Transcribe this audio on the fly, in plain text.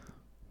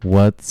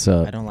What's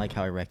up? I don't like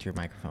how erect your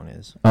microphone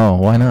is. Oh,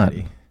 why not?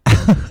 You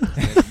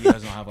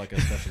guys don't have like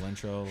a special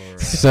intro or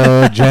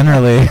So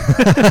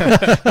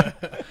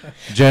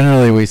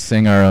generally we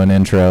sing our own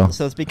intro.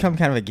 So it's become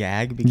kind of a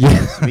gag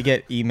because we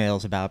get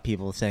emails about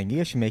people saying you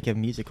guys should make a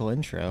musical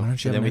intro. Why don't you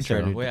So have then an we intro?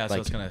 started well, yeah, so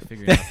like, it's kind of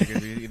figuring out.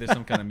 Figured either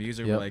some kind of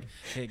music, Yep. or like,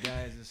 hey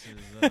guys, this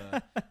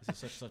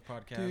is such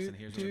podcast, and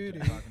here's what we're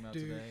talking about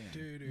today.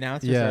 And now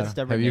it's just Yeah. our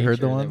stubborn Have you heard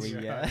the nature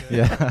that ones? we,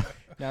 Yeah.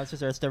 Now it's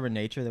just our stubborn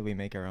nature that we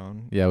make our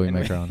own. Yeah, we And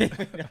make our own. we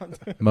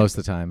don't- Most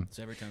of the time.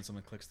 So every time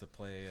someone clicks to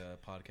play a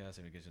podcast,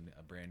 it gets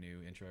a brand new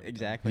intro. every time.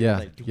 Exactly. Yeah.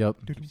 It's like, Yep.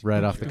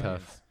 Right off the Keeps you cuff.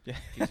 guys- Yeah.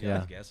 keeps you Yeah.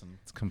 guys guessing.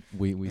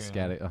 We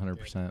scat it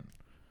 100%.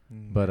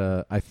 mm.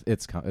 But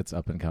it's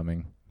up and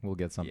coming. We'll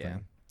get something.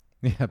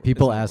 Yeah. Yeah.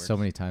 People how it ask so works.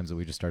 many times that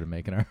we just started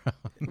making our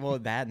own. Well,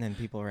 that and then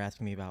people were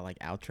asking me about like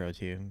outro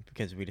too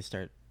because we just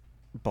start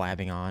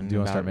blabbing on. Do you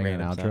wanna about start making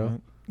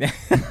an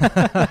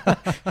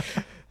random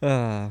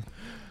stuff.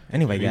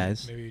 Anyway,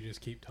 guys. Maybe you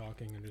just keep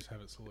talking and just have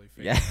it slowly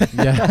fade. Yeah.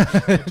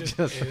 Yeah. It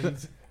just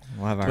ends.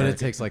 We'll have But our, it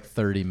takes like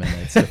 30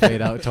 minutes to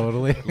fade out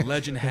totally.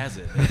 Legend has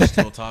it, they're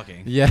still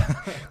talking. Yeah.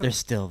 they're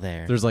still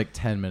there. There's like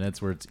 10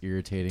 minutes where it's Tune in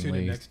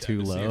irritatingly next too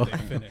time to see low. if they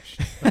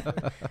finished.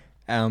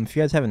 If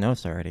you guys haven't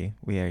noticed already,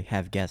 we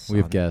have guests. We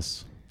have on.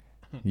 guests.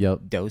 Yep.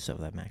 Dose of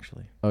them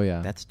actually. Oh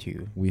yeah. That's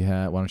two. Why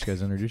don't you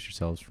guys introduce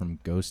yourselves from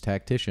Ghost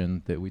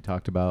Tactician that we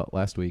talked about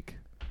last week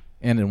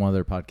and in one of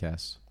their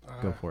podcasts.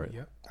 Go for it.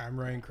 Yep. I'm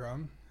Ryan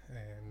Crum,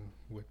 and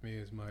with me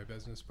is my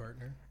business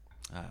partner.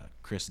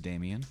 Chris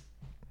Damien.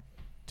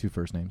 Two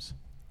first names.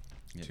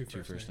 Yeah, Two two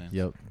first first names.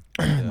 Yep.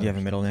 Do you have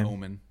a middle name?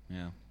 Omen.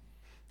 Yeah. I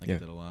Yeah. get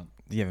that a lot.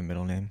 Do you have a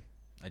middle name?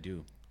 I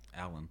do.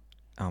 Alan.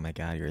 Oh my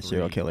God, you're a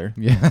serial Three. killer.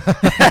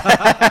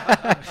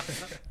 Yeah.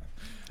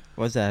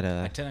 Was that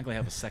I technically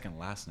have a second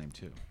last name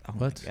too. Oh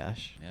What? my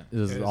gosh. Yeah.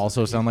 Does It it is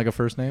also a- sound like a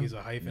first name? He's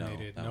a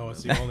hyphenated. No, No, no,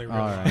 it's no. the only real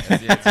All one. right.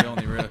 It's the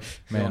only real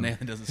Man. name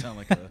that doesn't sound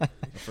like a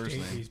first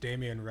He's name.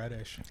 Damien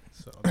Reddish.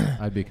 So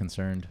I'd be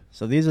concerned.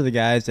 So these are the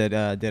guys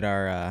that did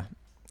our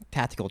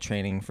tactical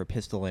training for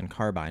pistol and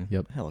carbine.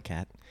 Yep. Hello,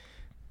 cat.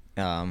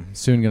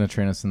 Soon going to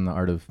train us in the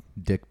art of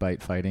dick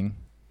bite fighting.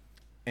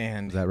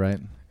 And Is that right?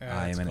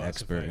 I it's am an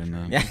expert in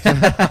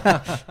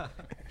classified training. yeah.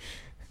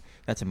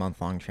 That's a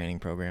month-long training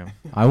program.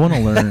 I want to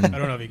I learn. don't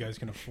know if you guys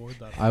can afford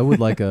that. I would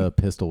like a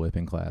pistol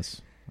whipping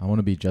class. I want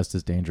to be just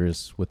as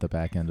dangerous with the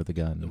back end of the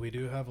gun. We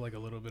do have like a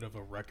little bit of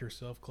a wreck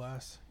yourself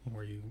class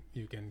where you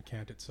can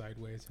cant it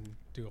sideways and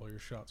do all your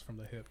shots from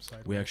the hip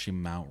sideways. We actually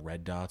mount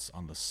red dots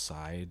on the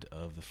side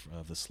of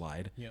the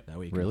slide. Yep. That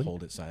way you can Really?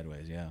 hold it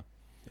sideways. Yeah.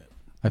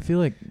 I feel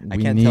like I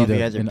we can't need tell if you a-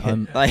 guys are an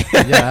un- like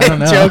Yeah, I don't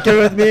know. joking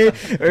with me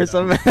or No,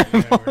 something. yeah,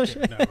 we're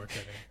kidding. No, we're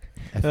kidding.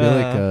 I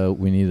feel like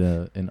we need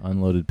an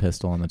unloaded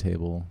pistol on the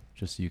table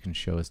just so you can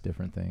show us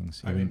different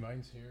things. I Even, mean,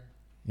 mine's here.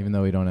 even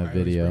though we don't have I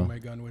always video. bring my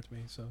gun with me,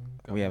 so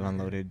got We have mine here.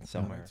 unloaded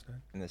somewhere That's good.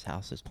 in this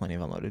house. There's plenty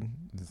of unloaded.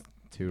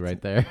 Two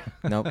right there.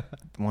 Nope,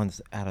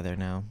 one's out of there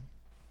now.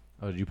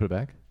 Oh, did you put it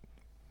back?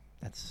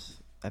 That's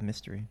a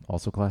mystery.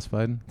 Also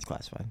classified? It's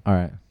classified. All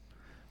right.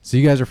 So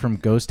you guys are from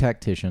Ghost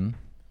Tactician,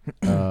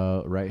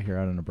 right here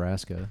out of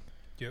Nebraska.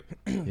 Yep.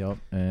 Yep.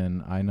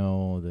 And I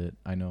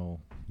know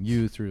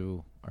you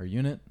through our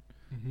unit,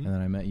 Mhm. and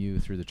then I met you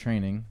through the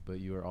training, but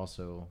you are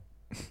also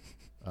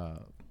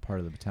part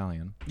of the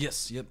battalion.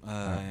 Yes. Yep.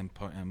 Alright.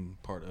 I'm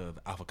part of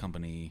Alpha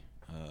Company,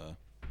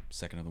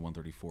 second of the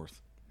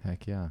 134th.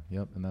 Heck yeah.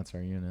 Yep. And that's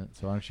our unit.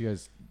 So why don't you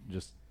guys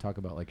just talk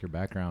about like your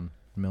background,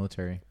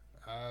 military?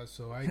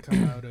 So I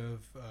come out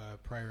of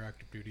prior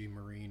active duty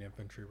Marine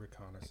Infantry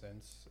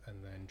Reconnaissance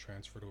and then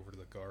transferred over to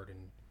the Guard in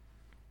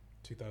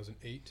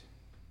 2008.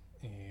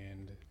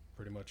 And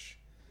pretty much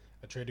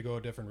I tried to go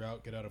a different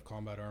route, get out of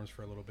combat arms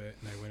for a little bit,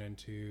 and I went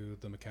into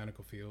the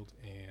mechanical field,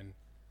 and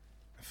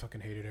I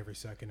fucking hated every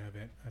second of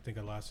it. I think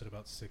I lasted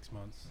about 6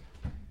 months.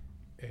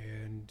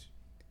 And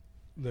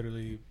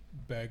literally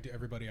begged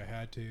everybody I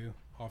had to,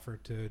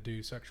 offered to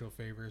do sexual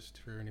favors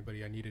for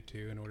anybody I needed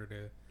to in order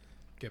to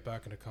get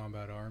back into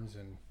combat arms,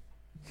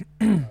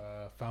 and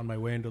found my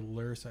way into the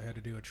LURS. I had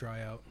to do a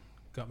tryout,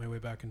 got my way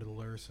back into the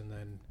LURS, and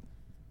then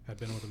had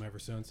been with them ever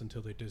since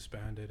until they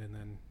disbanded, and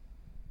then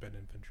been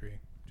infantry.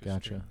 Just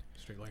Gotcha.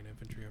 Straight line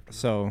infantry after that.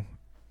 So,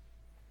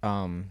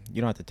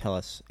 you don't have to tell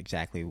us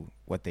exactly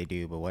what they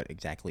do, but what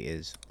exactly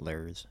is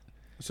LURS?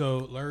 So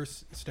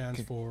LURS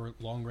stands for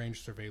Long Range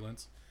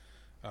Surveillance.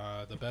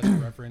 The best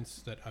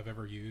reference that I've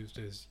ever used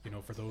is,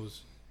 for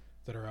those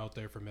that are out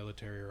there for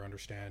military or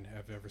understand,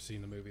 have ever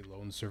seen the movie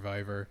Lone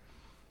Survivor.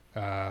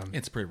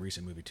 It's a pretty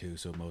recent movie too,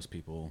 so most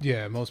people.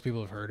 Yeah, most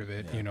people have heard of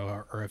it,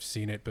 Yeah. or have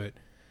seen it. But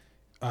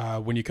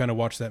when you kind of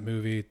watch that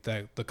movie,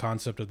 the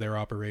concept of their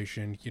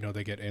operation,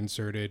 they get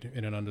inserted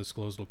in an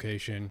undisclosed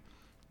location,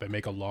 but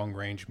make a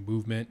long-range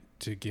movement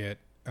to get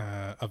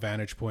a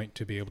vantage point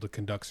to be able to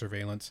conduct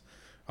surveillance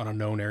on a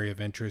known area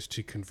of interest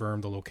to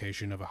confirm the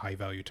location of a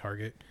high-value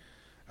target.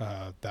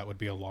 That would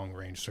be a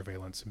long-range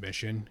surveillance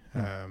mission.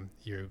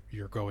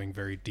 You're going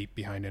very deep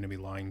behind enemy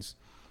lines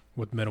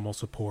with minimal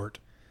support.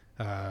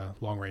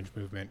 Long-range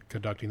movement,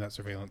 conducting that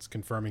surveillance,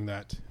 confirming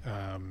that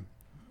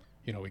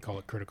we call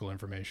it critical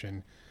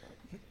information.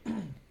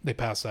 They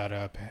pass that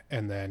up,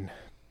 and then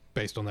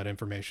based on that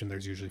information,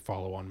 there's usually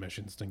follow-on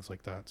missions, things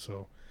like that.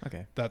 So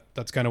Okay.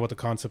 that's kind of what the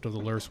concept of the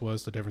LURS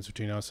was. The difference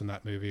between us and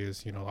that movie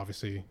is,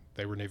 obviously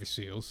they were Navy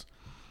SEALs.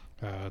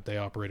 They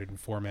operated in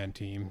 4-man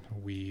team.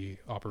 We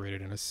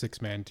operated in a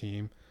 6-man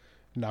team.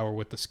 Now we're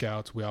with the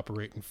Scouts. We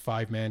operate in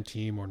 5-man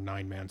team or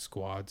 9-man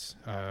squads.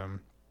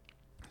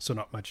 So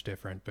not much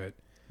different, but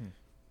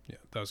yeah,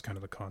 that was kind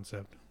of the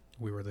concept.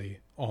 We were the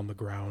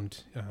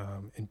on-the-ground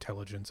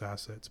intelligence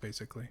assets,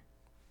 basically.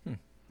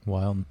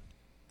 Wild.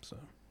 So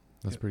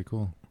That's pretty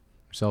cool.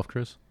 Yourself,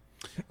 Chris?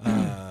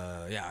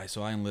 Yeah,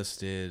 so I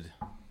enlisted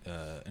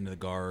into the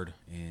Guard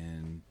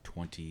in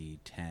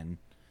 2010,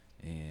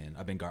 and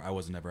I've been Guard. I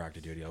was never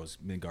active duty. I was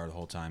been Guard the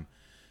whole time.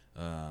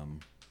 I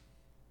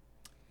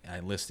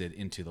enlisted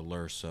into the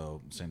LURS,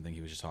 so same thing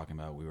he was just talking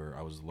about.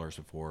 I was LURS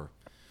for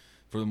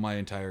my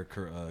entire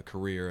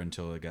career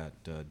until it got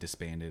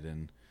disbanded,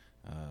 and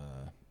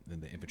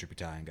then the infantry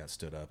battalion got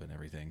stood up and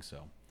everything.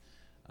 So,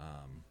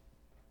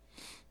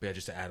 but yeah,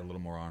 just to add a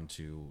little more on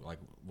to like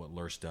what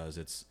LURS does,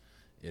 it's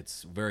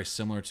very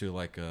similar to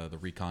like the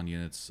recon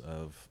units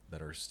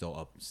that are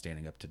still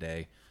standing up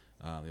today.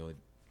 The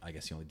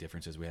only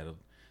difference is we had a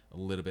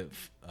little bit.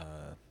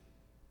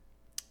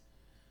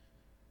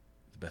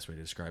 The best way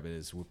to describe it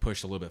is we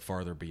pushed a little bit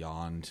farther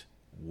beyond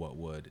what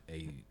would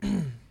a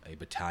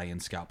battalion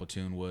scout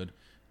platoon would.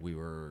 We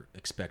were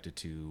expected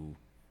to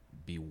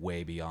be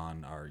way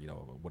beyond our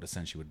what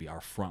essentially would be our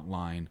front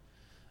line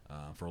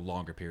for a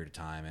longer period of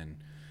time, and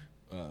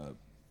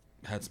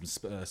had some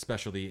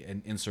specialty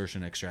in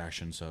insertion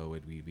extraction. So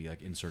we'd be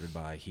like inserted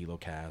by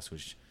helocast,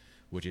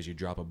 which is you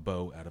drop a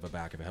boat out of the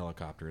back of a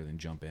helicopter and then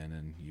jump in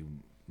and you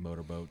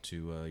motorboat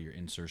to your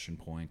insertion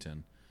point,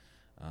 and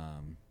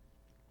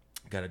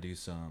got to do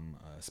some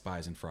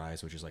spies and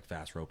fries, which is like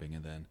fast roping,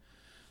 and then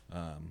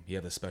you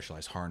have this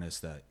specialized harness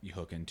that you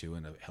hook into,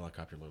 and a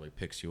helicopter literally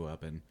picks you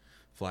up and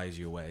flies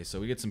you away. So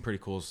we get some pretty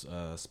cool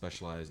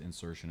specialized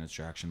insertion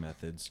extraction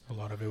methods. a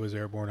lot of it was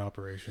airborne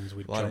operations.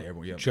 We'd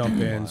Jump jump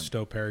in,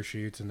 stow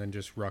parachutes, and then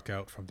just ruck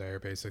out from there,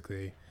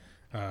 basically.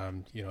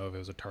 If it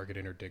was a target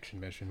interdiction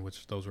mission,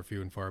 which those were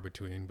few and far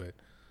between, but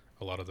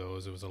a lot of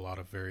those, it was a lot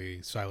of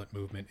very silent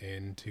movement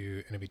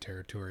into enemy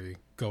territory,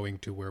 going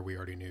to where we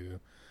already knew,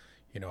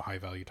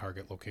 high-value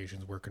target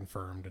locations were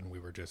confirmed, and we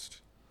were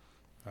just,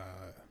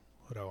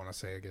 what do I want to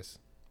say, I guess,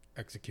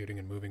 executing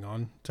and moving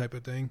on type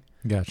of thing.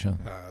 Gotcha.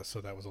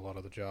 So that was a lot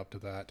of the job to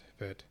that.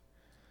 But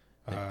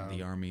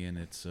The Army, in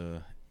its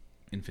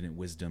infinite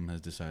wisdom, has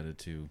decided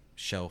to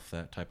shelf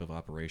that type of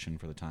operation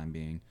for the time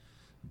being.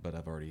 But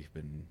I've already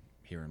been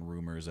hearing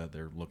rumors that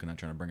they're looking at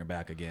trying to bring it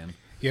back again.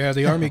 yeah,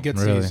 the Army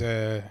gets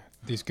Really?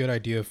 these good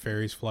idea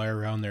fairies fly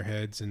around their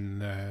heads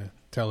and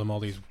tell them all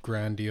these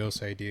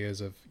grandiose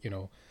ideas of,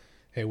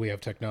 hey, we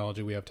have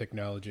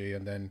technology,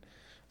 and then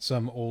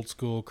some old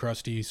school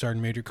crusty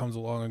sergeant major comes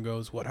along and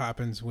goes, what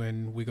happens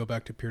when we go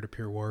back to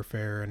peer-to-peer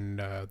warfare, and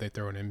they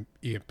throw an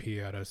EMP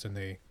at us and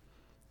they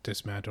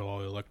dismantle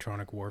all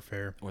electronic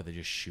warfare. Or they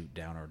just shoot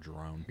down our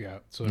drone. Yeah,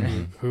 so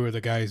who are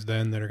the guys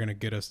then that are going to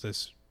get us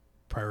this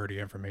priority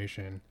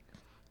information?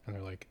 And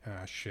they're like,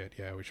 shit,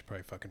 yeah, we should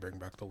probably fucking bring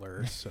back the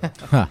LURS. So.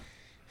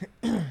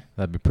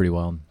 That'd be pretty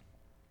wild.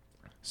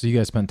 So you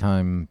guys spent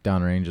time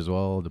downrange as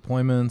well,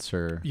 deployments,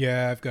 or?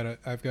 Yeah,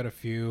 I've got a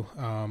few.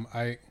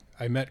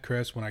 I met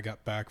Chris when I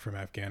got back from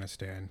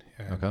Afghanistan,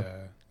 and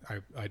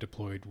I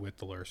deployed with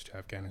the LURS to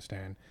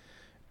Afghanistan.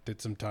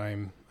 Did some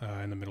time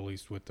in the Middle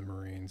East with the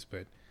Marines,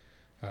 but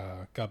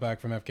got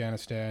back from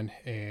Afghanistan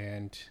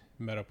and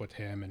met up with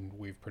him, and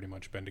we've pretty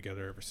much been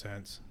together ever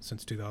since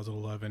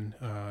 2011.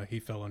 He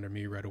fell under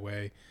me right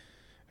away,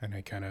 and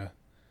I kind of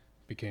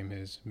became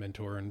his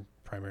mentor and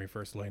primary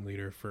first line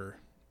leader for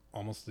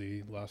almost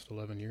the last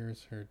 11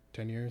 years or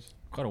 10 years.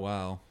 Quite a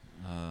while.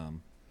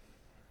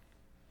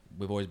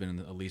 We've always been in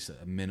at least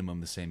a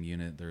minimum the same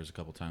unit. There's a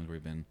couple times where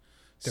we've been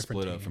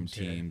Different split up from teams,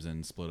 yeah. teams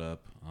and split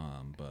up,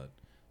 but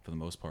for the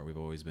most part, we've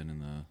always been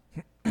in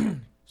the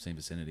same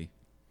vicinity.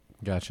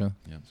 Gotcha.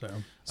 Yeah.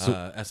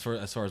 So As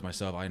far as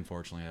myself, I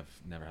unfortunately have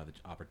never had the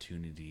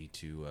opportunity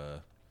to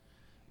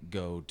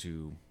go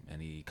to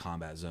any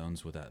combat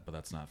zones with that, but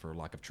that's not for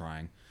lack of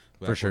trying.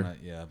 But For sure.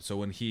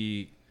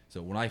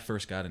 When I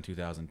first got in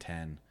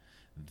 2010,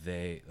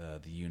 the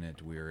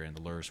unit we were in,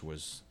 the LURS,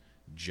 was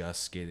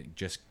just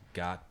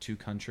got to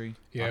country.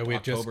 Yeah, we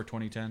October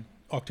 2010.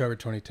 October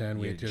 2010,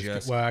 we Yeah, had just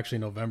just- well, actually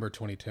November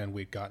 2010,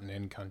 we'd gotten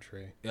in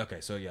country.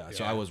 Okay, so so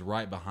Yeah. I was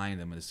right behind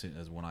them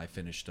as when I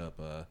finished up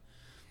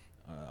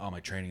all my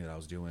training that I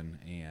was doing.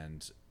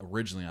 And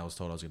originally, I was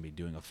told I was going to be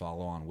doing a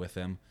follow-on with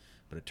them,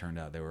 but it turned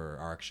out they were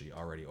actually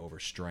already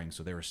overstrung,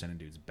 so they were sending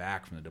dudes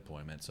back from the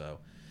deployment. So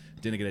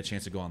didn't get a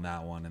chance to go on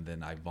that one, and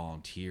then I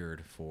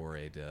volunteered for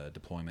a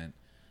deployment.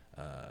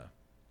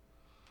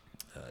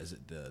 Is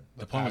it the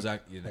deployment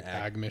was the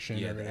ag mission?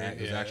 Yeah, or it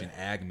was yeah. actually an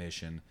ag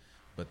mission,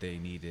 but they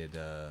needed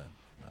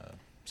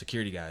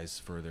security guys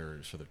for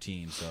their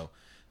team. So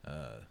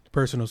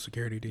personal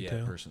security detail.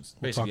 Yeah, persons.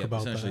 We'll Basically, talk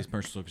about essentially, that. it's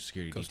personal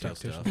security Ghost detail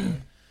stuff.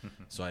 Tactician.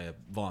 So I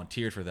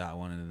volunteered for that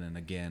one, and then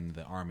again,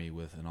 the Army,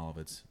 in all of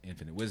its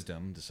infinite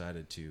wisdom,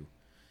 decided to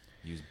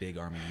use big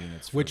Army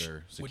units for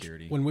their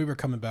security. When we were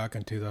coming back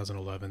in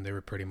 2011, they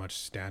were pretty much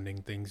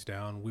standing things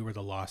down. We were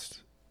the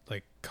lost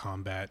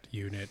combat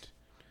unit,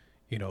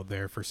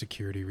 there for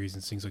security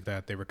reasons, things like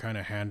that. They were kind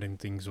of handing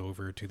things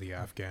over to the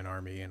Afghan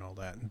army and all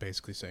that, and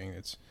basically saying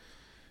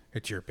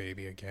it's your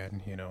baby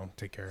again,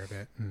 take care of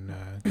it, and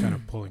kind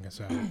of pulling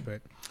us out.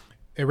 But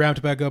it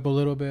ramped back up a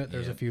little bit.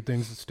 There's a few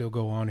things that still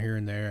go on here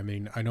and there. I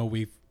mean, I know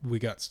we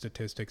got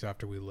statistics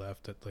after we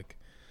left that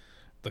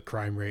the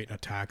crime rate and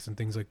attacks and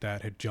things like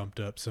that had jumped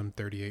up some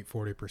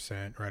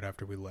 38-40% right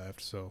after we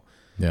left. So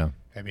yeah,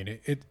 I mean,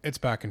 it's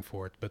back and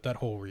forth, but that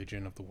whole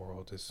region of the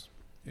world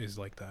is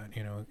like that.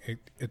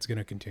 It's going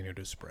to continue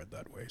to spread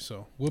that way.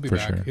 So we'll be For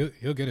back. sure.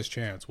 He'll get his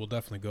chance. We'll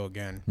definitely go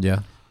again.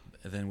 Yeah.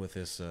 And then with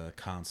this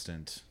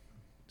constant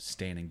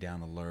standing down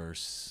the lure,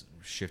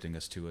 shifting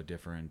us to a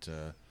different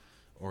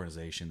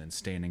organization, then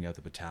standing up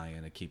the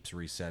battalion, it keeps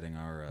resetting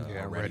our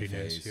ready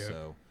readiness, phase. yep.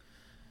 So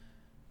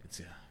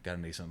it's got to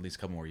be at least a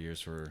couple more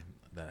years for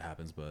that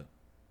happens, but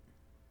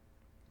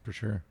For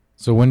sure.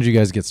 So when did you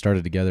guys get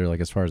started together,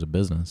 as far as a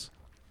business?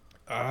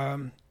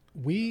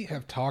 We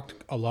have talked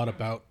a lot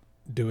about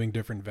doing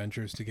different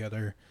ventures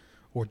together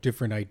or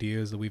different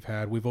ideas that we've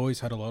had. We've always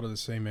had a lot of the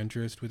same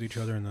interest with each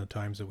other in the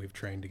times that we've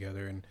trained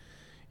together. And,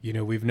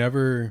 we've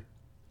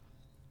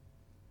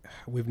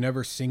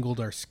never singled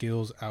our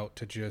skills out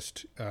to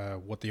just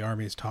what the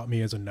Army has taught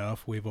me is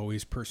enough. We've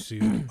always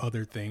pursued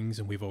other things,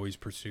 and we've always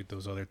pursued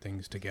those other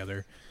things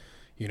together.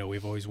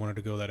 We've always wanted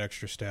to go that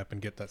extra step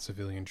and get that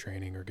civilian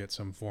training or get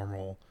some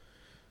formal,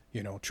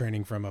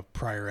 training from a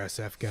prior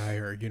SF guy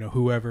or,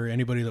 whoever,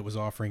 anybody that was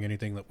offering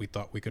anything that we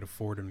thought we could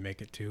afford and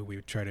make it to. We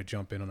would try to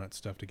jump in on that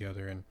stuff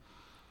together. And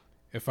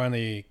it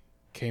finally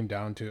came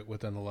down to it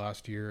within the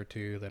last year or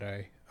two that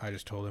I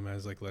just told him, I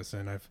was like,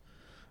 listen,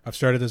 I've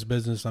started this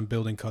business. I'm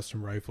building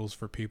custom rifles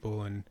for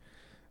people. And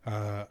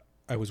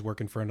I was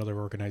working for another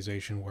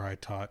organization where I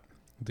taught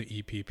the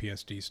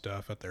EPPSD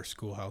stuff at their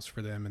schoolhouse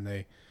for them. And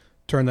they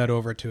turned that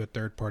over to a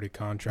third-party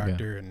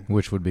contractor. And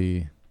Which would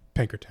be?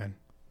 Pinkerton.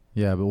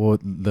 Yeah, but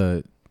what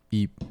the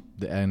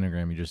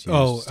anagram you just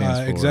used stands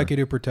for?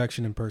 Executive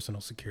Protection and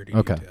Personal Security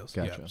Details.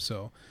 Gotcha. Yeah,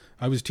 so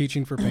I was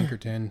teaching for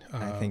Pinkerton.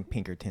 I think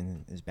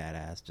Pinkerton is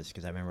badass just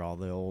because I remember all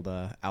the old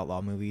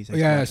outlaw movies.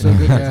 Yeah, so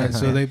good. Yeah,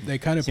 so they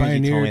kind of As soon as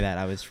you told me pioneered. that,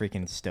 I was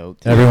freaking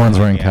stoked. Everyone's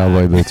wearing Yeah.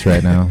 cowboy boots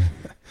right now.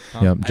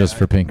 Yep, just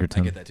for I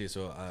Pinkerton. get that too.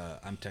 So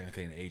I'm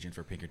technically an agent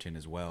for Pinkerton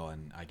as well,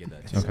 and I get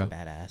that too. That's Okay. so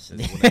badass.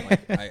 It's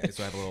when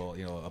so I have a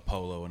little, a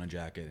polo and a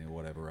jacket and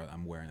whatever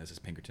I'm wearing. This is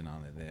Pinkerton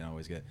on it. They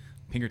always get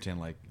Pinkerton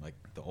like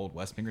the old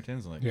West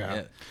Pinkertons.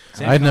 Yeah.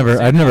 I'd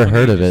never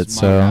heard of it,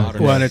 so-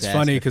 Well, and it's That's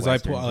funny with because I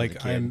Westerns pull as a like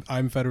kid.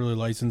 I'm federally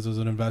licensed as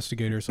an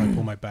investigator, so I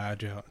pull my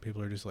badge out. And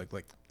people are just like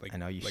I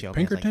know you like show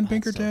me, it's like, Pinkerton, "Oh,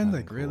 that's so Pinkerton,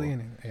 fucking really, cool."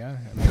 and yeah.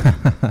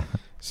 I mean,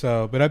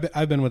 so, but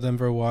I've been with them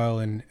for a while,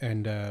 and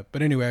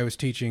but anyway, I was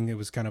teaching. It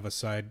was kind of a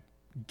side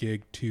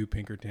gig to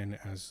Pinkerton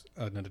as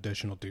an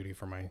additional duty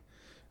for my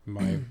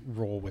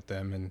role with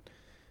them, and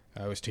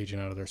I was teaching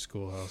out of their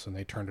schoolhouse, and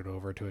they turned it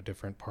over to a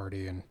different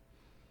party, and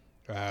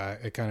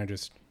it kind of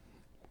just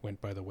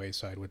went by the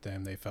wayside with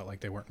them. They felt like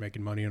they weren't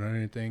making money on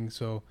anything,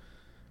 so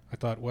I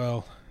thought,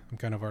 well, I'm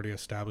kind of already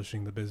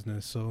establishing the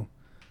business, so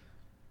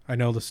I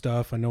know the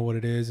stuff, I know what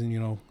it is,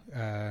 and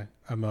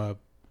I'm a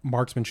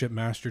marksmanship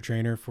master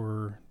trainer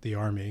for the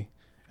Army.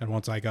 And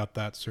once I got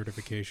that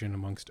certification,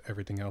 amongst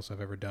everything else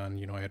I've ever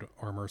done, I had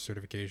armor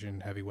certification,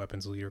 heavy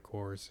weapons leader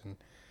course, and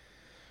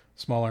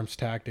small arms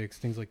tactics,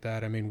 things like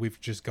that. I mean, we've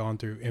just gone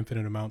through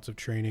infinite amounts of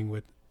training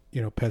with,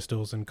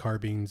 pistols and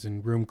carbines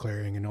and room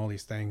clearing and all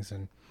these things.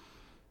 And,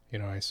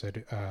 I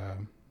said,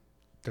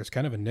 there's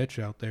kind of a niche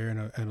out there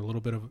and a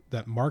little bit of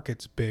that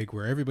market's big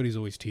where everybody's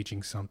always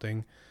teaching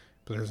something,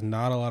 but there's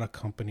not a lot of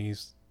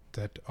companies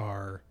that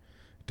are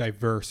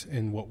diverse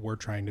in what we're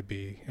trying to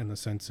be in the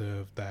sense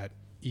of that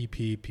EP,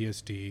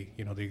 PSD,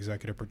 the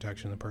executive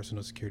protection, the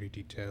personal security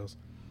details,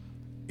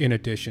 in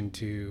addition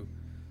to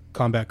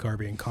combat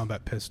carbine,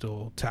 combat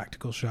pistol,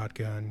 tactical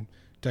shotgun,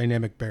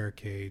 dynamic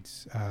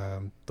barricades,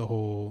 the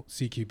whole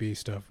CQB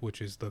stuff,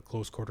 which is the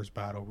close quarters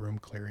battle, room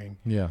clearing,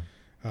 Yeah.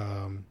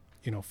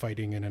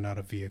 Fighting in and out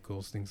of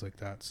vehicles, things like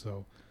that.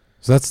 So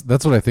that's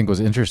what I think was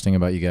interesting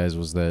about you guys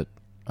was that,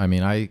 I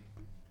mean,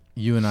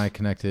 you and I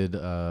connected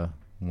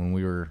when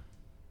we were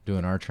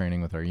doing our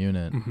training with our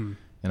unit. mm-hmm.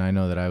 And I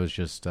know that I was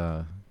just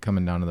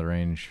coming down to the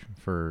range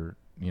for,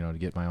 to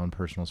get my own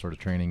personal sort of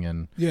training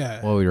in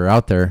Yeah. while we were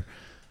out there.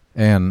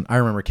 And I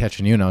remember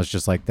catching you and I was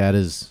just like, that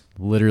is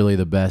literally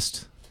the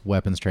best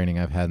weapons training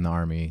I've had in the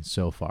Army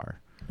so far.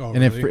 Oh,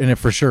 And really? it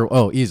for sure,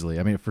 easily.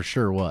 I mean, it for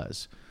sure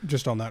was.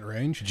 Just on that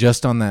range?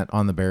 Just on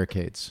the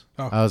barricades.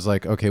 Oh. I was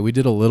like, okay, we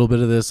did a little bit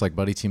of this, like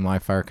buddy team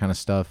live fire kind of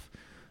stuff.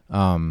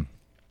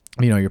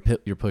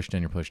 You're pushed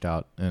in, you're pushed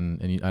out,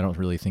 and I don't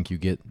really think you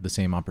get the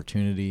same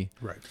opportunity.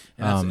 Right.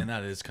 And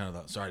that is kind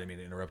of sorry, I didn't mean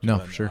to interrupt you. No,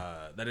 but, sure.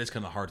 That is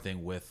kind of the hard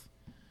thing with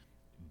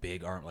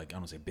big arm, like I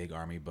don't say big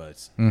army,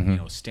 but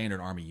Mhm.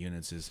 standard army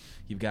units is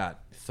you've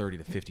got 30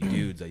 to 50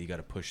 dudes that you got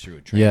to push through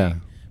a training Yeah.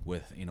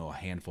 with a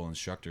handful of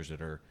instructors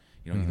that are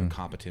either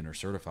competent or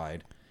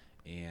certified,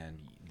 and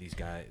these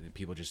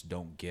people just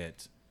don't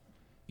get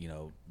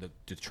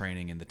the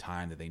training and the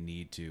time that they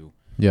need to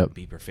Yep.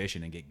 be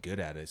proficient and get good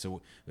at it.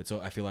 So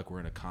I feel like we're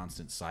in a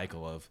constant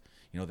cycle of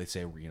they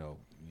say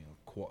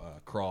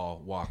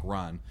crawl, walk,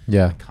 run.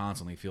 Yeah. I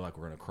constantly feel like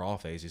we're in a crawl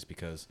phase just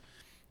because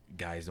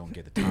guys don't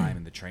get the time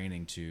and the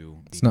training to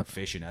be not-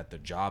 proficient at the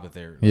job that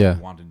they're Yeah.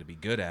 wanting to be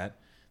good at.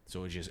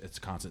 So it's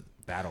a constant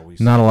battle.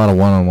 Not a lot of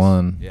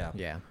one-on-one. Yeah.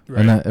 Yeah.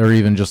 And that, or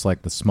even just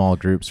like the small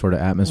group sort of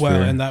atmosphere.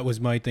 Well, and that was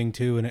my thing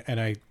too, and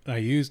I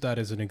used that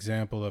as an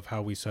example of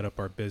how we set up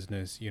our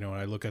business. And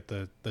I look at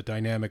the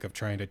dynamic of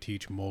trying to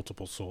teach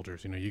multiple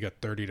soldiers. You got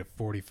 30 to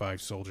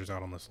 45 soldiers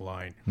out on this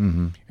line,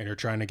 and you're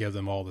trying to give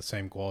them all the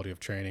same quality of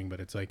training. But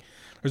it's like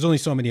there's only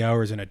so many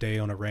hours in a day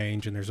on a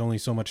range, and there's only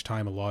so much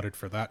time allotted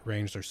for that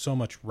range. There's so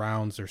much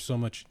rounds. There's so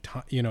much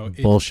time.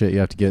 Bullshit you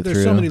have to get There's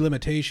through. so many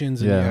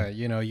limitations, and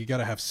Yeah. you got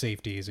to have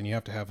safeties, and you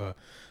have to have a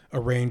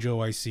range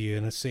OIC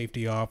and a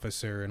safety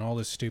officer and all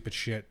this stupid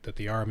shit that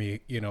the Army,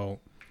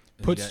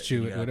 puts to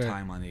you it. got a whatever.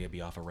 timeline to be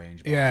off a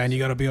range. Yeah, and you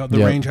got to be the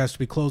Yep. range has to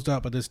be closed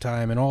up at this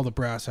time, and all the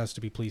brass has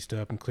to be policed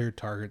up and cleared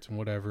targets and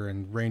whatever,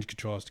 and range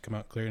control has to come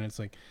out clear. And it's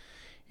like,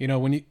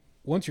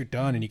 once you're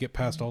done and you get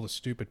past all the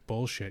stupid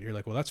bullshit, you're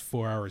like, well, that's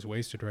 4 hours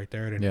wasted right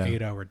there at an Yeah.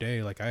 8-hour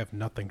day. Like I have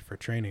nothing for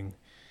training,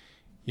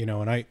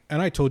 And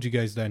I told you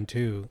guys then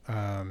too,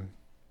 on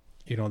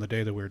the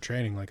day that we were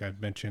training, like I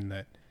mentioned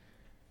that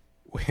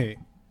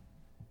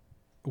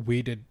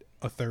we did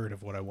a third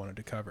of what I wanted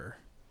to cover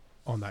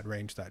on that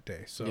range that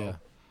day. So Yeah.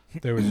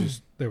 there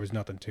was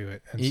nothing to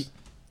it. And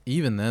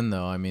Even then,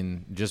 though, I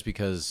mean, just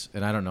because,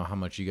 and I don't know how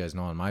much you guys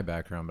know on my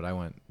background, but I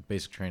went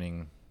basic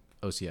training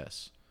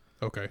OCS.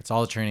 okay. It's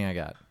all the training I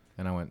got.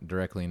 And I went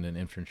directly into an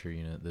infantry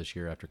unit this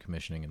year after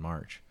commissioning in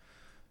March.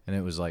 And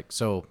it was like,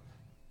 so,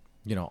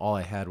 all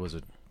I had was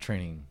a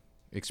training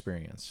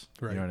experience.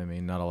 Right. You know what I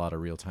mean? Not a lot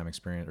of real-time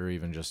experience or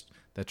even just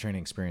that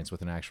training experience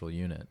with an actual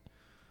unit.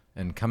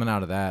 And coming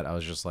out of that, I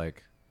was just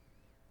like,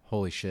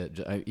 holy shit.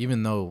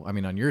 Even though, I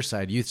mean, on your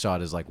side, you saw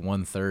it as like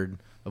 1/3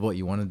 of what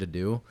you wanted to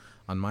do.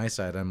 On my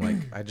side, I'm like,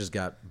 I just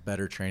got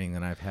better training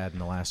than I've had in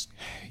the last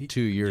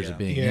 2 years Yeah. of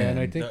being in. Yeah, and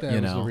I think that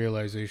you was the know.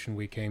 realization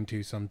we came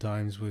to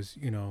sometimes was,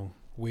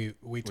 we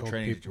We're told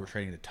training. people. We're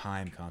training the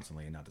time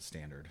constantly and not the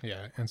standard.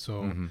 Yeah, and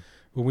so Mm-hmm.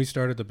 when we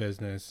started the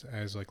business,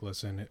 I was like,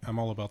 listen, I'm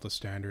all about the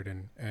standard,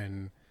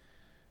 and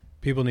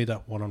people need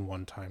that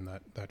one-on-one time,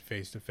 that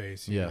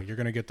face-to-face. Yeah. You're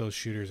going to get those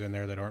shooters in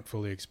there that aren't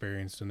fully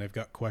experienced, and they've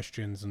got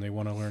questions, and they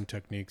want to learn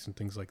techniques and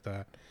things like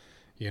that.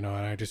 And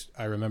I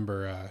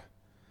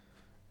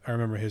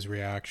remember his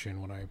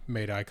reaction when I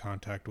made eye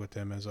contact with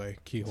him as I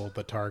keyholed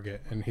the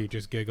target, and he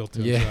just giggled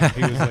to himself.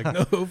 He was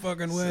like, no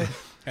fucking way.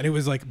 And he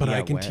was like, but He I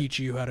got can wet. teach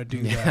you how to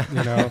do that,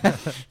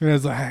 And I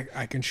was like,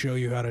 I can show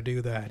you how to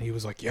do that. And he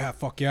was like, yeah,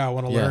 fuck yeah, I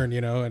want to Yeah.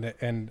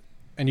 learn,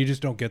 and you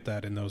just don't get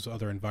that in those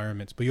other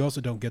environments. But you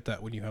also don't get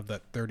that when you have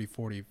that 30,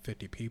 40,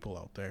 50 people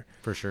out there.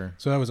 For sure.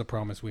 So that was a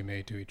promise we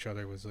made to each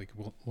other, was like,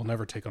 we'll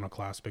never take on a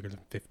class bigger than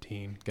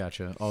 15.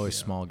 Gotcha. Always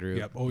Yeah. small group.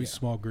 Yep, always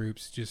small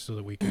groups, just so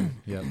that we can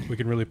Yep. we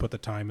can really put the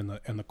time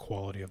and the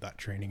quality of that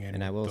training in.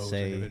 And I with will those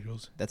say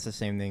individuals. that's the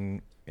same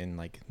thing in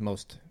like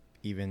most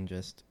even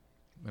just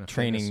In a fitness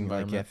training, like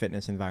environment,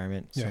 fitness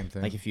environment. Yeah. same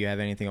thing. Like if you have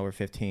anything over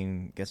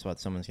 15, guess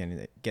what? Someone's going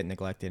to get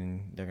neglected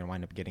and they're going to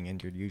wind up getting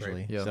injured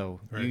usually. Yep. So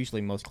Right.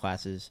 usually most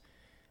classes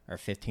are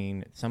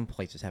 15. Some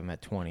places have them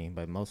at 20,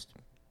 but most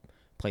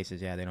places,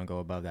 they don't go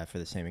above that for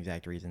the same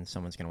exact reason.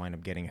 Someone's going to wind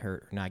up getting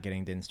hurt or not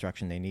getting the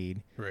instruction they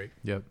need. Right.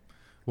 Yep.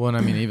 Well, and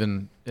I mean,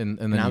 even and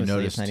then And you obviously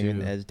notice it's not too.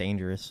 even as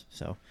dangerous.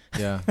 So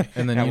Yeah,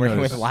 and then not you working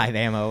notice with live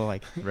ammo,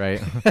 like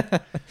right.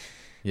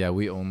 Yeah,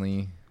 we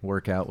only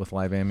work out with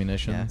live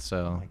ammunition. Yeah.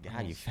 So my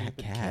God, you fat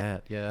Stupid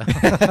cat. Yeah.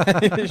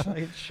 Just,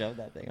 like, shove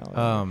that thing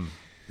on.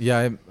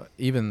 Yeah.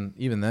 Even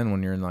then,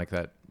 when you're in like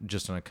that,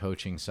 just on a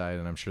coaching side,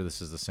 and I'm sure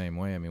this is the same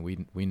way. I mean,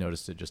 we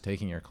noticed it just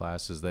taking your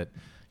class is that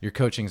your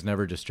coaching's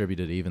never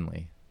distributed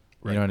evenly.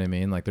 You know what I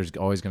mean? Like, there's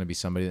always going to be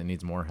somebody that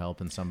needs more help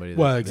and somebody that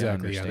Well, that exactly. Yeah,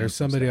 understands there's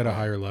some somebody stuff. at a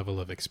higher level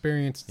of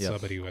experience, Yep.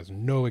 somebody who has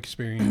no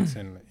experience,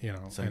 and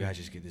Some and- guys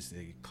just get this.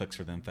 It clicks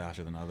for them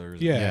faster than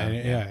others. Yeah,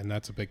 Yeah. and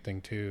that's a big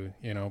thing too,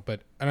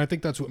 But I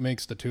think that's what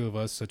makes the two of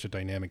us such a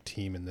dynamic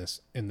team in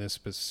this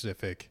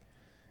specific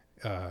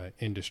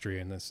industry,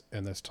 in this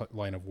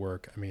line of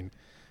work. I mean,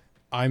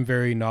 I'm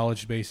very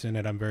knowledge based in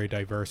it. I'm very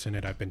diverse in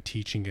it. I've been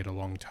teaching it a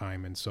long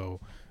time, and so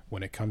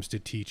when it comes to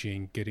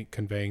teaching,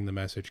 conveying the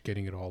message,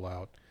 getting it all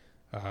out,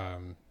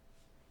 I'm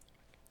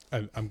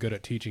good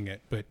at teaching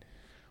it, but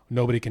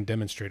nobody can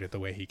demonstrate it the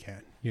way he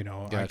can.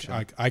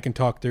 Gotcha. I can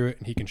talk through it,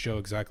 and he can show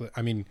exactly.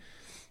 I mean,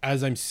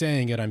 as I'm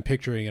saying it, I'm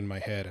picturing in my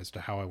head as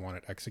to how I want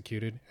it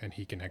executed, and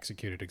he can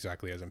execute it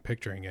exactly as I'm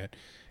picturing it.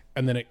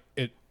 And then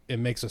it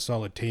makes a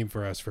solid team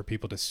for us, for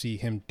people to see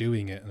him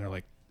doing it, and they're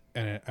like,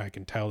 and I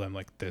can tell them,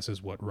 like, this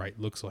is what right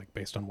looks like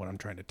based on what I'm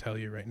trying to tell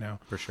you right now.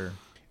 For sure.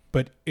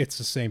 but it's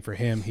the same for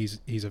him. He's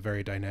a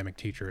very dynamic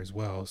teacher as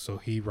well. So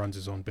he runs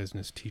his own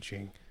business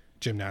teaching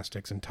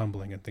gymnastics and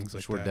tumbling and things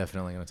Which like we're that.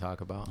 definitely going to talk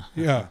about.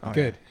 Yeah,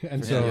 good.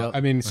 And so, Yeah. I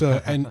mean,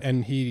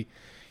 and he,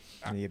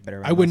 You get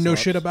better I wouldn't know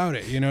muscle shit ups. about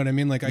it. You know what I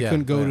mean? Like, I Yeah.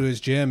 couldn't go Oh, to yeah.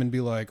 his gym and be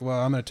like, well,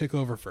 I'm going to take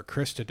over for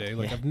Chris today.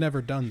 Like, I've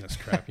never done this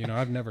crap. You know,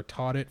 I've never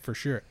taught it for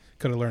sure.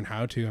 Could have learned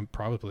how to and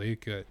probably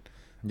could.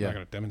 I'm Yeah. not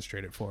going to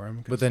demonstrate it for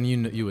him. But then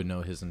you would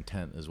know his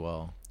intent as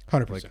well.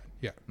 100%.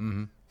 Yeah.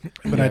 Mm-hmm.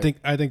 But Yeah.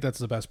 I think that's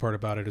the best part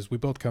about it is we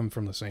both come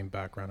from the same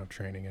background of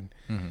training and,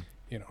 Mm-hmm.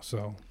 you know,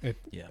 so it,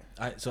 Yeah,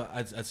 I'd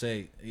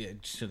say,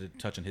 just to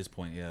touch on his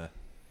point, yeah.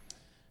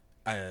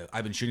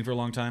 I've been shooting for a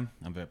long time.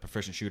 I'm a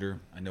proficient shooter.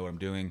 I know what I'm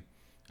doing.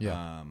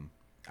 Yeah.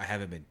 I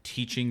haven't been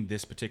teaching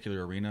this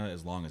particular arena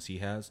as long as he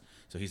has.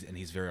 So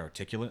he's very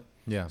articulate.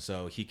 Yeah.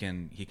 So he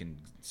can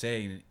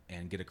say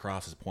and get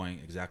across his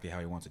point exactly how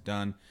he wants it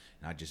done,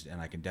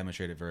 and I can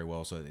demonstrate it very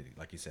well. So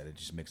like you said, it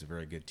just makes a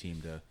very good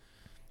team to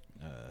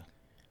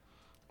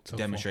helpful.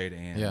 demonstrate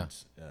and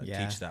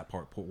Yeah. teach that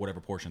part, whatever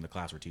portion of the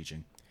class we're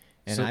teaching.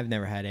 And So- I've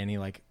never had any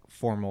like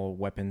formal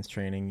weapons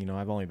training. You know,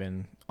 I've only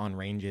been on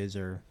ranges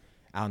or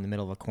out in the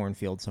middle of a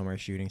cornfield somewhere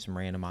shooting some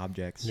random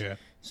objects. Yeah.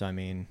 So I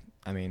mean,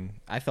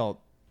 I felt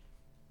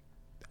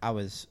I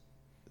was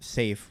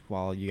safe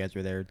while you guys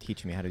were there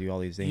teaching me how to do all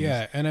these things.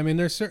 Yeah, and I mean,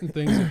 there's certain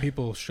things that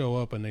people show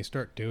up and they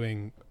start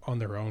doing on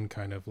their own.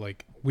 Kind of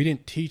like we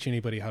didn't teach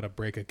anybody how to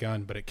break a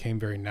gun, but it came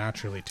very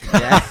naturally to you.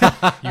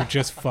 Yeah. You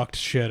just fucked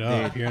shit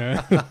up, you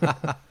know.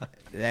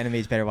 The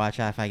enemies better watch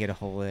out if I get a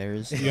hold of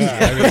theirs. Yeah,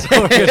 I mean,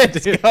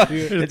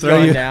 It's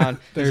going down.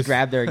 there's- Just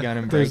grab their gun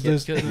and there's break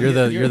it. this. You're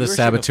the You were shooting a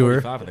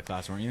saboteur. 45 of the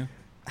class, weren't you?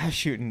 I was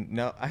shooting.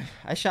 No,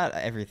 I shot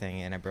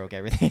everything and I broke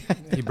everything.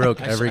 He broke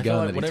I every feel gun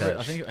like that he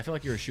whatever. touched. I feel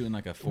like you were shooting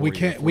like a 40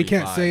 We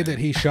can't say or that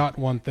he shot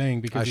one thing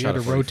I because he shot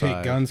had to a rotate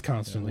 45. guns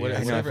constantly.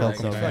 Whatever, I know, I felt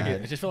so like,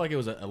 bad. I just felt like it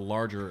was a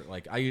larger,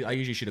 like I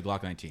usually shoot a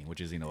Glock 19,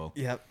 which is, you know,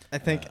 Yep. I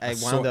think I a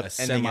wound up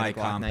a ending at a Glock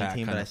semi-compact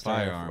 19, but kind I of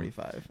started at firearm.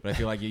 45. But I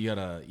feel like you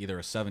had either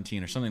a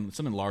 17 or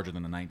something larger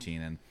than a 19,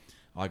 and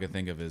all I can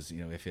think of is,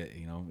 you know,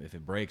 if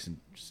it breaks and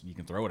just, you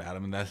can throw it at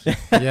him, and that's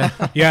Yeah.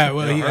 Yeah,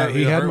 well, It'll hurt-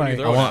 he it'll had hurt my. when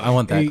you throw it I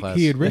want that class.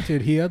 He had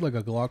rented. He had like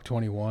a Glock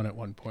 21 at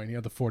one point. He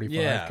had the 45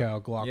 Yeah,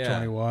 cal Glock yeah.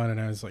 21, and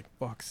I was like,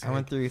 "Fuck!" I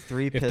went through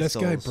 3 If pistols this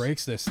guy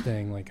breaks this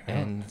thing, like, I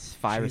don't- and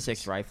 5 or Jesus.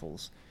 6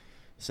 rifles.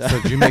 So,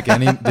 So did you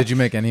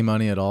make any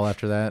money at all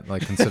after that?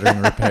 Like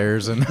considering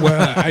repairs and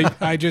well,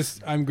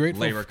 I'm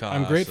grateful. Labor I'm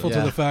costs, grateful to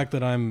yeah. the fact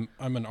that I'm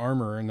an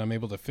armorer and I'm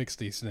able to fix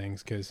these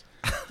things because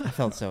I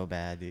felt so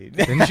bad, dude.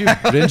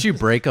 didn't you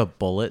break a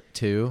bullet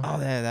too? Oh,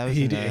 that was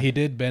he in did, the- he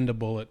did bend a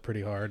bullet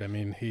pretty hard. I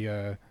mean, he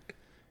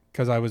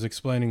because I was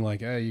explaining like,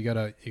 hey, you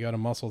gotta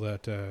muscle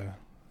that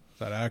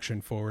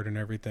action forward and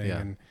everything, Yeah.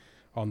 and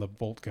on the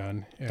bolt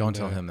gun. Don't And,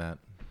 tell him that.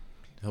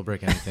 He'll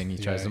break anything he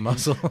tries Yeah, to he-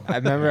 muscle. I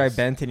remember I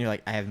bent and you're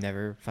like, I have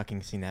never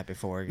fucking seen that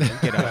before. Get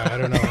up. Yeah, I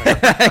don't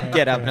know.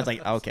 Get up. And I was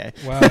like, okay.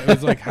 Well, it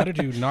was like, how did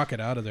you knock it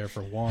out of there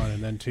for one,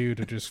 and then two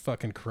to just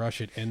fucking crush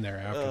it in there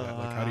after that?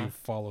 Like, how do you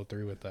follow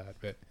through with that?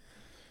 But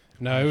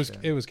no,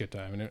 it was good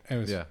time, and it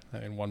was. Yeah. I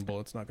mean, one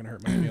bullet's not gonna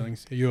hurt my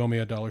feelings. You owe me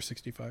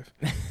 $1.65.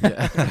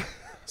 Yeah.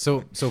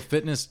 So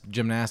fitness,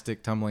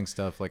 gymnastic, tumbling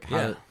stuff. Like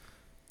Yeah.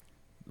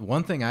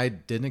 one thing I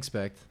didn't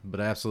expect, but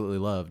I absolutely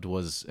loved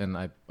was, and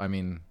I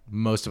mean,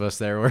 most of us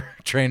there were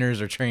trainers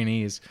or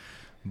trainees,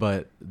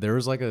 but there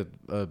was like an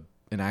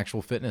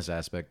actual fitness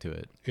aspect to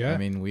it. Yeah. I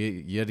mean,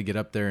 you had to get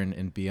up there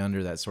and be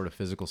under that sort of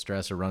physical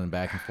stress or running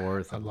back and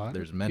forth.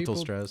 There's mental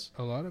stress.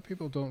 A lot of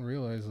people don't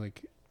realize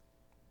like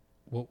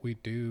what we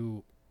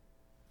do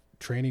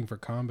training for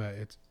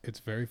combat. It's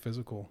very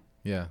physical.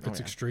 Yeah. It's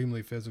yeah.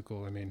 extremely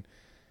physical. I mean,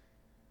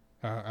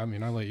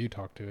 I'll let you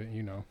talk to it.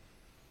 You know,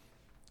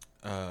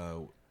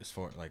 as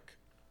far like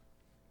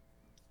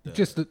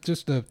just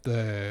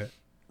the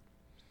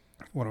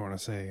what do I want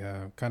to say?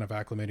 Kind of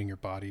acclimating your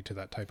body to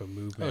that type of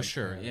movement. oh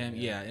sure,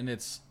 yeah, and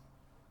it's,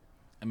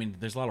 I mean,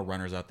 there's a lot of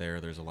runners out there,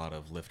 there's a lot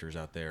of lifters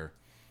out there,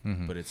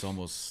 Mhm. but it's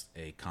almost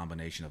a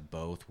combination of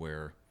both.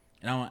 Where,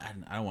 and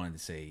I don't want to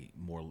say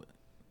more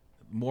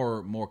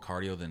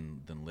cardio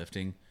than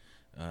lifting,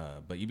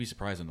 but you'd be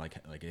surprised when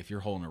like if you're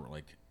holding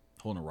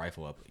a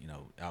rifle up, you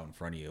know, out in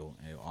front of you,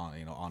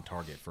 on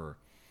target for,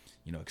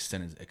 you know,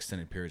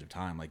 extended periods of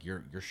time, like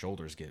your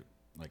shoulders get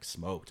like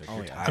smoked. Like Oh,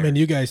 you're yeah. tired. I mean,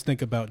 you guys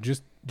think about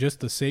just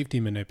the safety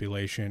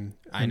manipulation.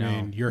 I know.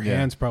 mean, your Yeah.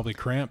 hands probably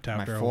cramped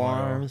after a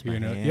forearms, while. my You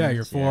know, hands, yeah,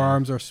 your yeah.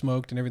 forearms are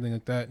smoked and everything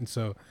like that. And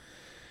so,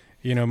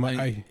 you know, I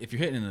mean, if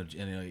you're hitting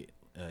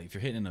if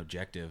you're hitting an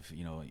objective,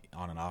 you know,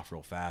 on and off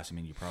real fast, I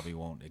mean, you probably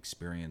won't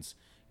experience,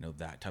 you know,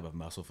 that type of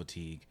muscle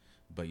fatigue.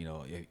 But, you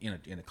know,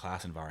 in a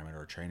class environment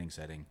or a training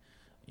setting,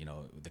 you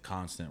know, the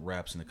constant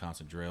reps and the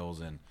constant drills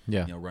and,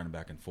 Yeah. you know, running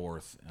back and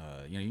forth,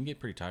 you know, you can get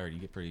pretty tired.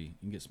 You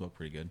can get smoked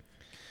pretty good.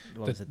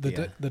 What was it,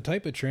 the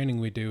type of training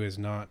we do is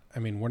not. I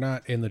mean, we're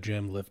not in the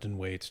gym lifting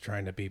weights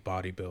trying to be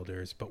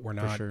bodybuilders, but we're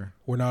not. sure.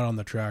 We're not on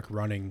the track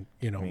running,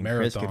 you know, I mean,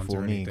 Chris could marathons fool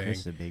or me. anything. Chris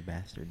is a big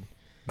bastard.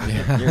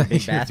 Yeah. You're a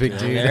big You're a bastard big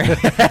over dude.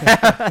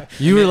 there.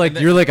 You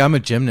were like I'm a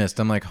gymnast.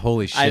 I'm like,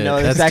 holy shit, I know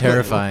that's exactly.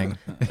 terrifying.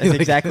 That's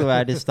exactly what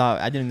I just thought.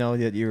 I didn't know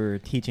that you were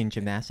teaching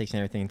gymnastics and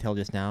everything until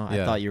just now. I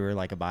Yeah. thought you were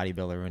like a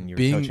bodybuilder when you were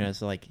Being- coaching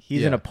us. Like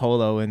he's yeah. in a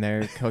polo in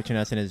there coaching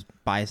us, and his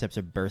biceps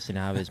are bursting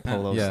out of his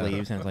polo Yeah.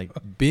 sleeves. And I was like,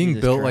 Being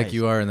Jesus built like Christ.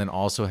 you are, and then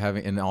also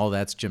having, and all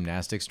that's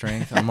gymnastic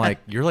strength. I'm like,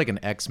 you're like an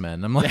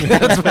X-Men. I'm like,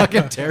 that's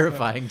fucking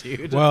terrifying,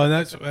 dude. Well, and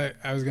that's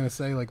I was gonna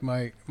say. Like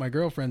my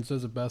girlfriend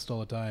says it best all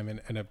the time,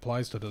 and it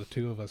applies to the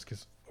two of us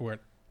because we're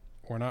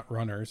not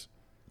runners.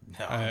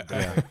 No,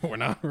 We're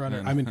not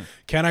runners. I mean,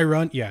 can I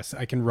run? Yes,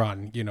 I can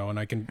run. You know, and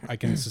I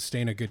can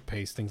sustain a good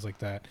pace, things like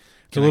that.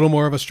 It's a little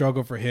more of a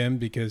struggle for him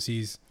because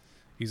he's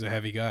a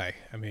heavy guy.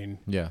 I mean,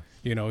 Yeah.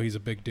 you know, he's a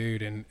big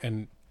dude,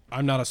 and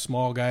I'm not a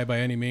small guy by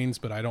any means,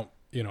 but I don't.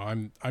 You know,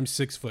 I'm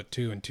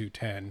 6'2" and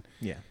 210.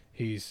 yeah,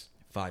 He's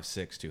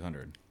 5'6",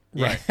 200.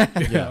 yeah.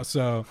 you know,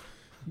 so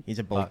He's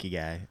a bulky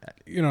guy.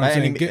 you know, By what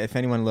I'm any, saying. if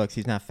anyone looks,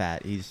 he's not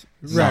fat. He's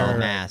Right, solid right,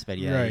 mass, but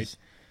yeah, right. he's,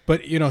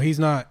 But you know,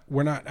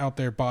 we're not out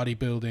there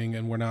bodybuilding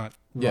and we're not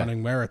Yeah.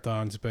 running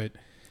marathons, but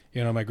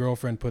you know, my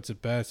girlfriend puts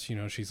it best, you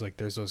know, she's like,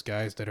 there's those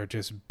guys that are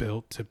just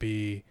built to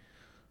be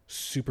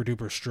super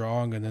duper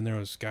strong, and then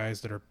there's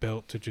guys that are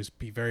built to just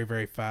be very,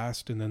 very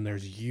fast, and then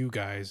there's you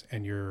guys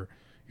and you're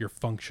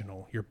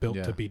functional. You're built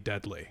Yeah. to be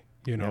deadly,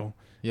 you know?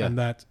 Yeah.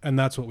 And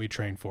that's what we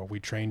train for. We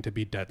train to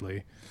be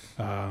deadly,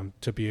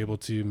 to be able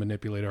to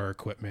manipulate our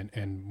equipment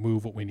and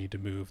move what we need to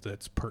move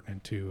that's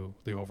pertinent to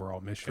the overall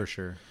mission. For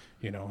sure.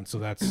 You know, and so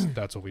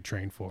that's what we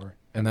train for.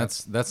 And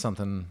that's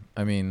something,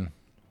 I mean,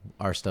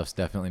 our stuff's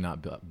definitely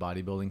not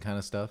bodybuilding kind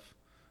of stuff.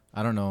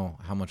 I don't know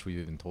how much we've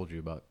even told you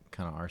about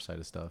kind of our side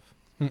of stuff,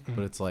 but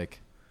it's like,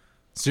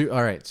 so,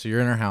 all right, so you're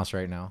in our house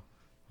right now.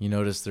 You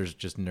notice there's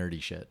just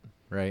nerdy shit,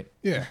 right?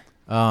 Yeah.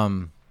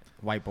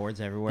 whiteboards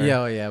everywhere.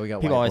 Yeah, oh yeah, we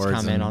got People always whiteboards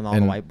comment on all the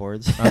and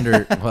whiteboards.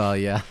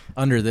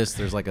 under this,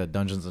 there's like a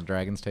Dungeons and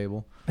Dragons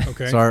table.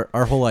 Okay. So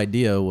our whole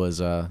idea was,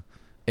 how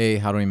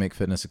do we make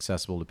fitness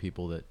accessible to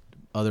people that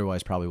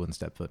otherwise probably wouldn't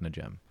step foot in a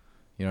gym?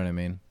 You know what I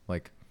mean?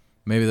 Like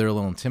maybe they're a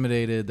little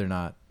intimidated. They're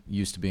not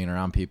used to being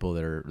around people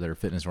that are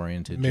fitness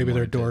oriented. Maybe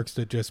they're dorks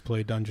that just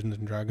play Dungeons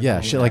and Dragons. Yeah,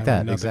 all the shit like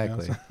time that. and nothing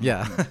Exactly. else.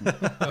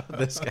 Yeah.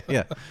 This guy.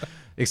 Yeah.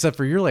 Except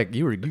for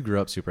you grew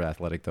up super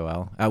athletic though,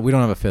 Al. We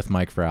don't have a fifth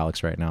mic for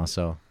Alex right now,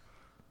 so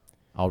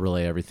I'll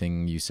relay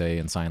everything you say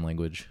in sign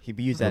language. He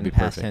used It'll that in be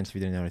past perfect. tense. If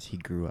you didn't notice, he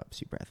grew up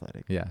super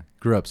athletic. Yeah,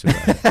 grew up super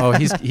athletic. Oh,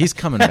 he's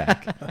coming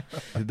back.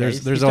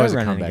 There's he always started a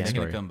running comeback again. He's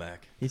gonna story. come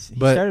back. He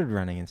But- started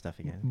running and stuff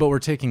again. But we're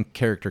taking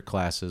character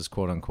classes,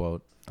 quote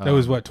unquote. That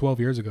was what, 12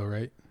 years ago,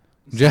 right?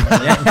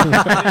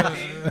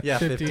 Yeah,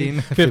 15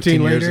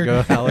 years later.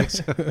 ago,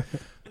 Alex.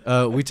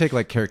 We take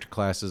like character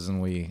classes,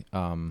 and we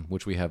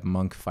which we have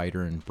monk,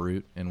 fighter, and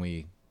brute, and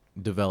we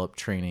develop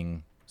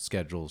training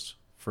schedules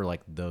for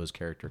like those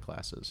character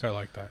classes. I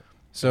like that.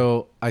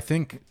 So I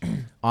think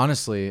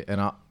honestly,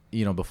 and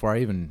before I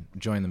even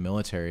joined the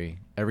military,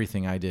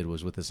 everything I did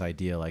was with this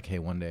idea like, hey,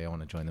 one day I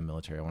want to join the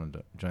military. I wanted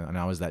to join, and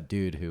I was that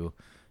dude who,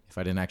 if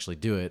I didn't actually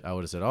do it, I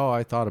would have said, oh,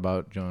 I thought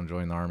about joining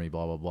the army,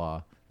 blah blah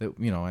blah. That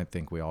I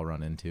think we all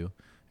run into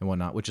and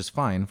whatnot, which is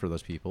fine for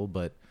those people,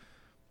 but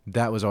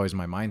that was always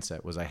my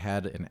mindset. Was I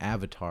had an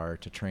avatar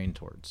to train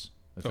towards,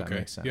 if that Okay,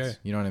 makes sense. yeah.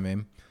 You know what I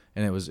mean?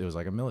 And it was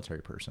like a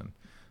military person.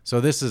 So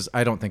this is,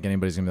 I don't think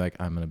anybody's gonna be like,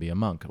 I'm gonna be a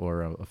monk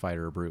or a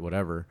fighter or a brute,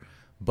 whatever.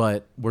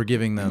 But we're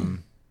giving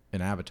them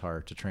an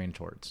avatar to train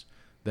towards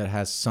that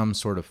has some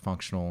sort of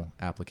functional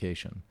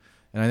application.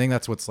 And I think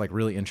that's what's like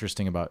really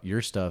interesting about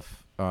your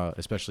stuff,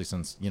 especially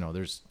since you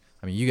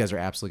guys are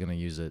absolutely gonna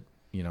use it.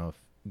 If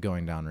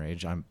going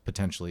downrange, I'm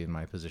potentially in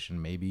my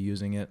position, maybe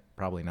using it,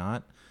 probably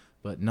not.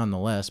 But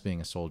nonetheless, being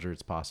a soldier,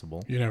 it's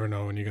possible. You never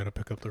know when you got to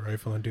pick up the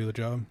rifle and do the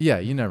job. Yeah,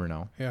 you never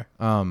know. Yeah.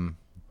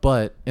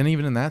 But, and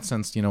even in that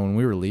sense, when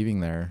we were leaving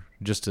there,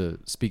 just to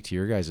speak to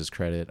your guys'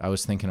 credit, I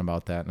was thinking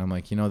about that, and I'm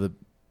like,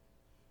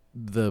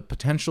 the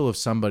potential of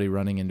somebody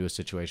running into a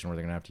situation where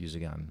they're going to have to use a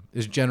gun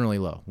is generally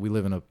low. We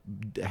live in a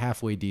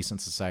halfway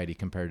decent society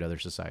compared to other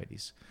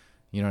societies.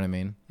 You know what I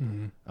mean?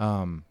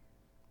 Mm-hmm.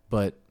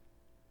 But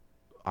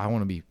I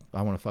want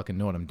to fucking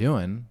know what I'm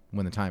doing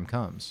when the time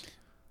comes.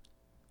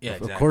 Yeah,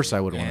 Of course I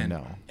would wanna And-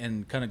 know.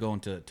 And kind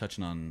of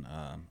touching on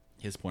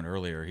his point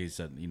earlier, he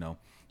said,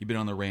 you've been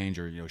on the range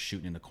or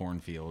shooting in the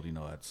cornfield,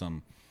 at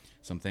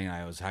something.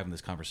 I was having this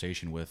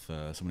conversation with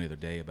someone the other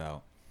day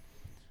about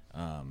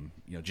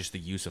just the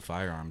use of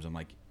firearms. I'm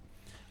like,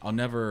 I'll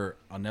never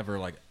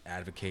like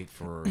advocate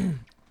for.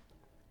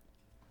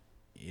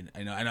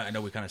 I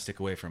know we kind of stick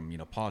away from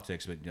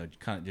politics, but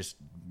kind of just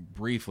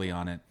briefly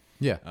on it.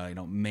 Yeah.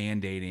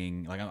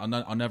 Mandating, like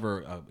I'll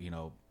never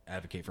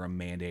advocate for a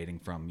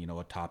mandating from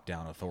a top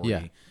down authority.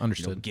 Yeah,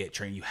 understood. Get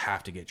training. You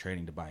have to get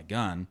training to buy a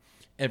gun.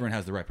 Everyone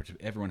has the right.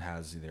 Everyone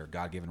has their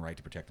God given right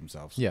to protect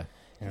themselves. Yeah.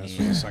 Yeah, that's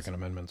what the Second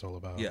Amendment's all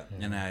about. Yeah,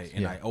 and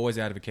Yeah. I always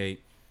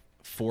advocate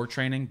for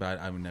training, but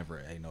I would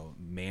never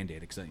mandate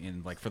it. Because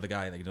like for the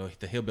guy,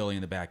 the hillbilly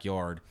in the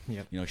backyard,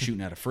 Yep. Shooting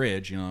at a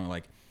fridge,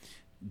 like.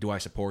 Do I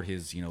support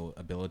his,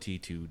 ability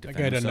to defend That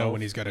guy doesn't himself? know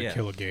when he's got to Yeah.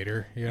 kill a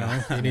gator. He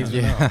needs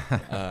to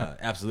know.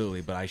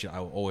 Absolutely, but I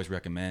will always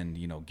recommend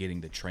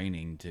getting the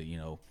training to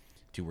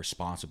to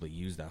responsibly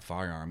use that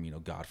firearm.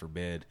 God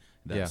forbid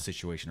that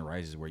situation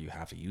arises where you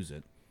have to use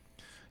it.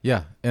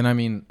 Yeah, and I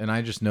mean, and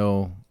I just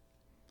know,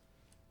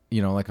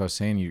 like I was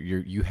saying,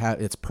 you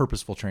have, it's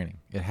purposeful training.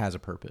 It has a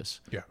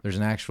purpose. Yeah. There's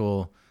an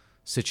actual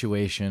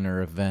situation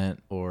or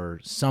event or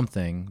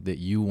something that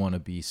you want to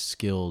be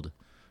skilled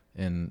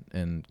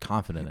and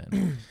confident in.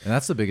 And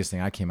that's the biggest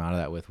thing I came out of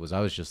that with, was I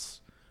was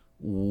just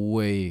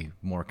way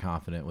more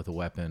confident with a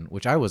weapon,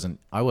 which I wasn't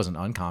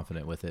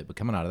unconfident with it, but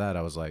coming out of that,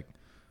 I was like,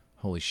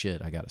 holy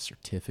shit, I got a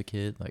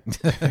certificate. Like,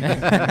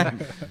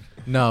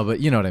 no, but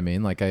you know what I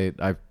mean? Like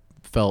I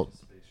felt,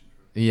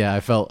 I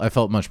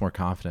felt much more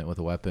confident with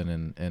a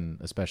weapon, and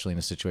especially in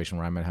a situation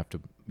where I might have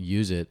to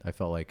use it, I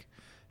felt like,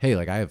 hey,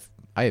 like I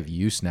have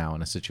use now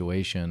in a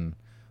situation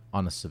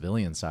on the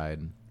civilian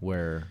side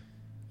where,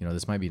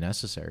 this might be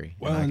necessary,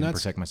 well, and I can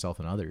protect myself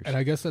and others. And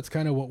I guess that's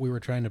kind of what we were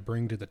trying to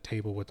bring to the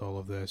table with all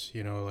of this.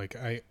 Like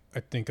I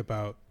think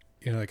about,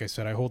 like I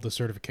said, I hold the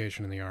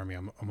certification in the Army.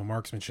 I'm a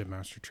marksmanship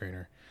master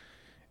trainer.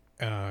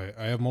 I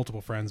have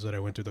multiple friends that I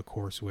went through the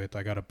course with.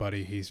 I got a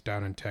buddy, he's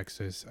down in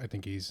Texas. I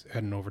think he's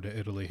heading over to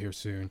Italy here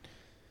soon.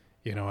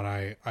 And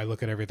I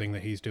look at everything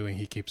that he's doing.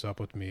 He keeps up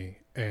with me.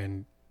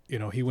 And,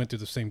 he went through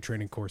the same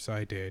training course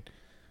I did.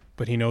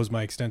 But he knows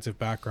my extensive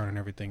background and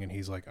everything, and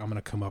he's like, I'm going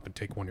to come up and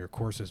take one of your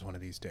courses one of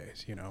these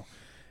days,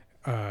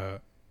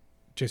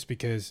 just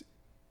because,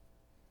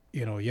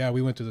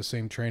 we went through the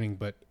same training,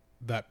 but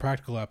that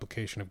practical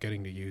application of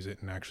getting to use it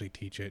and actually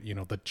teach it,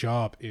 the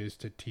job is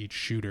to teach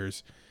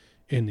shooters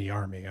in the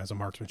Army as a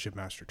marksmanship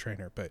master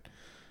trainer. But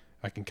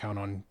I can count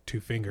on two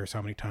fingers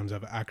how many times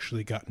I've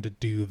actually gotten to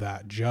do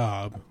that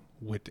job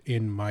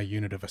within my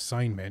unit of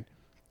assignment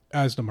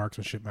as the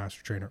marksmanship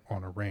master trainer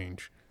on a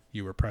range.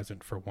 You were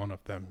present for one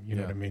of them, you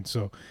know what I mean?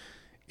 So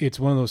it's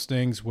one of those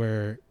things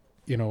where,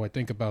 I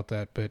think about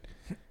that, but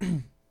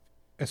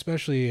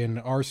especially in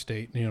our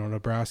state,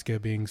 Nebraska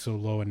being so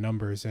low in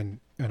numbers,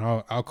 and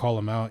I'll call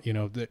them out,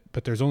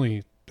 but there's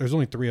only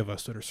 3 of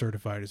us that are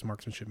certified as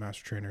marksmanship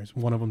master trainers.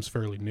 One of them's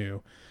fairly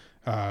new.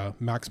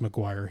 Max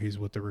McGuire, he's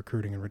with the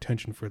recruiting and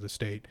retention for the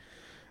state.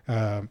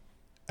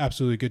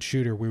 Absolutely good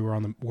shooter. We're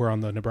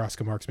on the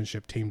Nebraska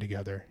marksmanship team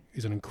together.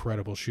 He's an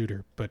incredible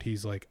shooter, but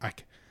he's like,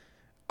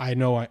 I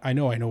know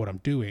what I'm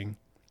doing.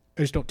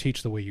 I just don't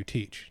teach the way you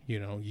teach.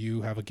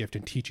 You have a gift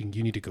in teaching.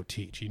 You need to go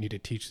teach. You need to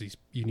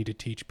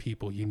teach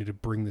people. You need to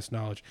bring this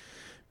knowledge.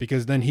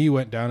 Because then he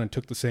went down and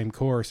took the same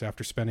course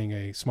after spending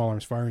a small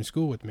arms firing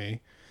school with me,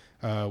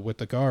 with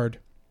the Guard.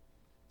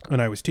 And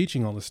I was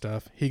teaching all this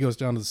stuff. He goes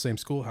down to the same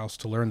schoolhouse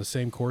to learn the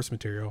same course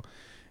material.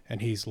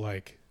 And he's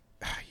like,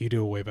 you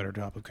do a way better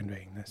job of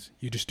conveying this.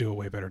 You just do a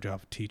way better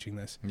job of teaching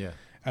this. Yeah.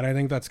 And I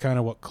think that's kind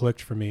of what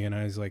clicked for me. And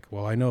I was like,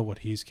 well, I know what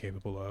he's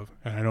capable of.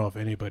 And I know if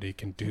anybody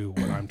can do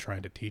what I'm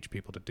trying to teach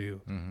people to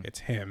do, it's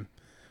him.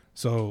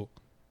 So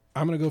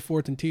I'm going to go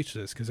forth and teach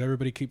this, because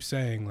everybody keeps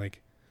saying,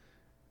 like,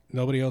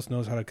 nobody else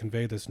knows how to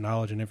convey this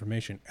knowledge and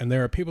information. And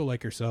there are people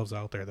like yourselves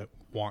out there that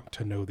want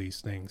to know these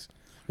things.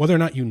 Whether or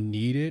not you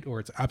need it or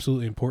it's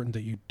absolutely important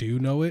that you do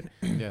know it,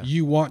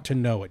 you want to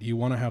know it. You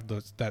want to have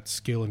that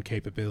skill and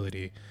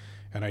capability.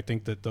 And I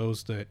think that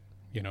those that,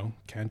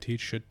 can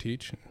teach, should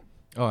teach.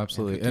 Oh,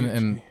 absolutely.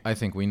 And I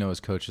think we know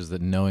as coaches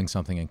that knowing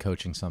something and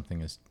coaching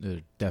something is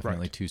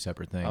definitely two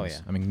separate things. Oh, yeah.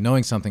 I mean,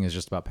 knowing something is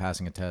just about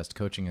passing a test.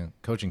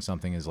 Coaching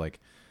something is like,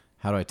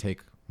 how do I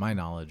take my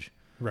knowledge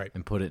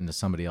and put it into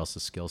somebody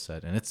else's skill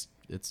set? And it's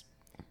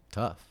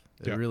tough.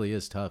 It really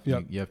is tough.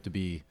 Yep. You have to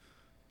be,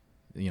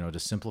 to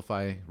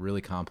simplify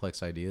really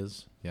complex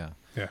ideas. Yeah.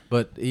 Yeah.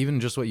 But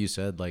even just what you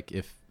said, like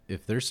if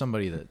there's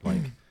somebody that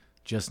like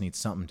just needs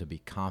something to be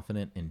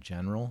confident in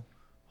general,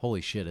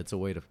 holy shit, it's a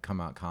way to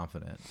come out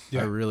confident.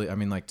 Yeah. I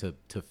mean, like to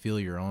feel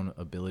your own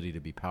ability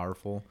to be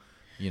powerful,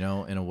 in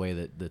a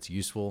way that's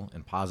useful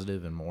and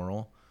positive and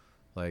moral.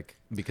 Like,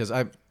 because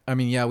I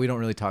mean, yeah, we don't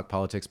really talk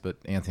politics, but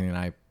Anthony and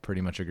I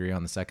pretty much agree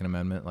on the Second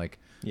Amendment. Like,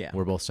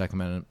 we're both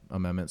Second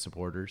Amendment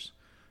supporters,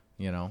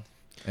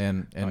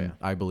 and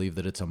I believe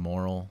that it's a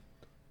moral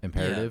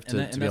imperative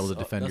to be able to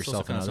defend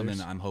yourself and others.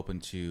 Something I'm hoping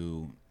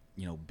to,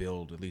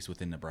 build, at least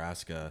within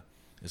Nebraska.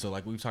 So,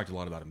 like, we've talked a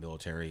lot about the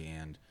military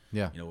and,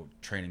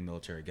 training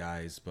military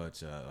guys,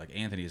 but like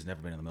Anthony has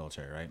never been in the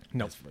military, right?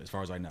 No. As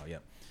far as I know,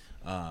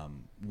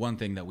 one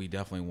thing that we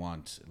definitely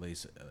want, at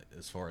least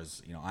as far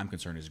as I'm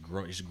concerned, is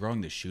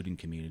growing the shooting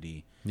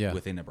community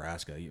within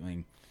Nebraska. I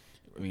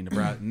mean,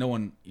 Nebraska. No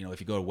one, if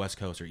you go to West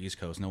Coast or East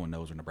Coast, no one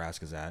knows where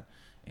Nebraska's at,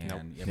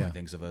 and everyone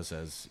thinks of us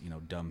as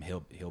dumb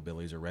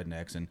hillbillies or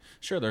rednecks. And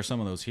sure, there's some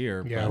of those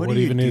here. Yeah, but what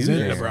even is in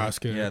there?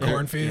 Nebraska? Yeah,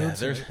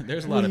 cornfields.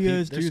 There's a lot of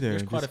people.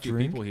 There's quite a Just few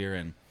drink? people here,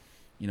 and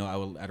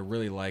I'd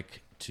really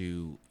like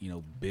to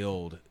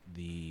build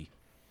the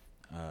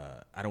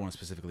I don't want to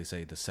specifically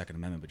say the Second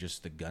Amendment, but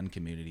just the gun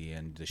community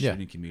and the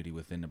shooting community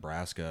within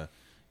Nebraska,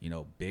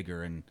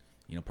 bigger, and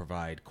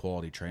provide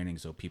quality training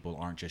so people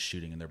aren't just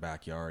shooting in their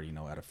backyard,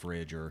 at a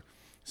fridge or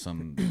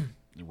some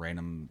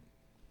random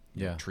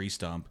tree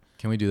stump.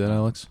 Can we do that,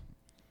 Alex?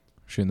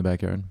 Shoot in the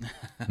backyard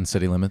in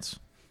city limits.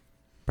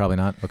 Probably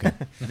not. Okay. I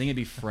think it'd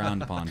be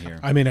frowned upon here.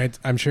 I mean,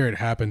 I'm sure it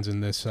happens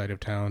in this side of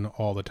town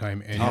all the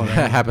time. Anyway. Oh,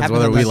 that happens Happens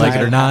whether on we the like side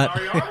it or of- not.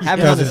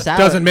 Happens on the side,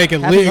 doesn't make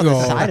it happens on legal.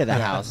 the side of the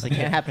house. It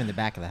can't happen in the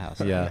back of the house.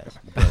 Yeah.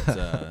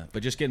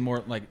 But just getting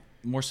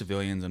more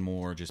civilians and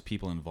more just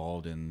people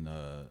involved in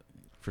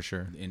For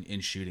sure. in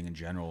shooting in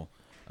general,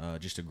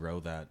 just to grow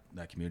that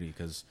community.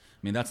 Because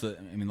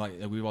like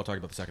we've all talked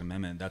about the Second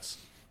Amendment. That's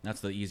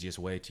the easiest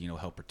way to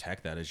help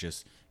protect that, is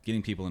just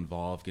getting people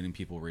involved, getting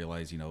people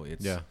realize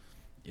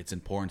it's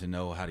important to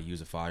know how to use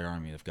a firearm. I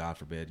mean, if God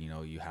forbid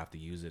you have to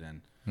use it,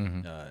 and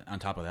on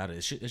top of that,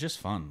 it's just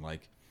fun.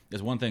 Like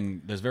there's one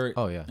thing. There's very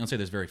I don't say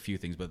there's very few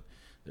things, but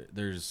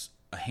there's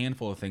a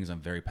handful of things I'm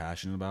very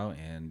passionate about,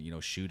 and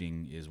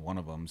shooting is one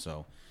of them.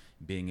 So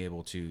being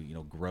able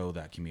to grow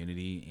that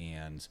community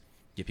and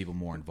get people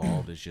more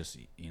involved is just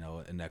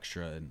an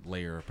extra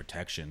layer of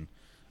protection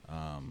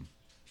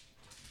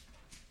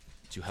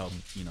to help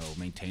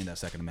maintain that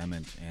Second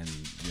Amendment and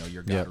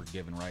your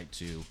God-given right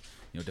to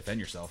defend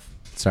yourself.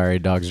 Sorry,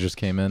 dogs just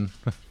came in.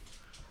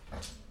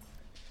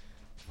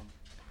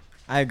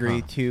 I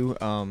agree too.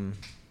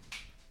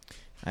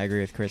 I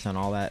agree with Chris on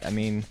all that. I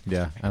mean,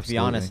 Yeah, absolutely. to be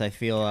honest, I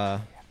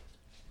feel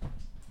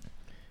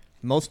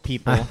most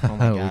people. Oh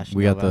my gosh,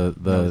 we got Nova's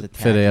the attacking.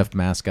 Fit AF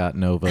mascot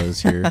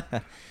Nova's here.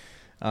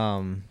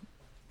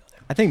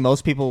 I think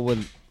most people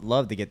would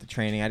love to get the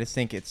training.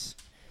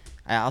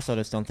 I also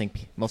just don't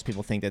think most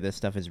people think that this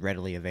stuff is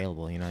readily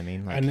available. You know what I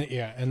mean? Like,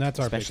 And that's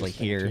our especially biggest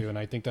thing here. too. And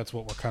I think that's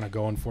what we're kind of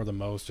going for the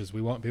most, is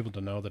we want people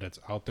to know that it's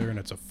out there and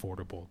it's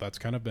affordable. That's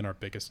kind of been our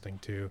biggest thing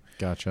too.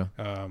 Gotcha.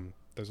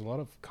 There's a lot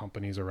of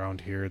companies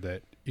around here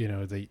that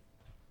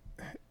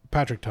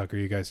Patrick Tucker,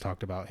 you guys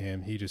talked about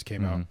him. He just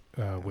came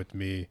out with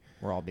me.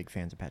 we're all big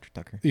fans of Patrick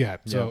Tucker. Yeah.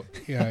 So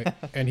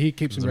and he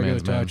keeps in He's a regular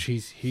man's man. touch.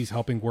 He's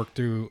helping work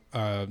through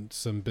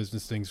some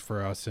business things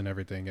for us and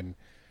everything.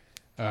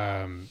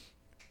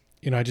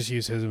 And I just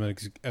use him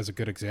as a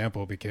good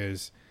example,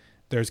 because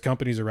there's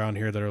companies around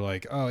here that are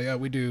like, oh yeah,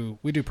 we do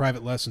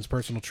private lessons,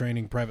 personal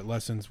training, private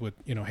lessons with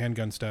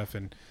handgun stuff,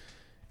 and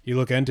you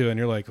look into it and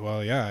you're like,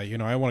 well, yeah,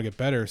 I want to get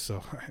better,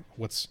 so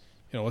what's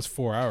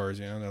 4 hours?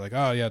 And they're like,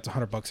 oh yeah, it's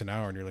 $100 an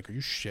hour, and you're like, are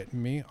you shitting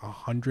me?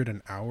 $100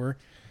 an hour?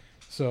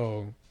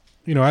 So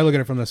I look at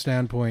it from the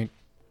standpoint,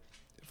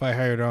 if I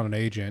hired on an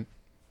agent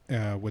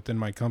within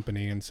my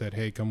company and said,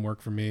 hey, come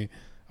work for me,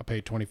 I'll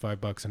pay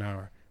 $25 an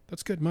hour.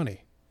 That's good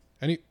money.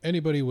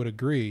 Anybody would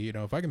agree,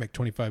 if I can make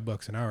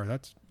 $25 an hour,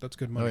 that's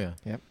good money. Oh yeah.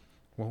 Yep.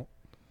 Well,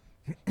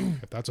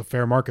 if that's a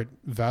fair market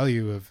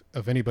value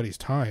of anybody's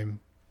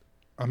time,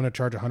 I'm going to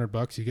charge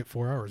 $100. You get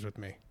 4 hours with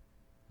me.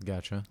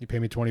 Gotcha. You pay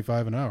me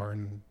 $25 an hour,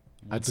 and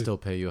I'd still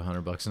pay you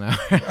 $100 an hour.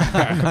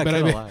 I'm not but gonna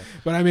I mean, lie.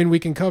 but I mean, we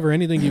can cover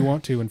anything you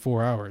want to in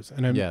 4 hours.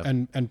 And Yeah.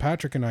 and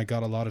Patrick and I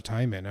got a lot of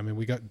time in. I mean,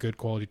 we got good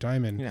quality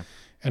time in. Yeah.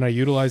 And I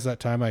utilized that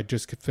time. I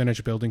just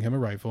finished building him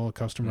a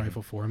custom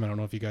rifle for him. I don't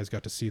know if you guys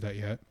got to see that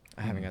yet.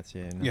 I haven't got to see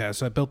it. No. Yeah,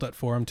 so I built that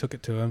for him, took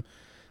it to him.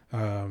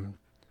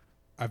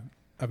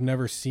 I've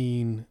never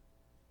seen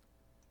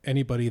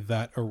anybody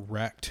that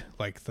erect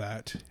like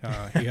that.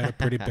 He had a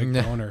pretty big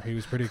boner. He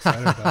was pretty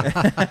excited about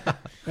it.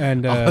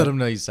 And I'll let him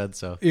know you said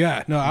so.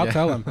 yeah, no, I'll Yeah.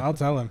 tell him. I'll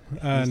tell him. He's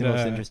And the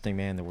most interesting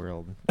man in the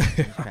world.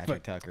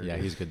 Patrick Tucker. Yeah,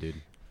 he's a good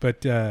dude.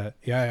 but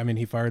yeah, I mean,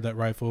 he fired that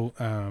rifle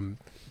and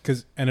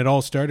it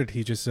all started.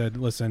 He just said,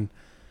 "Listen,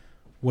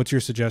 what's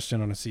your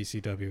suggestion on a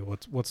CCW?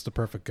 What's the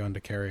perfect gun to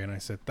carry?" And I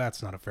said,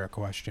 "That's not a fair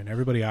question.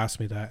 Everybody asked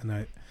me that." And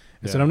I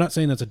said, "I'm not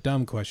saying that's a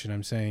dumb question.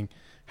 I'm saying,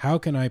 how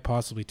can I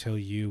possibly tell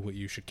you what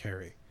you should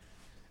carry?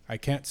 I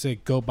can't say,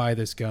 go buy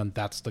this gun.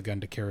 That's the gun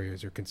to carry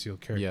as your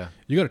concealed carry. Yeah.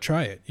 You got to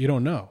try it. You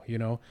don't know.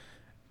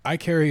 I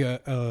carry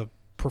a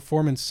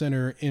Performance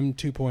Center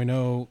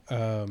M2.0,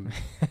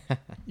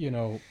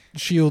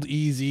 Shield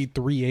EZ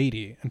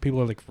 380. And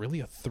people are like, really,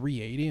 a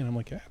 380? And I'm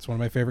like, yeah, it's one of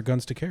my favorite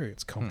guns to carry.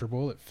 It's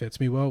comfortable. It fits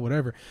me well,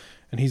 whatever.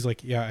 And he's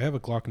like, yeah, I have a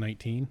Glock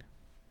 19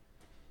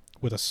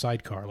 with a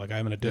sidecar. Like, I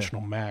have an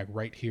additional mag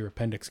right here,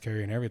 appendix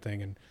carry and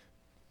everything. And,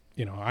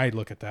 I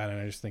look at that and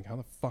I just think, how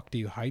the fuck do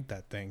you hide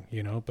that thing?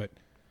 But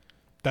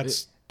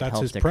that's helps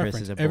his that Chris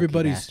preference. is a bulky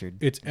bastard.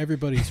 It's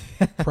everybody's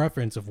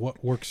preference of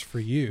what works for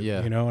you. Yeah.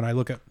 And I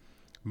look at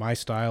my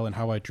style and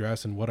how I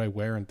dress and what I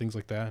wear and things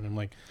like that, and I'm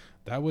like,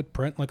 that would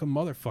print like a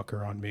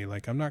motherfucker on me.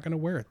 Like, I'm not going to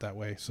wear it that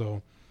way.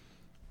 So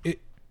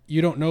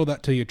you don't know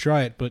that till you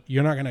try it, but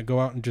you're not going to go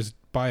out and just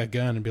buy a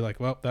gun and be like,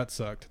 well, that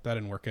sucked, that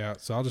didn't work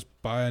out, so I'll just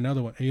buy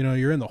another one.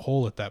 You're in the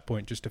hole at that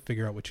point just to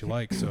figure out what you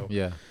like. So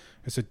Yeah.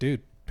 I said,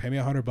 dude, pay me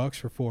 $100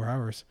 for 4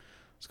 hours.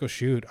 Let's go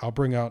shoot. I'll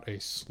bring out a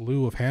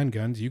slew of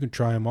handguns. You can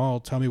try them all.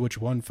 Tell me which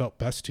one felt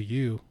best to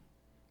you.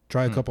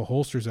 Try a couple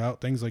holsters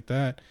out, things like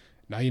that.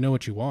 Now you know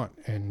what you want.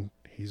 And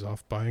he's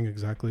off buying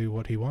exactly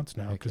what he wants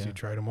now because he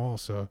tried them all.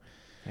 So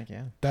Heck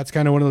yeah. that's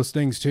kind of one of those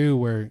things too,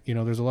 where,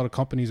 there's a lot of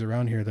companies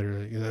around here that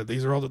are,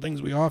 these are all the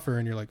things we offer.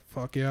 And you're like,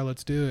 fuck yeah,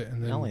 let's do it.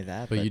 And then Not only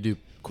that, But you do.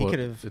 he could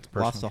have it's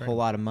personal lost a training. whole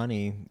lot of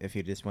money if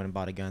he just went and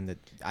bought a gun that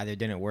either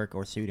didn't work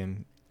or suit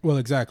him. well,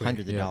 exactly.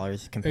 Hundreds of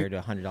dollars compared to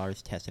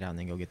 $100, test it out, and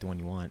then go get the one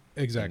you want.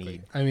 Exactly.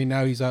 need. I mean,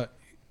 now he's at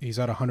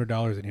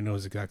 $100 and he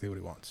knows exactly what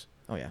he wants.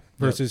 Oh yeah.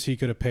 Versus he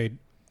could have paid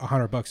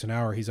 $100 an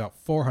hour. He's out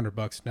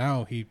 $400.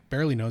 Now he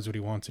barely knows what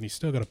he wants, and he's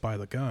still got to buy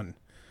the gun,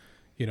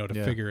 to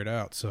figure it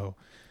out. So,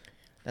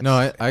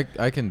 no,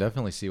 I can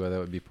definitely see why that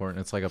would be important.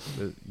 It's like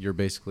you're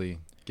basically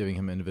giving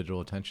him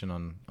individual attention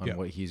on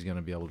what he's going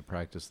to be able to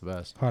practice the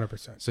best.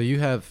 100%. So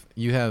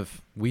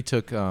we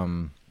took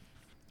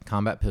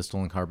combat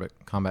pistol and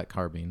combat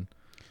carbine.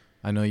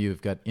 I know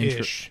you've got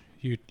Ish.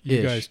 You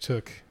guys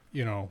took,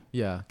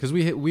 yeah, because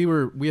we had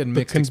mixed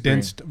the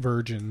condensed experience.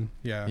 version.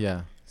 Yeah.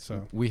 Yeah.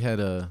 So we had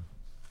a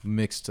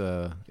mixed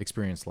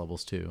experience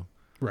levels too.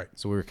 Right.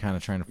 So we were kind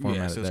of trying to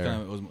format it there.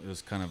 It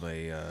was kind of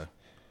a.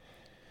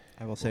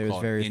 I will say it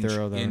was very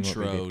thorough. Though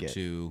Intro what we did get.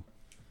 to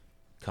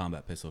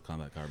combat pistol,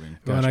 combat carbine.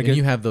 Gotcha. And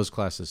you have those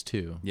classes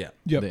too. Yeah.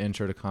 Yep. The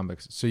intro to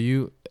combat. So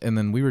and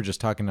then we were just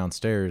talking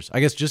downstairs. I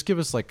guess just give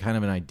us like kind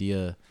of an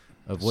idea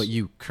of what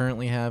you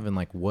currently have and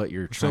like what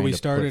you're trying to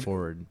put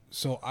forward.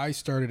 So I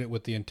started it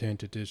with the intent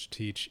to just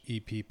teach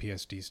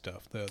EPPSD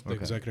stuff. The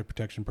Executive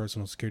Protection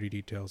Personal Security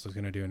Details is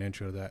going to do an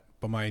intro to that.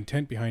 But my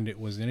intent behind it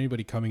was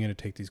anybody coming in to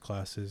take these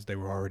classes, they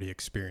were already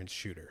experienced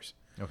shooters.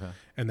 Okay.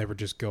 And they were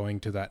just going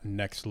to that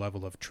next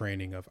level of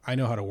training of, I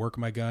know how to work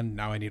my gun.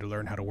 Now I need to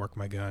learn how to work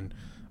my gun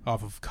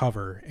off of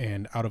cover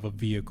and out of a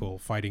vehicle,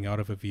 fighting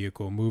out of a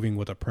vehicle, moving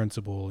with a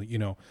principle,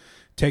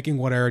 taking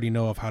what I already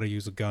know of how to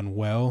use a gun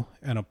well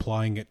and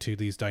applying it to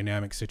these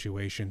dynamic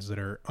situations that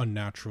are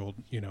unnatural,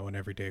 in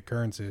everyday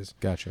occurrences.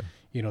 Gotcha.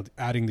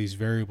 Adding these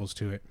variables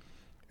to it.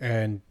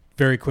 And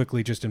very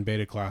quickly, just in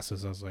beta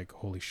classes, I was like,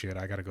 holy shit,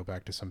 I got to go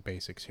back to some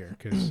basics here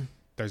because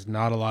there's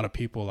not a lot of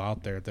people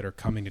out there that are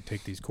coming to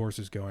take these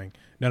courses going,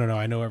 no,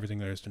 I know everything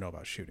there is to know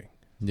about shooting.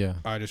 Yeah.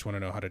 I just want to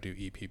know how to do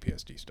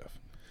EPPSD stuff.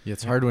 Yeah,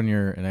 it's hard when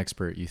you're an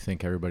expert. You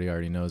think everybody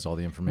already knows all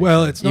the information.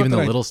 Well, it's not even that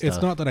the little stuff. It's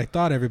not that I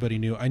thought everybody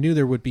knew. I knew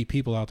there would be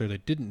people out there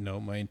that didn't know.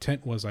 My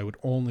intent was I would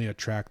only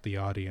attract the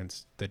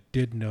audience that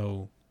did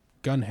know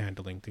gun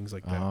handling, things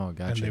like that. Oh,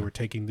 gotcha. And they were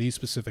taking these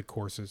specific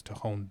courses to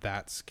hone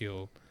that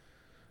skill.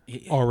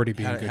 Already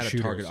being good had shooters.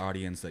 a target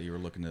audience that you were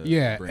looking to.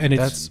 Yeah, bring and in.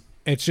 it's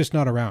just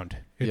not around.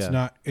 It's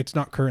Yeah.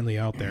 not currently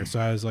out there. So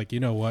I was like, you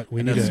know what?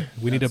 We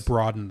need to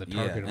broaden the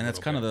target. And that's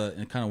kind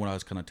of what I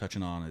was kind of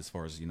touching on as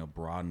far as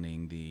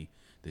broadening the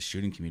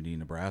shooting community in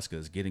Nebraska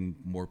is getting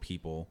more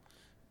people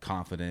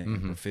confident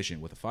and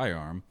proficient with a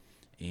firearm,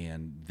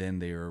 and then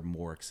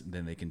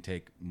then they can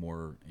take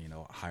more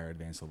higher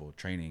advanced level of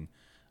training,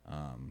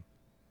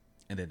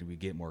 and then we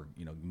get more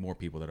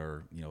people that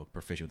are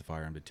proficient with the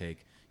firearm to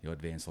take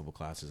advanced level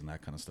classes and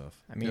that kind of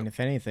stuff. I mean, if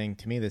anything,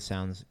 to me this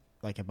sounds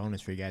like a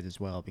bonus for you guys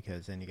as well,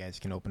 because then you guys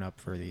can open up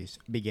for these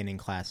beginning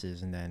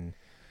classes and then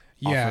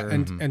offer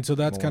and so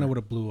that's kind of more. what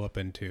it blew up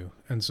into.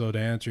 And so to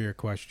answer your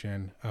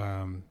question,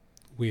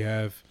 we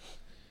have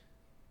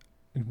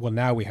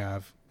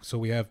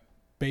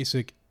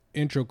basic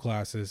intro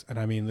classes, and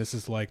I mean this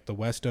is like the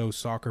Westo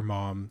soccer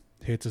mom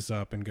hits us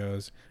up and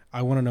goes,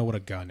 I want to know what a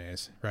gun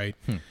is, right?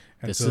 And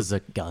This is a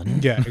gun.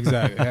 Yeah,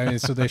 exactly.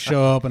 And so they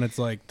show up and it's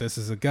like, this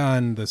is a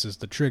gun, this is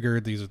the trigger,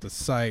 these are the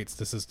sights,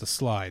 this is the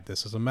slide,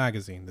 this is a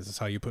magazine, this is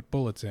how you put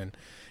bullets in.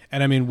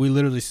 And I mean,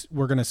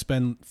 we're going to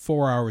spend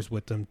 4 hours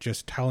with them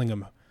just telling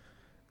them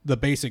the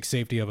basic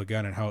safety of a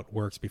gun and how it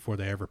works before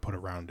they ever put a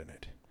round in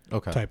it.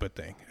 Okay. Type of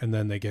thing. And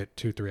then they get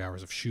 2-3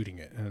 hours of shooting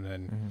it. And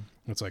then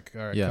it's like,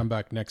 all right, come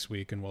back next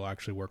week and we'll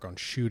actually work on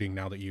shooting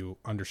now that you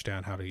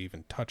understand how to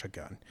even touch a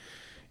gun.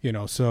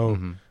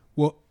 So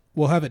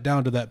we'll have it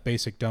down to that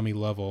basic dummy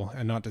level,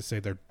 and not to say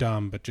they're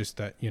dumb, but just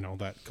that,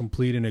 that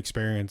complete an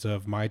experience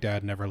of my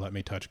dad never let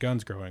me touch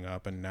guns growing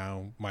up, and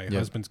now my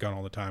husband's gun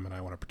all the time and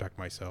I want to protect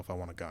myself. I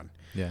want a gun.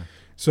 Yeah.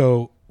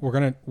 So we're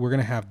going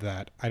to have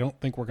that. I don't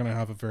think we're going to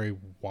have a very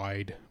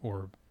wide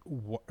or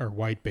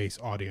wide base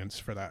audience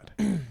for that.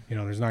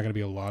 There's not going to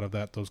be a lot of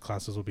that. Those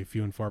classes will be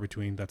few and far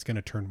between. That's going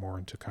to turn more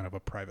into kind of a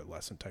private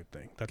lesson type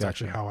thing. That's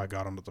actually how I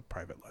got onto the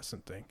private lesson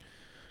thing.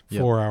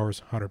 4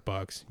 hours,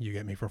 $100. You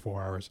get me for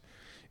 4 hours.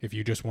 If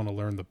you just want to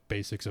learn the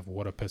basics of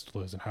what a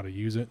pistol is and how to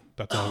use it,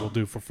 that's all we'll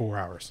do for 4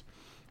 hours.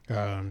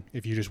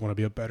 If you just want to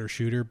be a better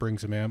shooter, bring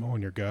some ammo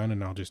and your gun,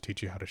 and I'll just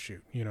teach you how to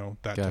shoot.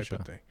 That type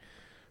of thing.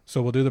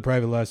 So we'll do the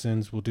private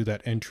lessons. We'll do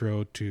that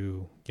intro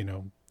to,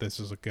 this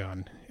is a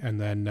gun. And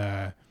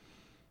then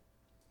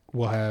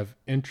we'll have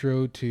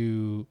intro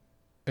to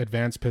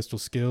advanced pistol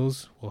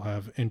skills. We'll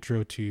have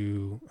intro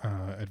to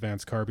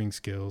advanced carbine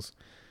skills.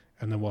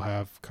 And then we'll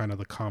have kind of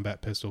the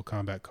combat pistol,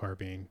 combat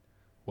carbine.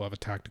 We'll have a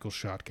tactical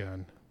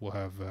shotgun. We'll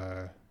have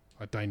a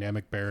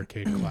dynamic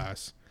barricade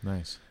class.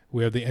 Nice.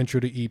 We have the intro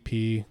to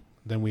EP.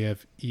 Then we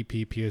have EP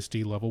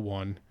PSD level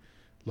 1,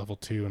 level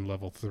 2, and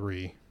level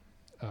 3.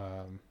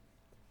 And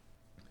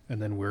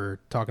then we're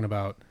talking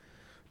about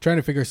trying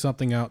to figure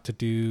something out to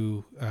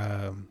do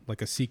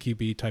like a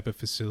CQB type of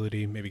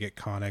facility, maybe get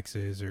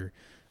Connexes. Or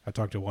I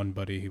talked to one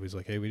buddy. He was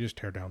like, hey, we just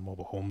tear down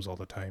mobile homes all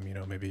the time.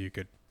 Maybe you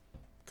could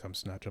come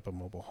snatch up a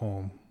mobile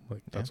home.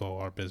 Like that's all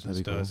our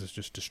business does is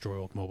just destroy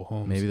old mobile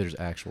homes. Maybe there's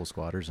actual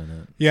squatters in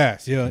it.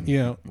 Yes, so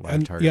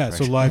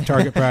live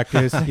target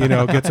practice,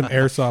 get some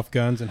airsoft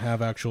guns and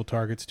have actual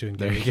targets to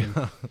engage.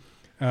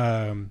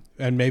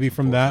 And maybe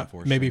from Force that, on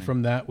force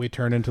training. we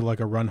turn into like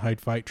a run, hide,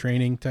 fight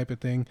training type of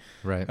thing.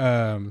 Right.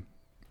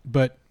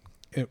 But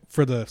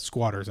for the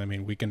squatters, I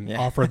mean, we can Yeah.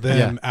 offer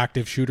them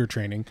active shooter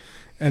training,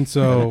 and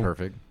so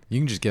Perfect. You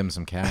can just give them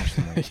some cash.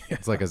 And like,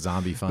 it's like a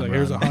zombie fun. like,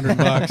 here's run.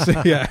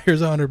 $100. Yeah,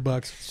 here's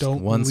 $100.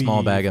 Don't One small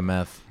leave. bag of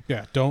meth.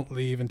 Yeah, don't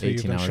leave until you've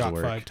 18 been hours of shot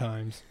work. 5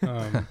 times.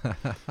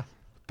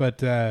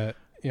 But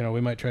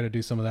we might try to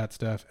do some of that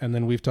stuff, and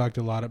then we've talked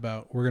a lot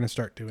about we're going to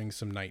start doing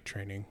some night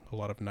training, a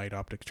lot of night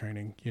optic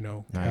training.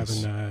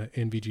 Nice. Having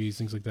NVGs,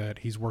 things like that.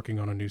 He's working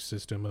on a new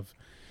system of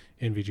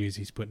NVGs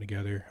he's putting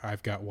together.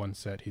 I've got one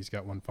set, he's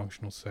got one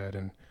functional set,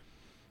 and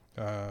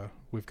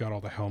we've got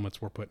all the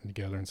helmets we're putting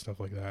together and stuff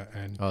like that.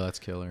 And Oh, that's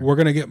killer. we're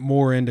going to get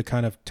more into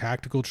kind of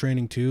tactical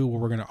training too, where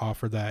we're going to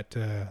offer that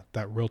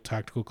real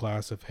tactical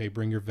class of, hey,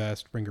 bring your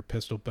vest, bring your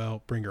pistol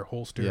belt, bring your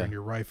holster Yeah. and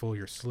your rifle,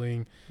 your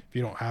sling. If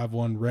you don't have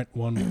one, rent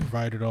one. We'll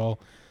provide it all.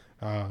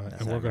 That's And what we're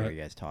I remember going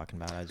you guys talking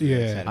about. I was really Yeah.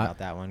 excited about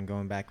that one.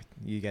 Going back,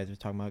 you guys were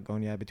talking about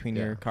going between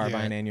your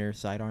carbine and your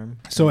sidearm.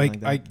 so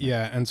something like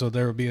that. and so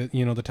there will be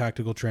the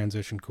tactical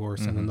transition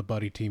course and then Mhm. the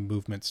buddy team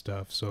movement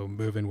stuff. So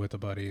moving with a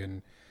buddy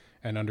and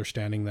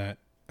understanding that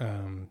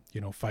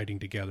fighting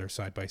together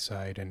side by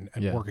side and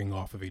Yeah. working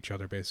off of each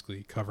other,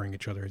 basically covering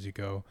each other as you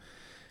go.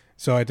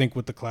 So I think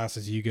with the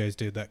classes you guys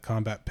did, that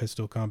combat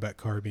pistol, combat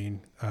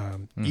carbine,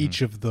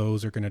 each of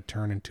those are going to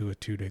turn into a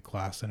 2-day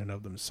class in and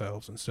of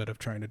themselves instead of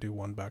trying to do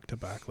one back to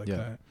back like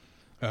Yeah.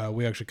 that.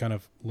 We actually kind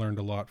of learned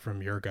a lot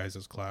from your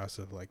guys' class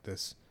of like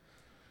this.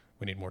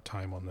 We need more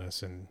time on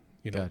this, and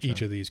Gotcha.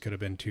 each of these could have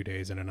been 2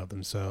 days in and of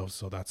themselves.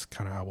 So that's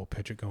kind of how we'll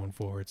pitch it going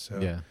forward. So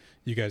Yeah.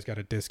 you guys got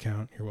a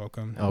discount. You're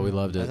welcome. Oh, we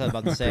loved That's it. what I was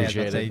about to say. I was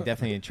about to say Appreciate you it.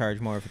 definitely charge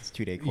more if it's a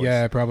 2-day course.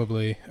 Yeah,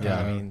 probably. Yeah.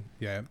 I mean,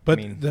 but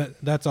I mean-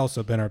 that's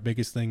also been our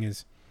biggest thing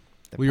is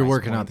the We were price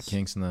working out the points.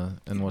 kinks and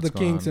what's the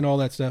going kinks on. and all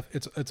that stuff.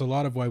 It's a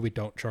lot of why we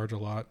don't charge a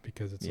lot,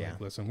 because it's Yeah.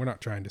 like, listen, we're not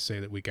trying to say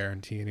that we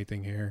guarantee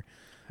anything here,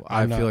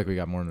 I I'm feel not- like we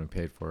got more than we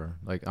paid for.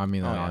 Like, I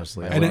mean, Oh, that yeah.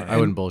 honestly, And I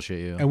wouldn't bullshit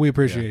you. and we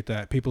appreciate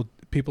that.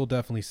 People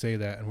definitely say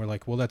that, and we're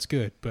like, well, that's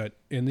good. But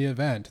in the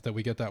event that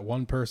we get that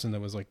one person that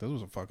was like, this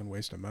was a fucking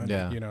waste of money,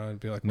 Yeah. and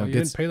be like, No, well, you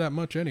didn't pay that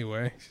much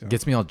anyway. So.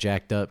 Gets me all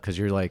jacked up because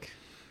you're like,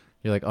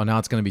 oh, now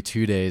it's gonna be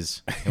 2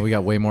 days and we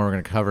got way more we're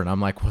gonna cover, and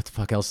I'm like, what the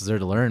fuck else is there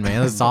to learn,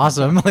 man? That's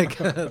awesome. Like,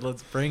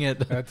 let's bring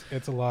it.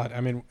 It's a lot.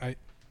 I mean, I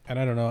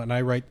don't know. And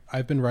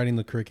I've been writing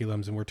the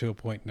curriculums, and we're to a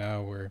point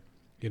now where,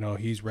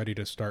 he's ready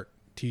to start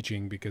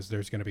teaching, because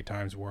there's going to be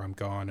times where I'm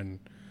gone, and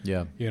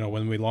Yeah.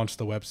 when we launch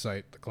the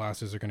website, the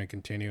classes are going to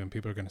continue and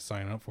people are going to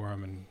sign up for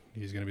them, and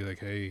he's going to be like,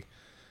 hey,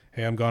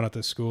 I'm gone at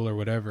this school or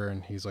whatever,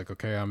 and he's like,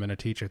 okay, I'm going to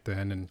teach it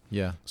then. And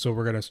Yeah. so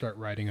we're going to start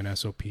writing an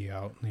SOP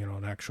out,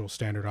 an actual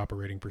standard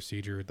operating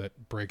procedure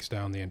that breaks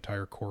down the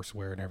entire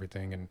courseware and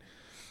everything. And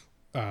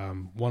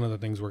one of the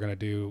things we're going to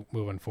do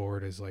moving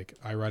forward is, like,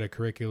 I write a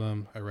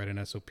curriculum, I write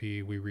an SOP,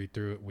 we read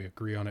through it, we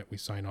agree on it, we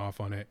sign off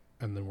on it,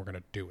 and then we're going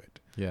to do it.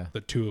 Yeah.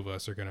 The two of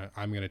us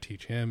I'm going to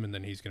teach him, and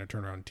then he's going to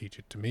turn around and teach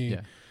it to me.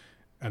 Yeah.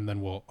 And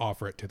then we'll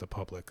offer it to the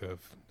public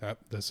of that.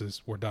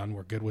 We're done.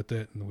 We're good with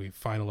it. And we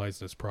finalized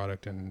this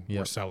product, and we're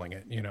Yep. selling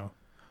it,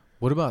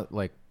 What about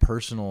like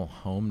personal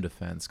home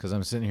defense? Because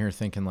I'm sitting here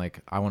thinking, like,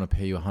 I want to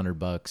pay you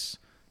 $100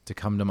 to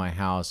come to my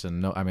house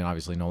and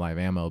obviously no live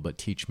ammo, but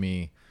teach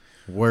me,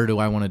 where do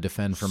I want to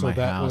defend from So my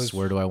that house? was-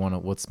 Where do I want to?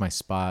 What's my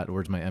spot?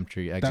 Where's my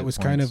entry exit? that was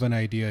kind points? of an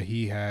idea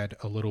he had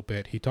a little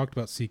bit. He talked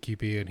about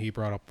CQB, and he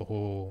brought up the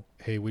whole,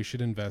 hey, we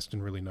should invest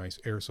in really nice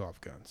airsoft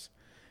guns.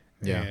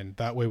 Yeah. And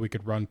that way we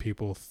could run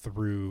people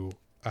through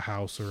a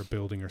house or a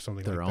building or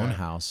something their like own that.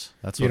 house.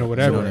 That's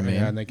Whatever. what I mean.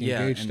 And they can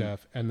Yeah, gauge and-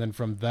 stuff. And then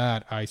from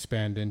that, I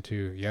spanned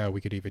into,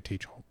 we could even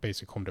teach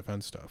basic home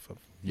defense stuff.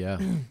 Yeah.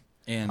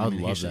 And I would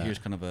love here's, that. here's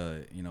kind of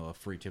a a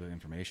free tip of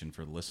information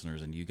for the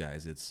listeners and you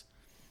guys. It's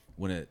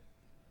when it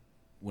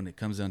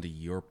comes down to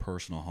your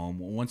personal home.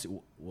 Once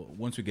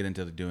we get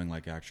into doing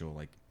like actual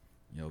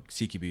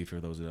CQB, for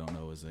those who don't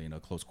know, is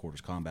close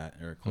quarters combat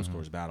or close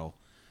quarters battle,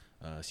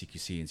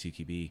 CQC and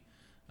CQB.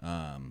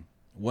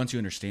 Once you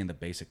understand the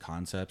basic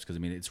concepts, because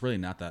it's really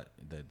not that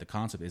the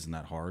concept isn't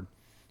that hard.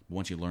 But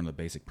once you learn the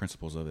basic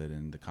principles of it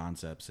and the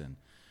concepts, and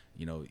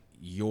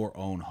your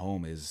own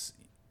home is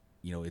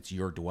it's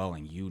your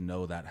dwelling.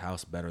 That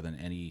house better than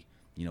any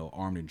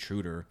armed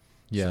intruder.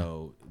 Yeah.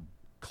 So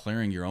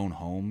clearing your own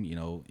home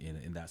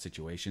in that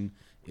situation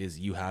is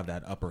you have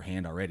that upper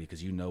hand already,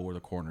 because where the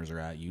corners are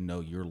at,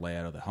 your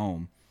layout of the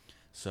home.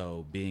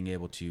 So being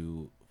able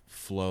to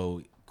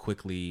flow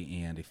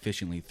quickly and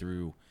efficiently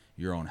through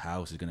your own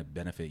house is going to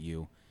benefit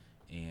you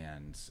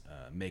and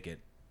make it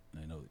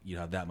you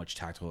have that much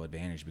tactical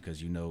advantage,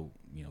 because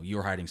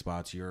your hiding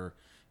spots, your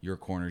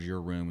corners,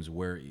 your rooms,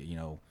 where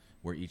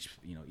each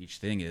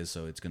thing is.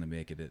 So it's going to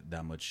make it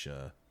that much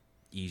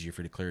easier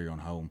for you to clear your own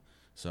home.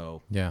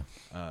 So Yeah.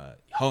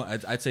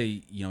 I'd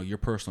say your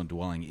personal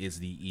dwelling is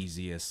the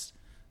easiest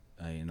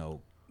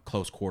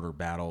close quarter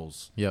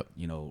battles Yep.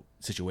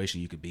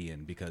 situation you could be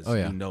in, because Oh,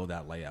 yeah.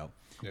 that layout.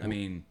 Yeah.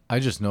 I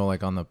just know,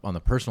 like, on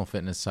the personal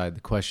fitness side,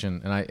 the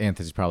question, and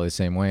Anthony's probably the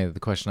same way. The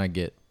question I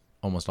get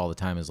almost all the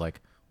time is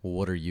like, well,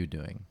 what are you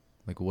doing?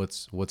 Like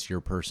what's your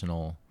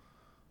personal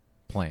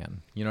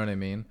plan? You know what I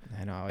mean?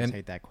 I know. I always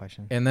hate that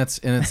question. And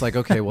it's like,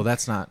 okay, well,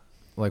 that's not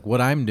like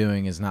what I'm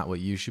doing is not what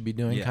you should be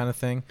doing, Yeah. kind of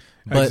thing.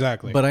 But,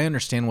 Exactly. But I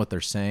understand what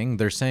they're saying.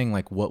 They're saying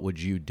like, what would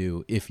you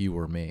do if you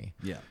were me?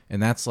 Yeah.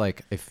 And that's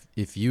like,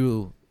 if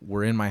you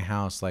were in my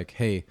house, like,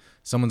 hey,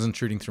 someone's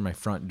intruding through my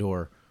front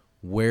door,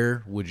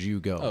 where would you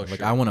go? Oh, like,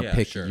 sure. I want to Yeah,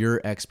 pick sure.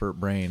 your expert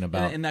brain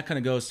about. And that kind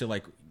of goes to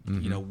like,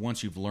 you know,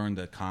 once you've learned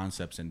the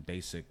concepts and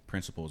basic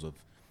principles of,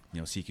 you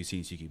know, CQC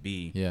and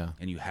CQB, Yeah.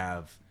 and you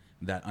have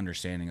that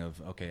understanding of,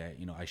 okay,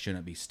 I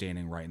shouldn't be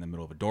standing right in the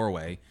middle of a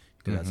doorway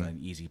because that's an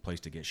easy place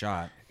to get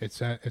shot. It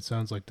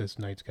sounds like this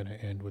night's going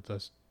to end with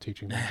us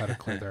teaching them how to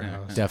clear their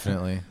house.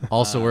 Definitely.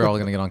 Also, we're all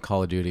going to get on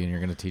Call of Duty, and you're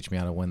going to teach me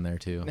how to win there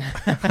too.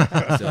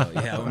 So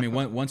yeah, I mean,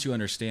 once you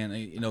understand,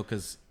 you know,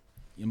 because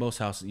most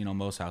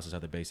houses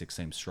have the basic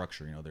same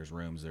structure. You know, there's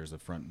rooms, there's a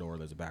front door,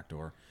 there's a back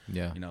door,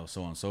 Yeah. you know,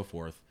 so on and so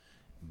forth.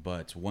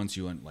 But once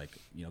you like,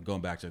 you know,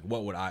 going back to like,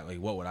 what would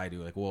I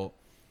do? Like, well,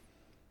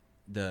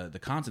 the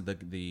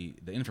concept, the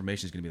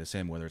information is going to be the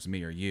same whether it's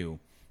me or you.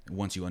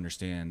 Once you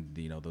understand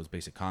you know those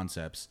basic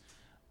concepts,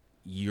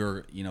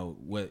 you're you know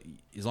what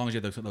as long as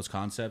you have those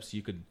concepts,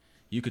 you could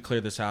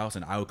clear this house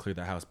and I would clear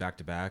that house back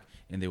to back,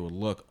 and they would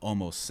look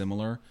almost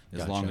similar as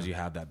long Gotcha. as you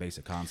have that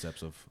basic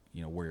concepts of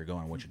you know where you're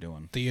going, what you're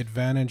doing. The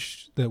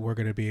advantage that we're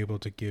going to be able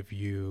to give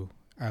you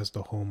as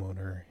the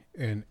homeowner,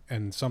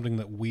 and something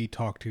that we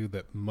talk to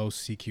that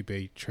most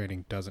CQB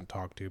training doesn't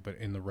talk to, but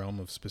in the realm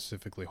of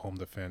specifically home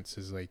defense,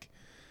 is like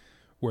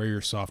where are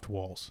your soft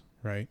walls,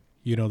 right?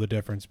 You know the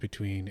difference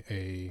between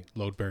a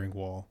load-bearing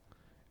wall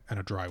and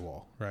a dry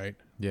wall, right?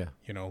 Yeah.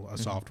 You know, a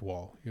soft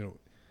wall. You know,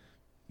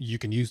 you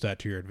can use that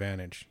to your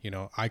advantage. You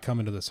know, I come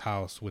into this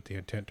house with the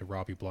intent to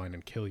rob you blind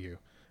and kill you.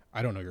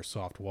 I don't know your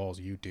soft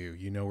walls. You do.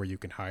 You know where you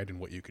can hide and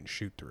what you can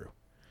shoot through,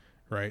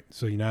 right?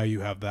 So now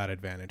you have that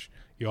advantage.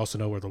 You also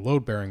know where the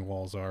load-bearing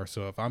walls are.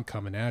 So if I'm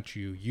coming at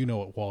you, you know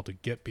what wall to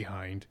get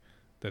behind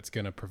that's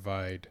going to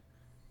provide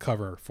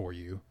cover for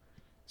you.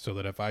 So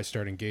that if I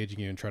start engaging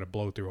you and try to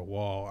blow through a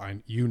wall,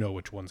 you know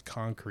which one's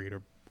concrete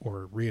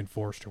or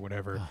reinforced or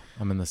whatever.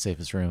 I'm in the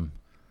safest room,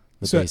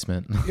 the So-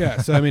 basement.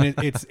 Yeah, so I mean,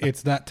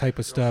 it's that type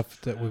of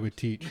stuff that we would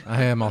teach.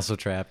 I am also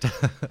trapped.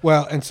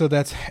 Well, and so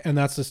that's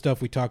the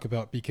stuff we talk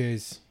about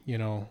because you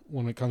know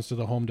when it comes to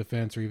the home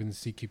defense or even the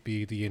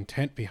CQB, the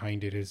intent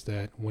behind it is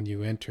that when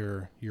you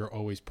enter, you're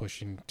always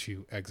pushing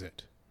to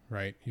exit,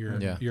 right?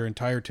 Your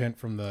entire intent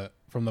from the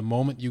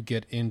moment you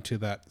get into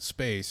that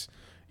space.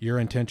 Your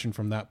intention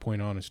from that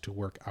point on is to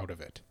work out of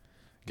it.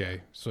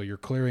 Okay. So you're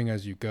clearing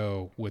as you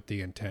go with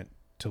the intent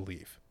to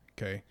leave.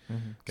 Okay.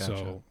 Gotcha.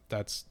 So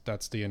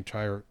that's the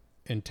entire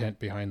intent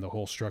behind the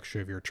whole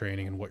structure of your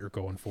training and what you're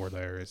going for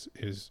there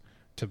is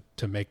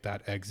to make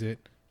that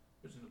exit.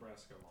 There's a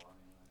Nebraska law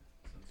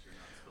anyway, since you're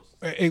not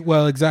supposed to.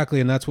 Well, exactly.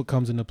 And that's what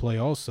comes into play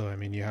also. I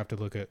mean, you have to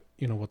look at,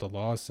 you know, what the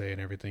laws say and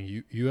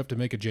everything. You have to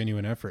make a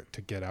genuine effort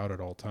to get out at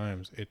all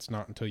times. It's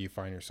not until you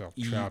find yourself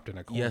trapped in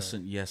a corner.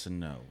 Yes and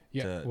no.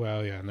 Yeah.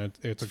 Well, yeah. And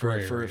it's a for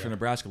gray area.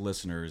 Nebraska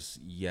listeners,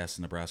 yes,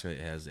 Nebraska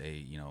has a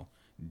you know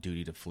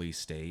duty to flee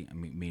state. I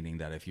mean, meaning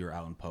that if you're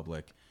out in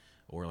public,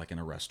 or like in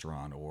a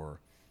restaurant,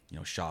 or you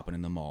know shopping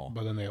in the mall.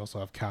 But then they also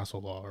have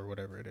castle law or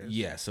whatever it is.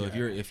 Yeah. So if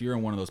you're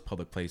in one of those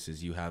public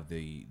places, you have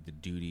the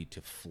duty to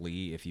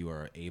flee if you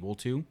are able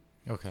to,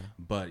 Okay.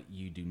 but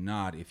you do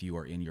not if you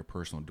are in your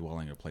personal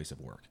dwelling or place of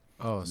work.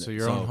 Oh, so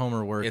your own home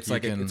or work. It's you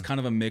like can, it's kind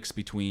of a mix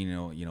between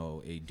you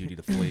know a duty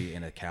to flee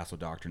and a castle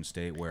doctrine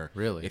state where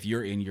Really? if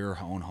you're in your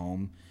own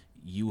home,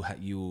 you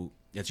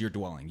it's your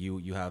dwelling.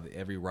 You have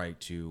every right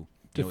to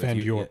you know, if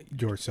defend you-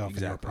 yourself and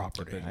your exactly,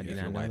 property. if I did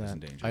your not know life is that. in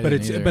danger. I But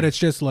didn't it's either. but it's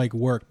just like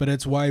work. But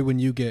it's why when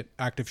you get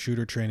active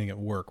shooter training at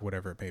work,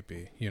 whatever it may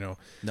be, you know,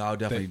 No, I'll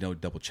definitely don't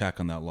double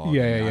check on that law.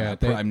 Yeah, I'm- yeah,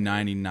 I'm, yeah. I'm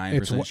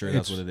 99% sure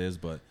that's it's- what it is,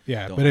 but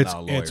yeah. don't But it's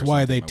allow a lawyer it's or why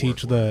something they to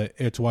teach my word for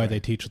it. it's why they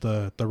teach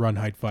the run,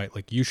 hide, fight.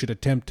 Like you should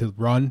attempt to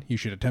run, you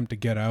should attempt to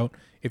get out.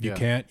 If you Yeah.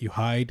 can't, you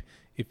hide.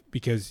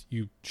 Because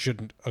you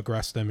shouldn't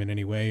aggress them in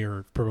any way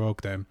or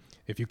provoke them.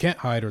 If you can't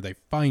hide or they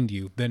find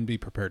you, then be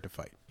prepared to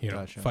fight. You know,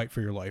 Gotcha. fight for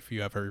your life.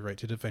 You have every right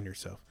to defend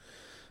yourself.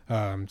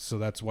 So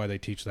that's why they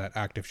teach that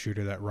active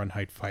shooter, that run,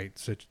 hide, fight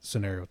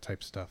scenario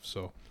type stuff.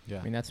 So yeah.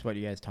 I mean, that's what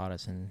you guys taught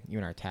us in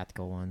even our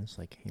tactical ones.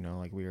 Like, you know,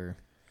 like we were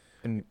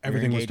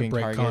Everything was to engaging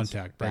break targets,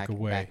 contact, break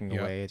away. backing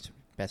Yeah. away as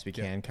best we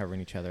Yeah. can,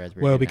 covering each other as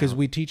we're well, getting because out.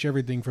 we teach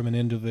everything from an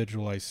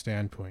individualized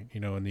standpoint.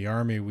 You know, in the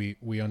Army,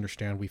 we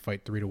understand we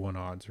fight 3-to-1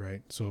 odds,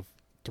 right? So if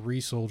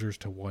 3 soldiers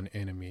to 1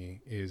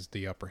 enemy is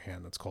the upper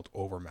hand, that's called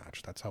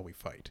overmatch. That's how we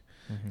fight.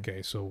 Mhm.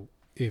 Okay, so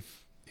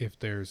if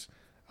there's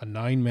a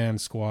 9-man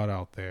squad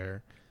out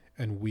there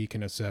and we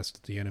can assess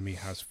that the enemy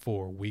has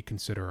 4, we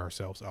consider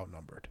ourselves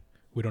outnumbered.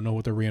 We don't know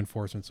what the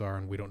reinforcements are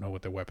and we don't know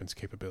what their weapons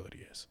capability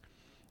is.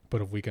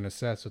 But if we can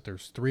assess that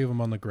there's 3 of them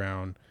on the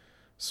ground,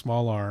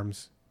 small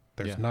arms,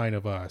 there's Yeah. 9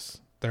 of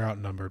us, they're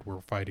outnumbered,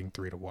 we're fighting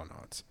 3-to-1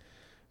 odds.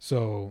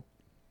 So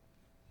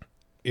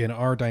in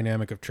our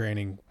dynamic of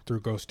training through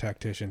Ghost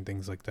Tactician,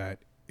 things like that,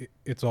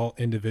 it's all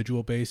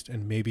individual based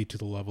and maybe to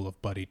the level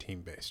of buddy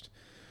team based.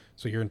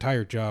 So your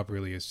entire job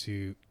really is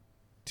to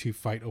to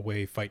fight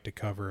away, fight to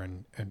cover,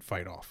 and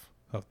fight off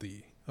of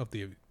the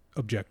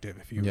objective,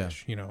 if you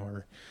wish, you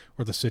know,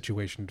 or the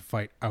situation, to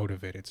fight out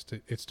of it.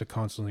 It's to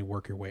constantly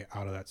work your way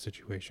out of that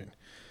situation.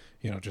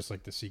 You know, just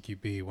like the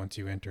CQB, once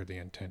you enter, the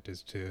intent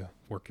is to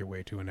work your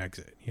way to an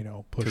exit, you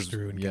know, push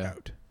through and get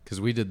out.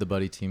 Because we did the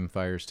buddy team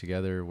fires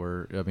together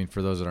where, I mean,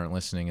 for those that aren't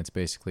listening, it's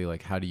basically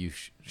like, how do you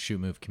shoot,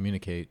 move,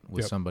 communicate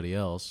with somebody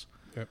else?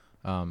 Yep.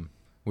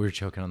 We were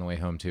joking on the way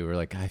home too. We're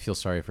like, I feel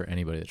sorry for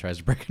anybody that tries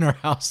to break in our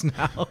house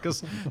now,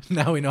 because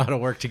now we know how to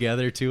work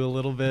together too a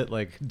little bit,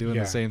 like doing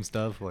the same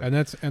stuff. Like, and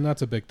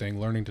that's a big thing,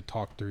 learning to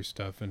talk through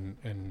stuff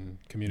and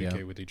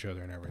communicate with each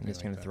other and everything. I'm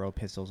just gonna throw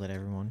pistols at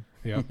everyone.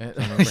 Yeah,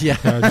 yeah.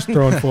 Just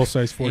throwing full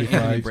size 45.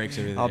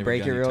 I'll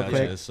break it real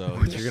quick.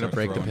 So you're gonna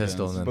break the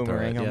pistol and then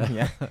boomerang throw it. them.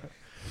 Yeah.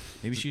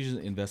 Maybe she should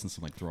invest in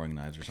some like throwing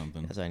knives or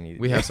something. That's what I need.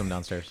 We have some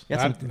downstairs.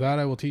 That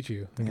I will teach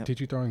you. I can Yep. teach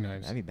you throwing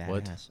knives. That'd be badass.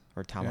 What?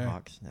 Or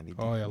tomahawks. That'd be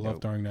Oh yeah, I love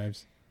dope. throwing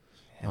knives.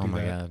 Oh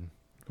my god.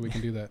 We can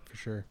do that for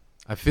sure.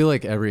 I feel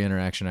like every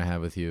interaction I have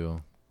with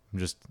you, I'm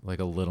just like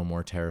a little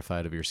more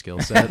terrified of your skill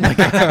set. Like,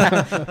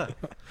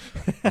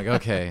 like,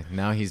 okay,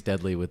 now he's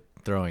deadly with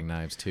throwing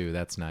knives too.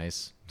 That's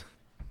nice.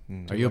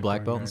 Are you a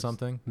black belt in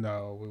something?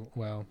 No,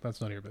 well, that's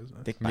none of your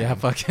business. Dick Yeah,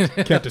 biting.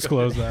 fucking. Can't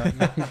disclose that.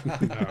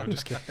 No, I'm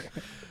just kidding.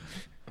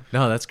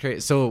 No, that's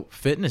great. So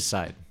fitness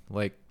side,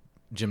 like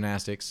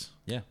gymnastics.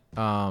 Yeah.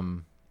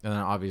 And then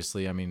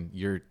obviously, I mean,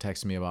 you're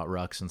texting me about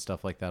rucks and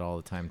stuff like that all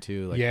the time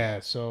too. Like,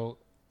 Yeah, so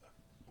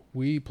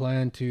we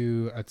plan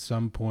to, at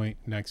some point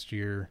next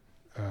year,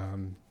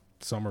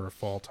 summer or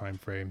fall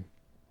timeframe,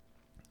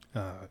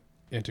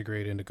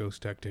 integrate into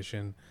Ghost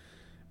Tactician,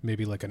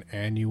 maybe like an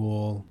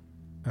annual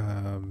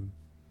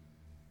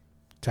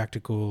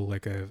tactical,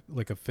 like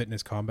a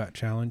fitness combat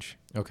challenge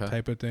okay.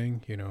 type of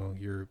thing. You know,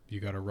 you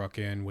got to ruck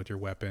in with your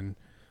weapon.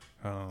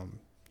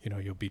 You know,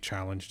 you'll be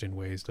challenged in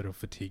ways that'll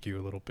fatigue you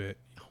a little bit.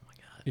 Oh my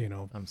god. You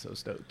know, I'm so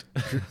stoked.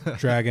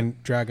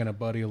 dragging a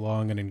buddy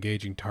along and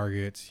engaging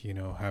targets, you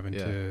know, having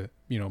to,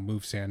 you know,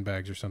 move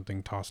sandbags or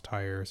something, toss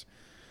tires,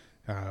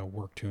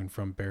 work to and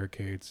from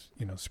barricades,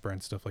 you know,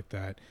 sprint, stuff like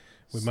that.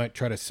 We might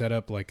try to set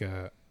up like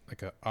a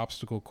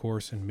obstacle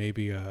course and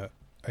maybe a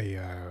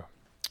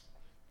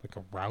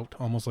route,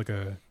 almost like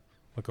a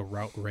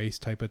route race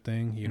type of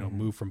thing, you know,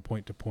 move from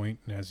point to point,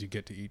 and as you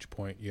get to each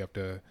point you have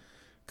to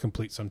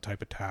complete some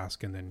type of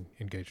task and then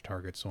engage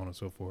targets, so on and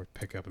so forth,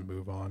 pick up and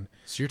move on.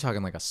 So you're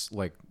talking like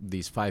like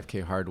these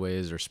 5K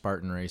hardways or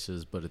Spartan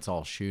races, but it's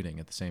all shooting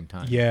at the same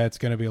time. Yeah, it's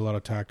going to be a lot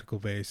of tactical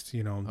based,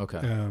 you know. Okay.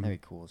 That'd be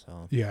cool as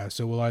hell. Yeah,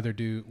 so we'll either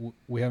do,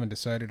 we haven't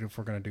decided if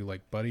we're going to do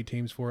like buddy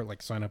teams for it,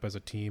 like sign up as a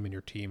team and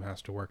your team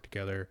has to work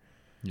together,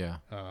 Yeah.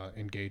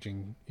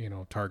 engaging, you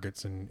know,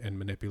 targets and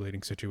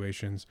manipulating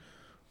situations,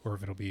 or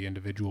if it'll be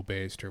individual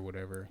based or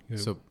whatever.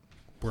 So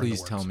We're in the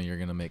please tell works. me you're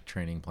going to make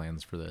training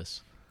plans for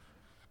this.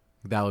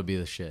 That would be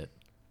the shit.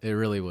 It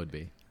really would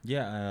be.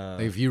 Yeah.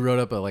 Like if you wrote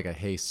up a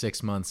hey,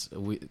 6 months,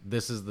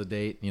 this is the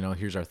date, you know,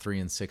 here's our 3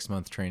 and 6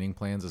 month training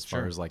plans as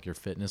far as like your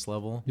fitness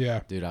level. Yeah.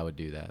 Dude, I would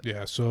do that.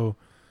 Yeah, so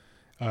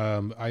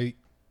I'm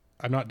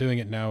not doing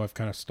it now. I've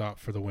kind of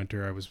stopped for the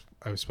winter. I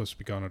was supposed to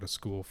be gone out of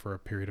school for a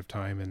period of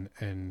time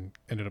and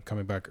ended up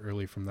coming back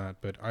early from that.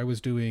 But I was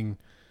doing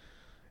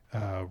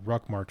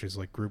ruck marches,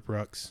 like group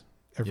rucks,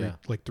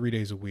 like 3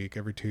 days a week,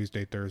 every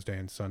Tuesday, Thursday,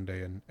 and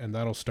Sunday, and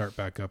that'll start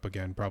back up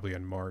again probably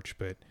in March.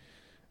 But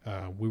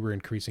we were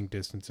increasing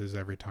distances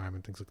every time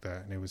and things like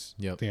that, and it was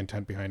the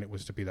intent behind it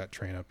was to be that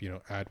train up, you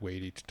know, add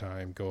weight each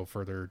time, go a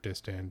further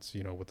distance,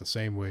 you know, with the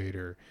same weight,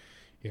 or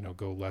you know,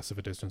 go less of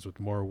a distance with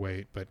more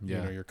weight, but you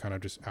know, you're kind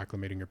of just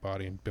acclimating your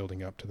body and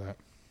building up to that,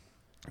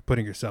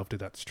 putting yourself to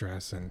that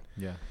stress, and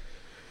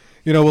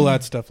you know, we'll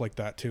add stuff like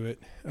that to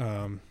it.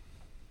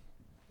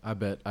 I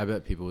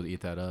bet people would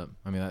eat that up.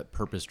 I mean, that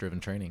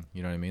purpose-driven training.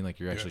 You know what I mean? Like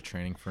you're actually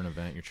training for an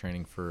event. You're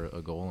training for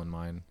a goal in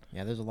mind.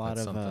 Yeah, there's a lot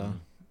of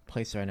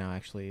places right now.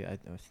 Actually,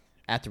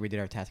 after we did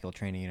our tactical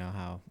training, you know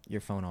how your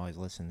phone always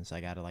listens.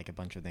 I got like a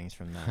bunch of things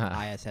from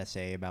the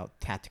ISSA about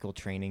tactical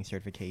training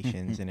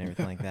certifications and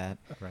everything like that.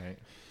 Right.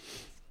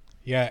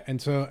 Yeah,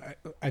 and so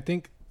I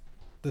think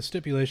the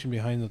stipulation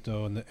behind it,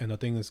 though, and the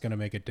thing that's going to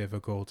make it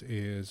difficult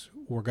is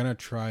we're going to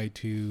try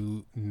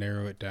to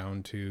narrow it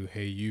down to,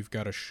 hey, you've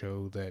got to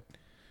show that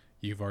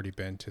you've already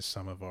been to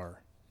some of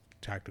our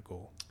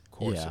tactical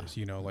courses,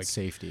 you know, like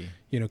safety,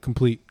 you know,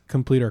 complete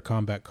our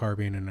combat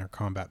carbine and our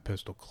combat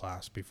pistol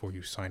class before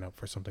you sign up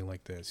for something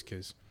like this.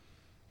 Because,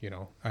 you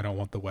know, I don't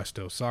want the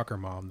Westo soccer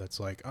mom that's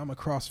like, I'm a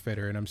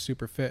CrossFitter and I'm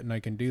super fit and I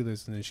can do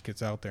this. And then she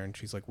gets out there and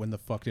she's like, when the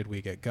fuck did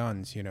we get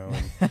guns, you know?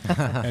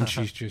 And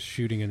she's just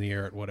shooting in the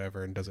air at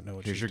whatever and doesn't know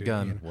what here's she's your doing.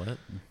 gun. You know? What?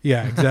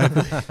 Yeah,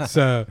 exactly.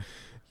 So,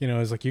 you know,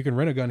 it's like, you can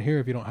rent a gun here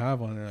if you don't have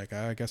one. And they're like,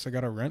 I guess I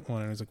got to rent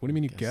one. And it's like, what do you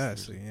mean you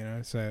guess? You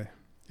know, so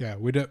yeah,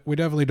 we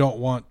definitely don't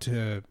want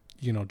to,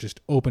 you know, just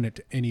open it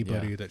to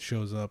anybody that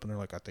shows up and they're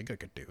like, I think I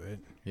could do it.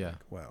 Yeah. Like,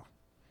 well.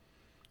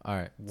 All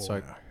right.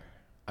 So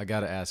I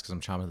got to ask, because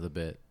I'm chomping at the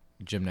bit,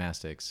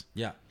 gymnastics.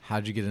 Yeah.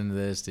 How'd you get into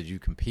this? Did you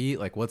compete?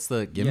 Like,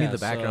 give me the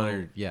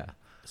background?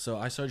 So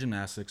I started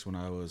gymnastics when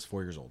I was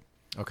 4 years old.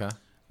 Okay.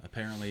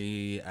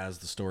 apparently, as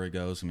the story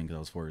goes, I mean, because I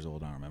was 4 years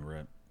old, I don't remember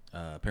it.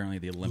 Apparently,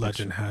 the Olympics.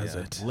 Legend has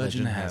it.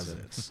 Legend has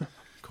it.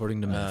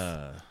 According to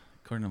myth.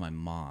 According to my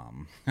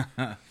mom.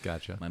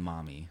 Gotcha. My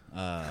mommy.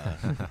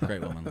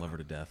 Great woman, love her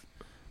to death.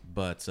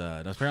 But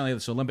apparently,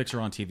 so Olympics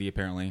are on TV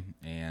apparently,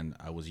 and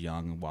I was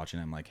young watching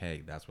it. I'm like,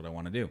 hey, that's what I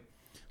want to do.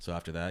 So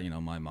after that,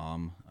 my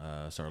mom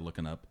started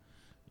looking up,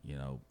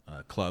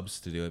 clubs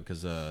to do it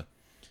because as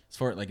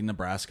far like in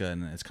Nebraska,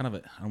 and it's kind of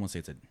a, I don't want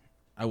to say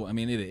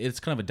it's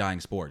kind of a dying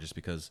sport just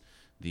because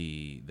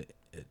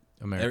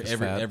America's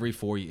fat. every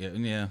 4 years,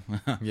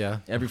 Yeah.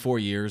 every 4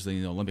 years,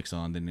 then Olympics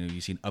on, then you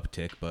see an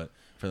uptick, but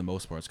for the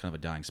most part, it's kind of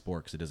a dying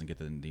sport because it doesn't get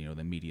the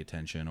the media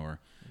attention or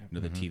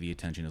the TV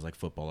attention is like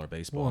football or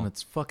baseball. Well, and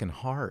it's fucking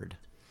hard.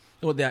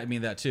 Well,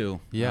 that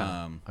too. Yeah.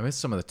 I mean, it's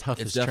some of the It's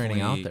toughest definitely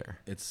training out there.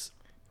 It's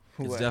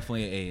What?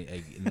 definitely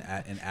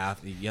an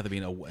athlete. You have to be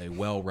a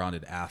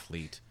well-rounded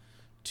athlete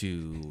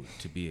to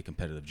be a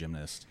competitive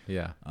gymnast.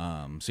 Yeah.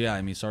 So yeah,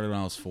 I mean, started when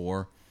I was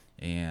 4,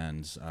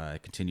 and I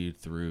continued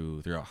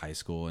throughout high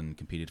school and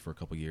competed for a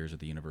couple years at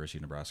the University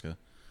of Nebraska.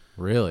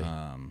 Really?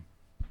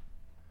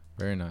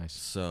 Very nice.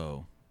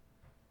 So,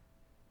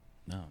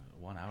 no,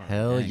 1 hour.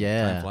 Hell Dang,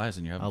 yeah. Time flies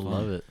and you're I having fun.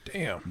 love it.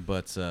 Damn.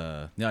 But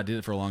yeah, I did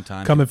it for a long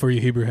time. Coming for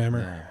you, Hebrew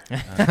Hammer.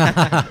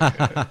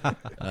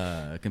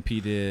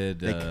 Competed.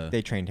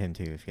 They trained him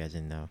too, if you guys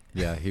didn't know.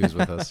 Yeah, he was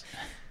with us.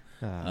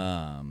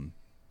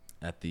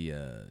 At the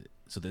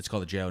so it's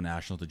called the JO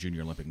Nationals, the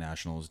Junior Olympic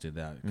Nationals. Did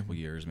that a couple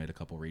years. Made a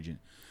couple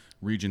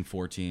Region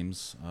 4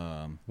 teams.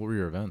 What were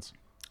your events?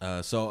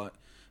 So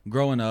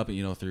growing up,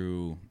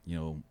 through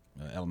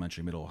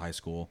elementary, middle, high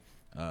school,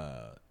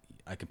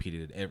 I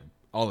competed at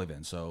all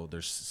events. So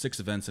there's 6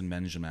 events in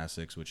men's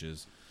gymnastics, which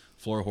is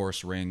floor,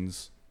 horse,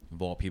 rings,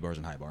 vault, P-bars,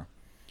 and high bar.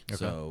 Okay.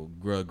 So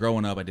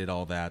growing up, I did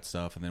all that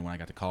stuff, and then when I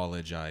got to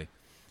college, I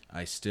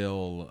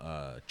still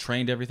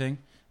trained everything,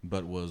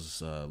 but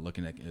was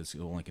looking at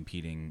only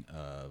competing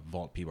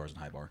vault, P-bars, and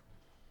high bar.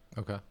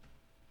 Okay.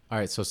 All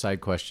right, so side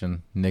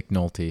question. Nick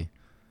Nolte. Have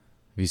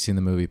you seen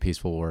the movie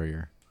Peaceful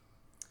Warrior?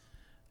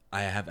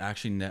 I have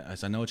actually,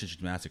 I know it's a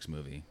gymnastics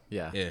movie.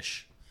 Yeah.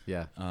 Ish.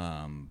 Yeah.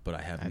 but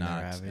I have I never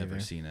not have ever either.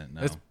 seen it.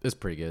 No. It's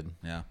pretty good.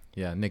 Yeah.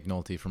 Yeah, Nick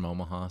Nolte from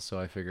Omaha, so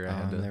I figure I Oh,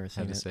 had I've to, never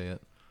seen had to it. say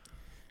it.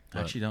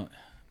 I actually don't.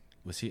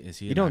 Is he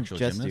You an don't actual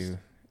just gymnast? do.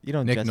 You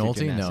don't Nick just do Nolte? No,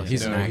 gymnastics.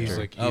 he's an No, actor. he's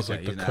like Okay, the he's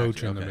an coach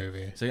actor, in the okay.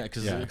 movie. So yeah,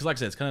 because Yeah. like I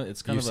said, it's kind of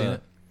You've of seen a.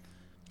 it?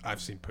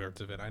 I've seen parts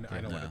of it. I know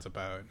what Yeah. it's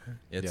about.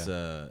 It's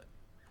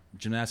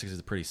gymnastics is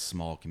a pretty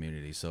small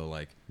community, so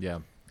like Yeah.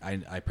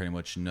 I pretty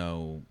much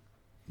know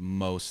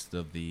most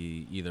of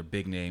the either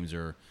big names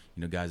or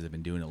guys that have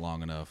been doing it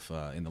long enough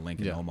in the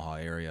Lincoln, Yeah. Omaha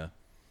area.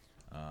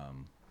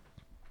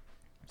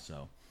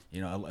 So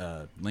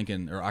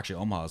Lincoln, or actually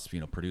Omaha's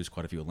produced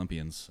quite a few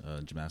Olympians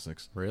in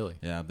gymnastics. Really?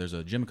 Yeah, there's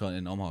a gym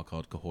in Omaha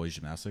called Cahoy's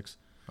Gymnastics,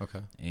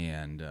 Okay.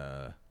 and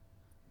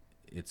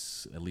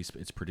it's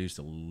produced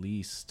at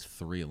least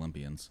 3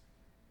 Olympians.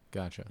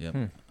 Gotcha.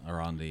 Yep,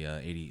 around the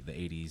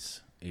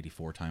 80s,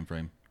 84 time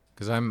frame.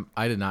 Because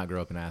I did not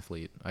grow up an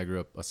athlete. I grew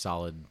up a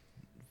solid,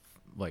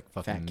 like,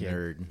 fucking Fat kid.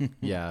 nerd.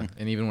 Yeah,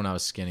 and even when I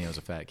was skinny, I was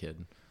a fat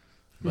kid.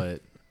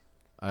 But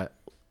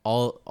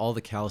all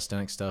the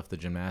calisthenic stuff, the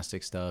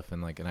gymnastic stuff,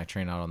 and I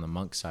train out on the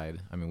monk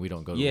side. I mean, we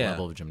don't go to the Yeah.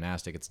 level of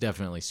gymnastic. It's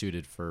definitely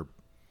suited for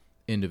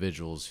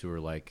individuals who are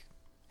like,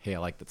 hey, I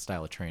like that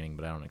style of training,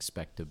 but I don't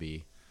expect to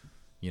be,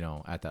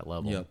 at that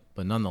level. Yep.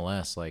 But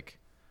nonetheless,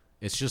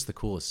 it's just the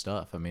coolest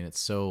stuff. I mean, it's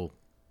so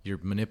you're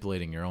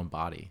manipulating your own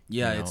body.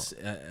 Yeah, you know? it's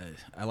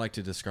I like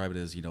to describe it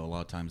as a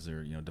lot of times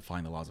they're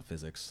defying the laws of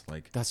physics,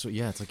 like. That's what.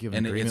 Yeah, it's like you have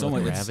And an it's agreement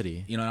only with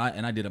gravity. and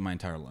I did it my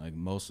entire life.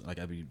 I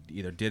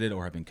either did it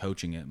or have been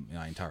coaching it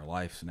my entire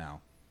life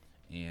now,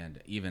 and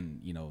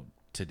even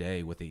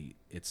today with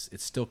it's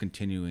still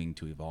continuing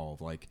to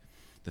evolve. Like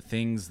the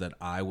things that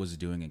I was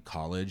doing in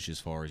college, as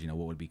far as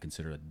what would be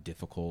considered a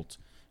difficult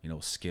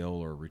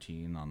skill or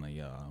routine on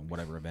the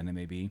whatever event it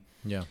may be.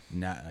 Yeah.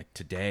 Now, like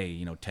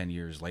today, 10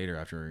 years later,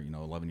 after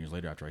 11 years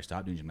later after I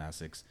stopped doing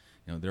gymnastics,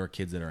 there are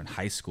kids that are in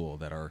high school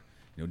that are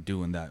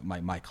doing that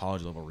my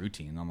college level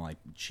routine. And I'm like,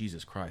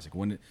 Jesus Christ!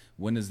 Like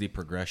when is the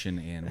progression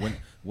and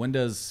when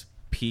does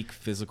peak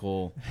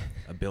physical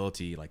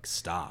ability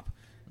stop?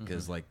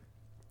 Because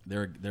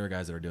there are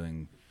guys that are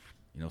doing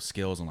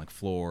skills on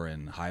floor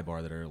and high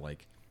bar that are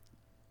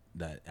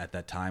that at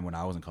that time when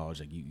I was in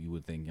college, you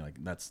would think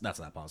that's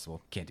not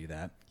possible. Can't do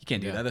that. You can't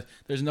do Yeah. that.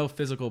 There's no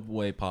physical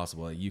way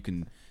possible. You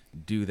can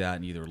do that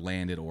and either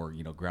land it or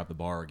grab the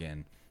bar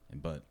again.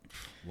 But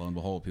lo and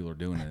behold, people are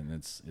doing it, and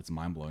it's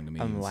mind blowing to me.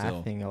 I'm And still-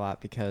 laughing a lot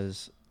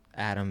because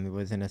Adam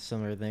was in a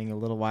similar thing a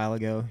little while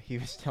ago. He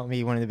was telling me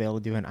he wanted to be able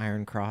to do an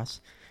iron cross.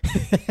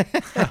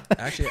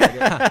 Actually,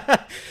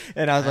 I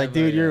And I was I like, have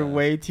dude, a, you're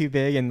way too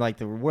big. And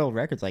the world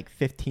record's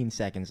 15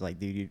 seconds.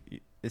 Dude,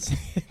 it's too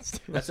that's, So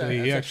that's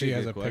he actually a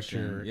has good a question.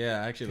 picture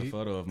Yeah, I actually have a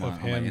photo of on my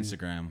him.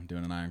 Instagram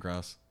doing an iron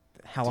cross.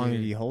 How long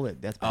Dude. did you hold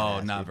it? That's Oh,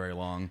 badass, not dude. very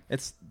long.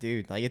 It's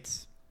dude,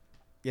 it's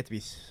You have to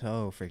be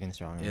so freaking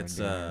strong. when It's,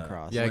 doing iron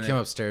cross. Yeah, I When came it-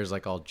 upstairs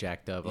like all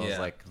jacked up. I was Yeah.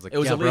 like, It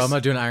was yeah, at bro, I'm least-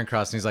 not doing iron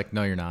cross. And he's like,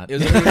 no, you're not. It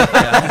was at least,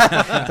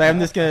 yeah. So I'm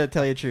just gonna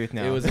tell you the truth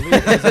now. It was at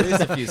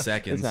least a few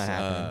seconds. not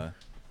happening.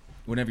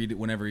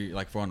 Whenever you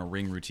like for on a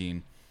ring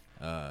routine,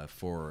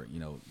 for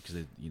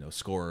because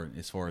score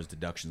as far as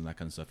deductions and that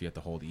kind of stuff, you have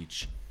to hold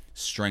each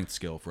strength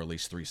skill for at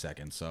least 3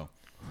 seconds. So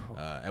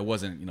it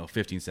wasn't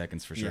 15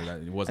 seconds for sure. Yeah.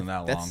 It wasn't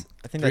that That's- long.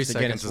 I think 3 that's the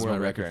Guinness seconds is my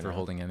World record right for now.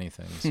 holding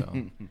anything.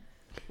 So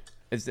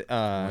Is do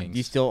you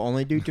Wings. still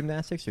only do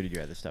gymnastics, or did you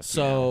do other stuff? too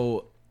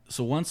now?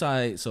 So once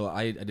I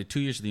did 2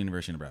 years at the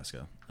University of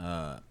Nebraska.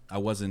 I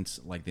wasn't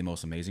like the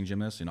most amazing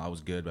gymnast. I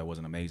was good, but I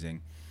wasn't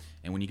amazing.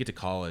 And when you get to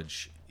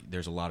college,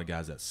 there's a lot of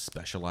guys that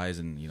specialize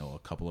in a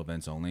couple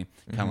events only.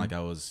 Kind of like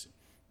I was,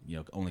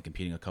 only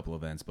competing a couple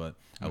events, but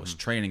I was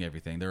training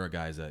everything. There are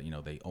guys that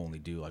they only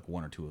do like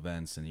 1 or 2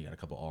 events, and you got a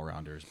couple all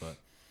rounders.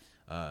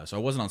 But so I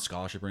wasn't on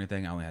scholarship or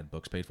anything. I only had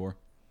books paid for.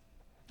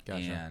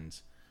 gotcha. And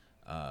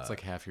It's like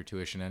half your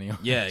tuition anyway.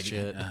 yeah,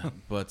 Shit.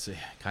 but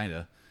kind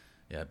of.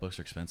 Yeah, books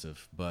are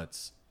expensive,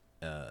 but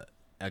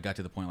I got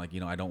to the point like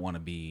I don't want to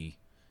be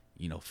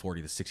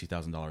 $40,000 to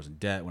 $60,000 in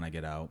debt when I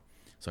get out.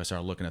 So I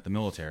started looking at the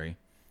military,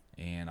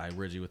 and I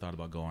originally thought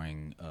about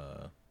going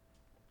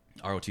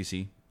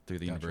ROTC through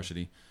the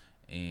university,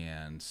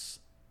 and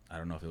I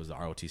don't know if it was the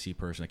ROTC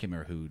person. I can't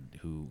remember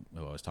who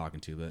I was talking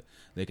to, but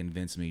they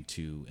convinced me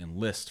to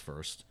enlist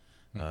first.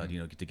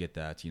 To get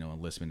that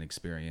enlistment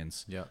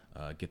experience. Yeah.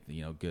 Get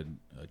the good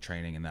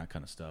training and that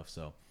kind of stuff.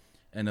 So,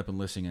 end up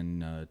enlisting in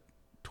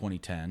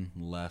 2010.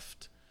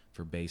 Left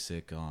for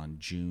basic on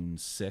June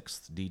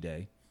 6th,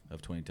 D-Day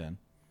of 2010.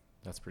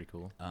 That's pretty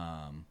cool.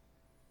 And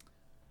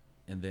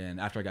then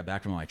after I got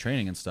back from my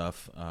training and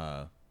stuff,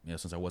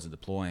 since I wasn't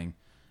deploying,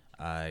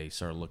 I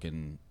started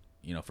looking,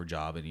 for a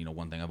job. And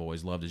one thing I've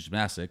always loved is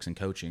gymnastics and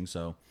coaching.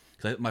 So,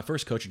 my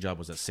first coaching job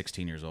was at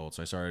 16 years old.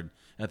 So I started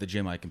at the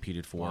gym I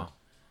competed for.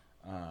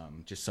 Wow.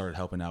 Just started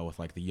helping out with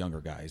like the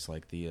younger guys,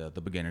 like the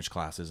beginners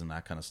classes and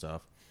that kind of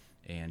stuff,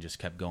 and just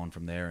kept going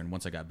from there. And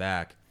once I got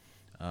back,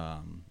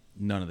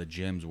 none of the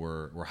gyms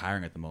were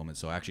hiring at the moment,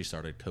 so I actually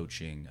started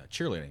coaching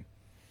cheerleading.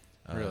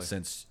 Really?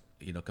 Since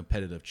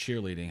competitive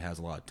cheerleading has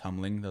a lot of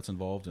tumbling that's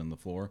involved in the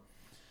floor.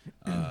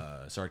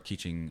 Started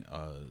teaching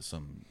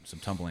some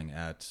tumbling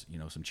at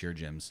some cheer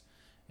gyms,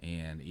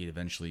 and it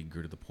eventually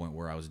grew to the point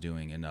where I was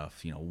doing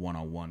enough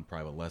one-on-one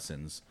private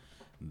lessons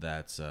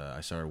that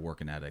I started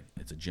working at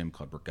it's a gym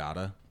called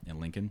Brigata in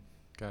Lincoln.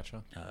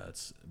 Gotcha.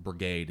 It's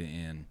brigade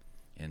in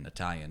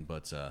Italian,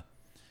 but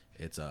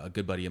it's a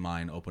good buddy of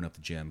mine opened up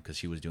the gym because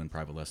he was doing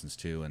private lessons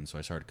too, and so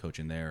I started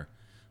coaching there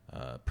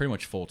pretty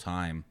much full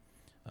time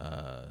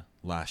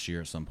last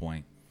year at some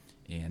point,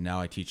 and now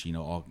I teach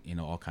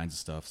all kinds of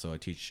stuff. So I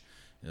teach.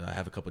 I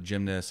have a couple of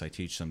gymnasts. I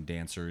teach some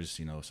dancers,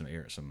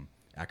 some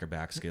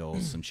acrobat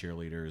skills, some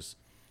cheerleaders.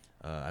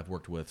 I've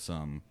worked with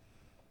some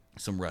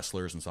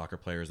wrestlers and soccer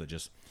players that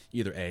just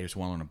either just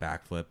want to learn a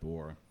backflip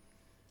or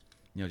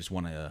just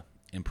want to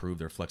improve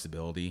their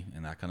flexibility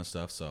and that kind of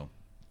stuff. So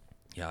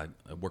yeah,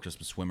 I worked with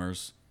some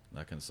swimmers,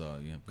 that kind of stuff.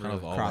 Kind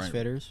of all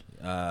CrossFitters.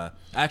 I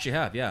actually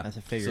have, yeah. That's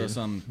a figure. So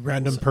some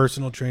Random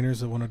personal trainers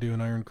that want to do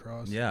an iron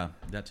cross. yeah,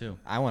 that too.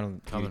 I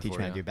want to Coming teach for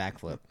me how to ya. do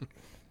backflip. That's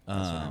what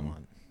I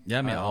want. Yeah,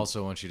 I mean, I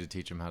also want you to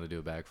teach him how to do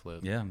a backflip.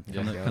 yeah,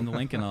 come to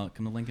Lincoln.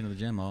 Come to Lincoln to the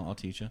gym. I'll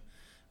teach you.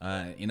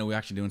 We're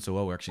actually doing so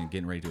well. We're actually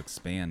getting ready to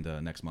expand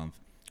next month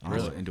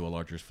into a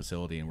larger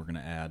facility, and we're going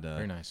to add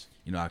Very nice.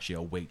 actually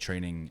a weight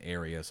training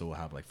area, so we'll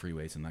have like free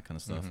weights and that kind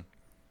of stuff.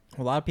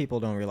 Well, a lot of people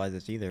don't realize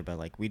this either, but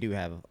like we do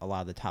have a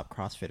lot of the top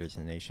CrossFitters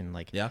in the nation.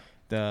 Like Yeah.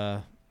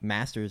 the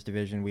Masters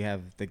division, we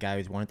have the guy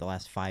who's won it the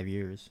last 5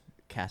 years,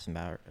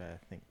 Kassenbauer. I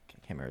think I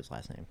can't remember his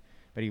last name,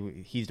 but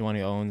he's the one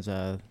who owns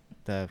the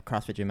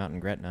CrossFit gym out in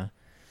Gretna.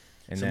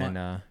 And So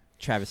then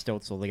Travis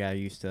Stotzel, the guy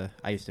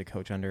I used to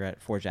coach under at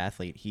Forge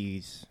Athlete,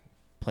 he's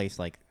placed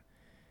like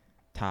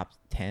top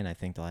 10, I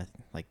think, the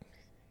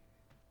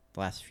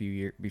last few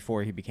years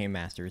before he became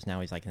Masters. Now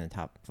he's like in the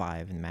top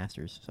 5 in the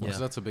Masters. So. Well, 'cause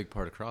that's a big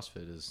part of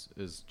CrossFit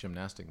is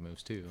gymnastic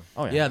moves too.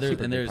 Oh Yeah, super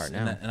big there's part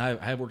now. and I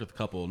have worked with a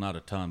couple, not a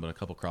ton, but a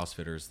couple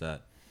CrossFitters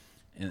that,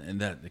 and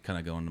that kind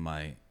of go into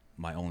my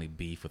only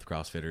beef with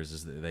CrossFitters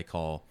is that they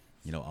call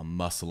a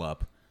muscle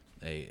up.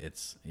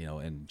 It's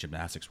in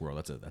gymnastics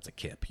world that's a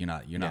kip. You're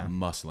not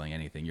muscling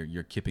anything.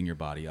 You're kipping your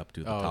body up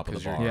to the top of the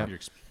bar.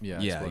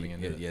 Exploding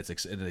into it.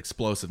 It's an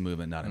explosive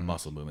movement, not a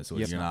muscle movement. So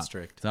you're not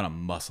strict. It's not a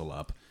muscle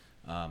up.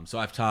 So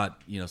I've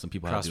taught some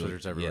people how to do it.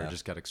 CrossFitters everywhere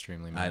just got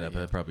extremely I mad. know, at but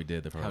you. they probably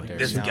did. They're probably dare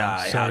like, this you.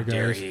 guy, how Sorry,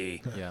 dare guys.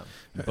 he? Yeah,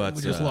 But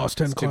We just lost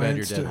 10 it's too bad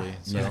you're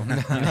clients.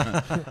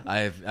 deadly. So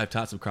I've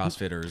taught some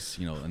CrossFitters,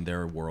 in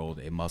their world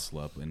a muscle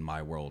up, in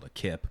my world a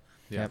kip,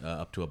 Yep.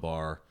 up to a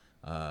bar.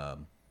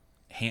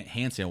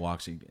 Handstand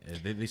walks.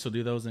 They still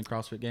do those in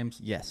CrossFit games.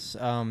 Yes,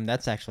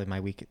 that's actually my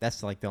weak.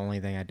 That's like the only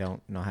thing I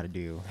don't know how to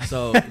do.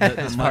 So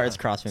As far as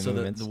CrossFit so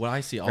movements, what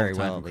I see all very the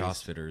time well, from at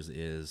least. CrossFitters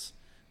is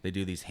they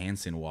do these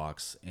handstand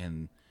walks,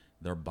 and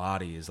their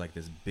body is like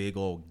this big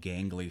old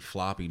gangly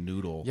floppy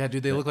noodle. Yeah,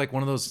 dude, they look like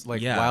one of those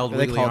like Yeah. wild They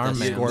wiggly call it arm the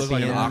man. They look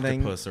like an scorpion thing.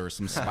 octopus or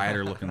some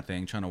spider looking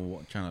thing trying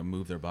to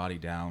move their body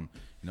down,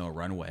 a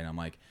runway. And I'm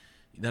like,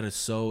 that is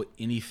so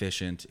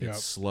inefficient. Yeah,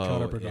 It's slow.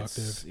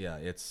 counterproductive.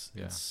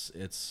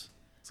 It's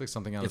It's like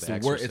something out of it's The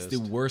the worst. Exorcist.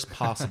 It's the worst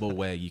possible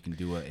way you can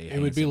do a.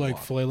 It would be handstand like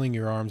walk. flailing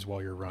your arms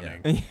while you're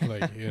running,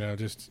 like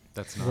just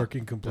That's not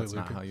working completely.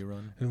 That's not how you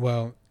run. And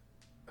well,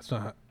 that's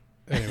not.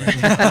 Anyway,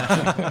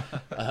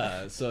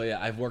 So yeah,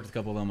 I've worked with a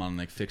couple of them on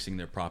like fixing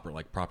their proper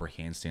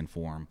handstand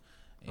form,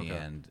 Okay.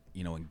 and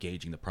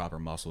engaging the proper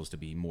muscles to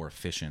be more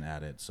efficient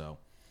at it. So,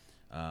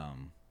 Well,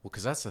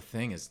 because that's the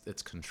thing is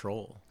it's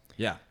control.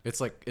 yeah,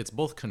 It's like it's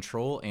both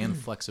control and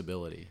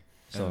flexibility.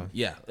 So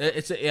yeah,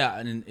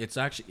 and it's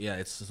actually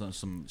it's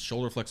some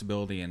shoulder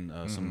flexibility and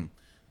some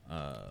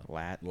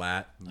lat.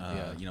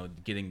 Yeah.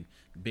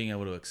 being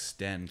able to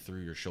extend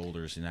through your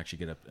shoulders and actually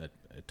get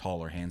a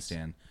taller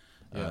handstand.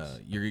 Yes.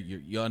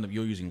 You'll end up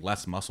using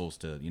less muscles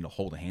to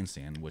hold a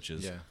handstand, which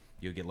is Yeah.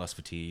 you'll get less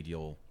fatigued.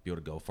 You'll be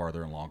able to go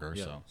farther and longer.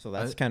 Yeah. So So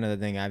that's kind of the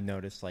thing I've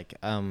noticed. Like,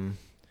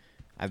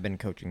 I've been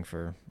coaching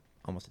for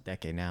almost a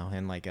decade now,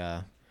 and like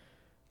a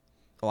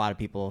lot of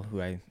people who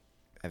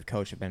I've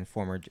coached have been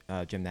former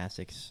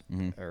gymnastics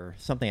Mhm. or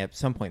something at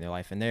some point in their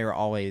life, and they were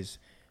always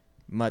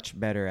much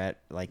better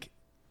at like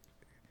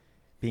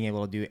being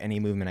able to do any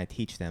movement I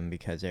teach them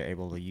because they're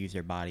able to use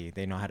their body.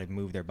 They know how to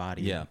move their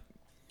body. yeah,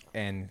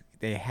 And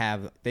they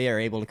are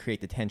able to create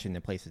the tension in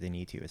the places they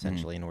need to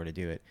essentially in order to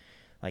do it.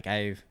 Like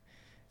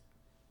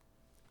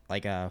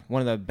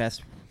one of the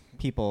best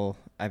people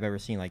I've ever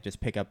seen like just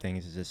pick up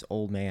things is this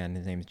old man.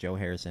 His name is Joe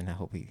Harrison. I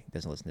hope he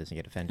doesn't listen to this and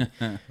get offended.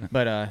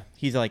 But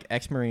he's like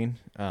ex-Marine.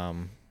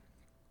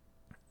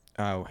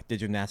 Did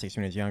gymnastics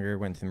when he was younger,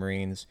 went to the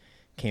Marines,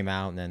 came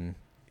out, and then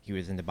he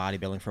was into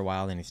bodybuilding for a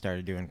while. Then he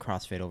started doing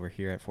CrossFit over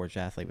here at Forged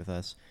Athlete with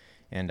us.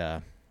 And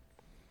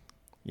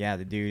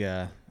the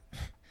dude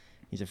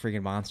he's a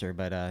freaking monster,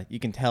 but you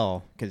can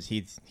tell because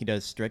he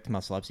does strict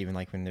muscle ups even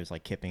like when there's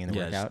like kipping in the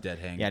yeah, workout. just dead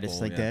hang. Yeah, just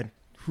pull, like that.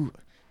 Whew.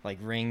 Like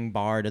ring,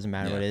 bar, doesn't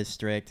matter what Yeah. it is,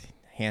 strict.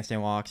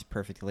 Handstand walks,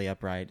 perfectly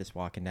upright, just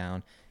walking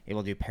down.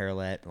 Able to do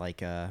parallel, like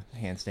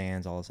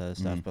handstands, all this other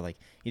stuff. Mhm. But like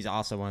he's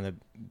also one of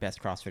the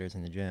best CrossFitters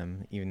in the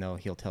gym, even though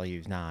he'll tell you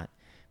he's not.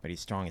 But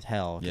he's strong as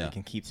hell. 'Cause Yeah. He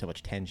can keep so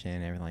much tension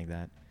and everything like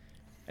that.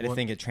 I Well- just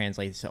think it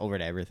translates over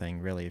to everything,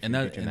 really. If and you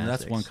do that's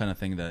gymnastics. one kind of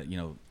thing that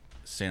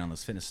staying on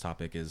this fitness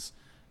topic is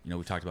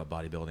we talked about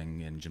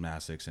bodybuilding and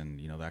gymnastics and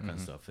that kind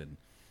of stuff, and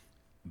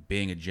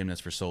being a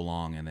gymnast for so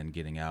long and then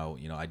getting out,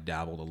 I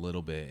dabbled a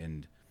little bit,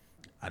 and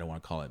I don't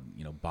want to call it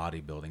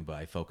bodybuilding, but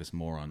I focus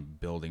more on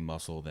building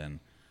muscle than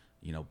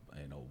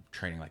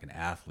training like an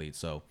athlete.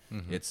 So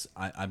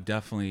I'm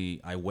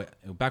definitely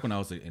back when I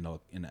was in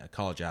a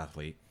college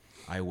athlete,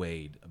 I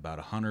weighed about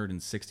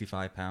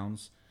 165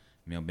 pounds,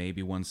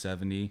 maybe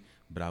 170,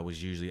 but I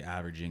was usually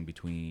averaging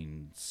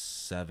between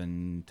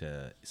 7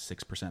 to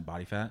 6%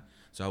 body fat.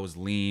 So I was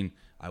lean.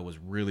 I was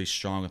really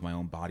strong with my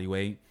own body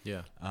weight.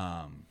 Yeah.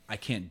 I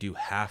can't do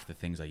half the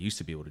things I used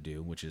to be able to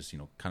do, which is,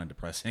 kind of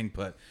depressing.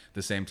 But at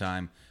the same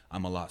time,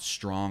 I'm a lot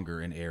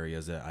stronger in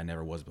areas that I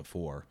never was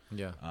before.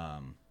 Yeah.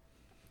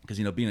 Because,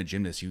 being a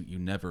gymnast,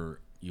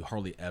 you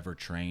hardly ever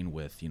train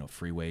with,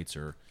 free weights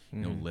or,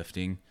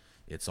 lifting.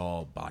 It's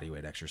all body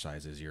weight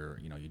exercises. You're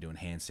doing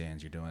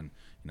handstands, you're doing,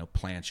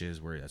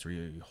 planches that's where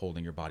you're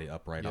holding your body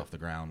upright Yep. off the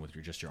ground with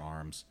just your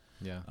arms.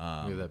 Yeah.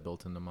 We have that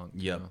built into Monk.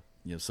 Yep. too.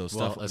 Yeah. So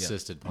Well, stuff.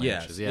 assisted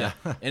yeah. planches. Yeah.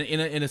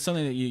 and it's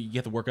something that you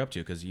have to work up to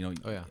because, Oh,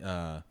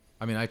 yeah.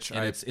 I mean,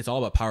 and it's all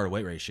about power to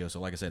weight ratio. So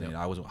like I said, Yep.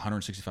 I was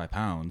 165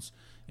 pounds,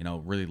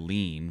 really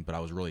lean, but I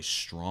was really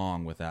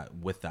strong with that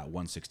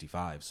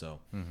 165. So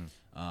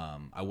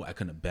I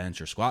couldn't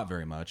bench or squat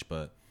very much,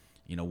 but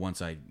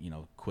once I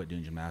quit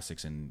doing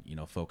gymnastics and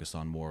focused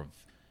on more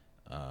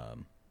of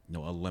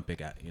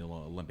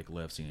Olympic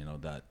lifts,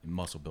 that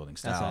muscle building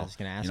style. That's what I was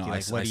gonna ask you,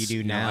 like, I- what I- do you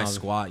do now? I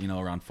squat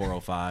around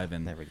 405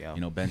 and There we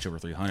go. bench over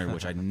 300,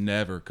 which I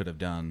never could have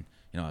done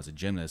as a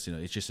gymnast.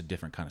 It's just a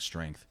different kind of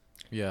strength.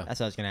 Yeah. That's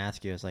what I was going to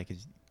ask you. It's like,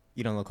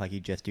 you don't look like you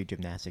just do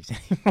gymnastics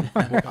anymore.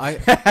 Well,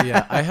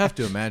 I have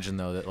to imagine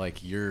though that like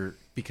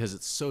because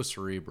it's so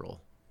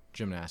cerebral,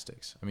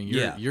 gymnastics. I mean,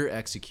 you're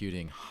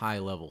executing high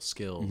level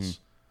skills,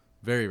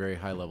 very very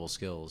high level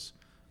skills.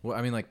 Well,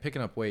 I mean, like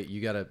picking up weight,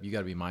 you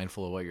gotta be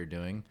mindful of what you're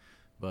doing.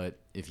 But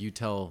if you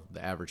tell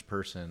the average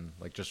person,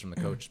 like just from the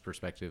coach's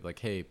perspective, like,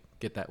 hey,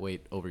 get that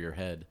weight over your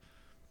head.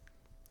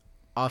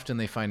 Often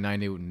they find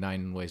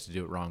 99 ways to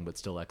do it wrong, but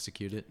still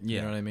execute it. You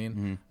Yeah. know what I mean?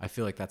 Mhm. I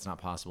feel like that's not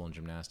possible in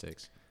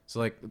gymnastics. So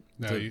like,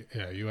 no,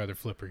 you either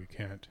flip or you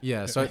can't.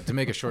 yeah. So to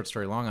make a short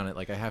story long on it,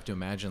 like I have to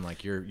imagine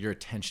like your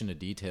attention to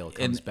detail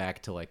comes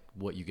back to like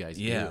what you guys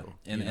do. And You know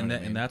what I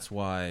mean? and that's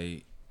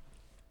why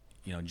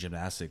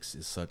gymnastics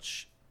is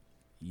such.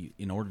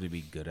 In order to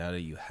be good at it,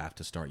 you have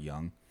to start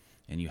young,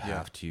 and you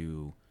have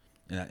to.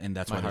 And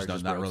that's My why there's heart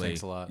just not broke. really.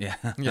 Thanks a lot. Yeah.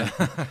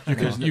 Yeah.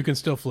 You can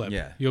still flip.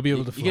 Yeah. You'll be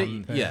able to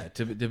You flip. get-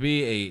 to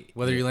be a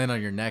Whether you land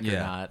on your neck or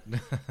Yeah.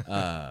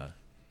 not.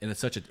 and it's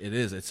such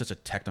a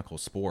technical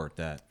sport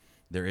that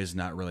there is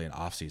not really an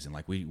off season.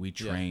 Like we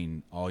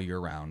train all year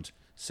round,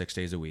 6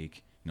 days a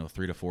week,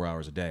 3 to 4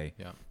 hours a day.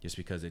 Yeah. Just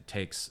because it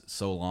takes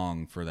so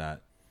long for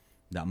that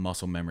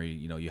muscle memory,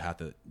 you have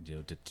to,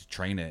 to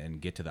train it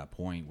and get to that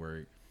point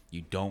where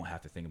you don't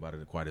have to think about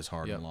it quite as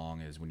hard and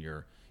long as when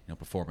you're,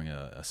 performing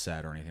a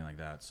set or anything like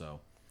that. So,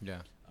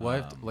 yeah.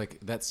 Well, like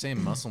that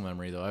same muscle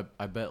memory though,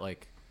 I bet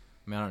like,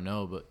 I don't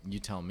know, but you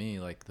tell me,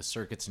 like the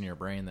circuits in your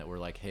brain that were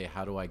like, hey,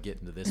 how do I get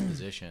into this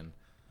position?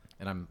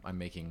 And I'm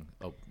making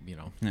a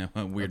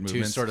weird two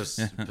movements. sort of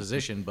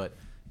position, but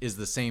is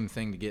the same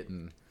thing to get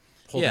in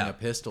holding a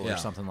pistol or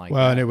something like that.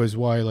 Well, and it was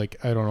why, like,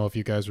 I don't know if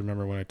you guys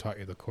remember when I taught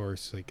you the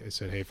course, like I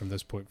said, hey, from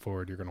this point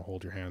forward, you're going to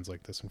hold your hands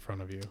like this in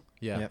front of you.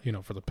 Yeah.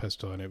 Yep. For the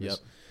pistol. And Which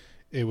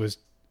it was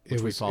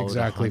we followed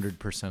exactly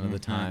 100% of the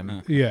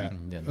time. Yeah,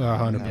 Didn't.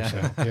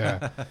 100%.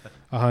 Yeah,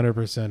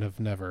 100% of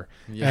never.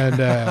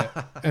 Yeah.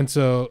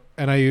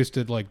 And I used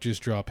to like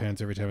just drop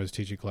hands every time I was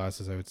teaching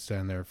classes. I would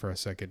stand there for a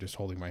second, just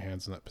holding my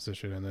hands in that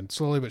position, and then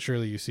slowly but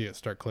surely you see it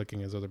start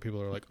clicking as other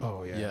people are like,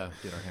 "Oh yeah, Yeah,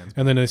 get our hands.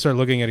 And then they start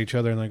looking at each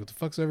other and like, "What the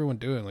fuck's everyone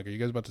doing? Like, are you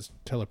guys about to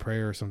tell a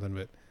prayer or something?"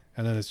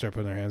 And then they start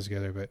putting their hands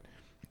together. But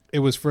it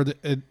was for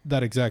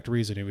that exact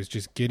reason. It was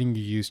just getting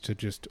you used to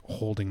just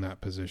holding that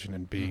position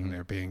and being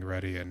there, being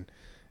ready,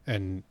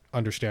 and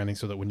understanding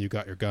so that when you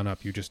got your gun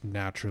up, you just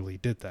naturally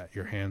did that.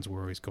 Your hands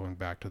were always going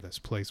back to this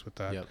place with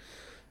that. Yep.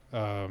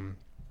 And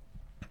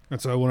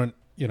so I want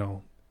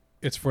to,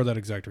 it's for that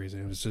exact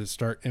reason. It was to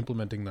start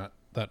implementing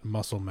that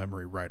muscle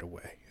memory right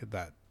away.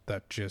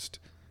 That just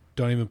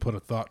don't even put a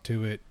thought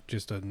to it.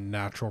 Just a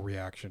natural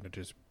reaction to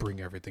just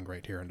bring everything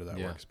right here into that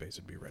workspace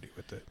and be ready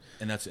with it.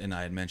 And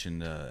I had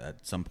mentioned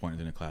at some point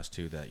in the class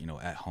too that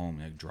at home,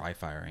 like dry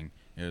firing.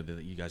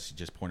 You guys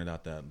just pointed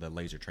out the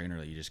laser trainer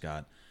that you just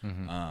got.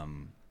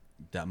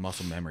 That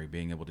muscle memory,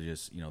 being able to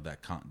just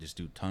just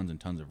do tons and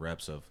tons of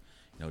reps of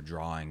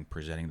drawing,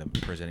 presenting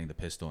the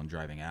pistol, and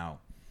driving out.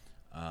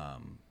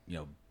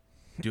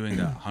 Doing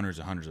that hundreds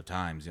of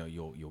times,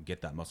 you'll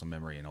get that muscle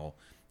memory, and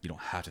you don't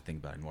have to think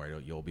about it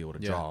anymore. You'll be able to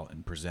draw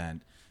and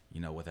present,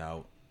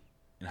 without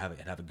and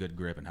have a good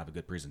grip and have a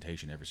good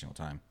presentation every single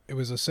time. It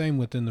was the same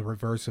within the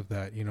reverse of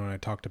that, and I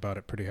talked about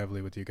it pretty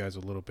heavily with you guys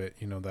a little bit.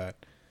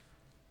 That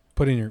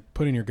putting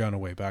your gun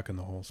away back in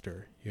the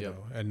holster,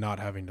 and not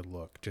having to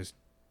look, just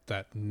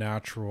that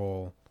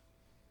natural,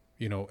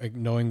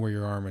 knowing where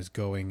your arm is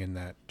going, and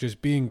that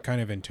just being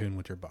kind of in tune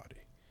with your body,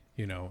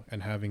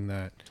 and having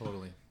that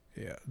Totally.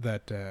 Yeah,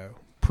 that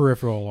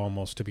peripheral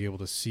almost to be able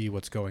to see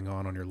what's going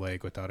on your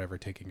leg without ever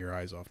taking your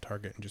eyes off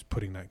target, and just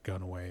putting that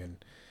gun away,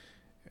 and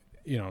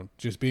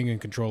just being in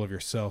control of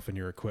yourself and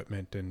your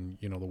equipment and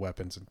the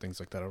weapons and things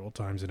like that at all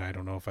times. And I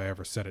don't know if I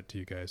ever said it to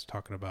you guys,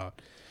 talking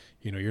about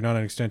you're not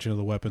an extension of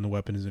the weapon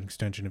is an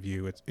extension of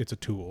you. It's a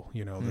tool.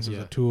 This is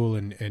a tool,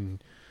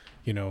 and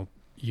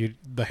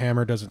the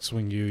hammer doesn't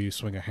swing you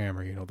swing a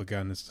hammer. The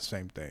gun is the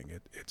same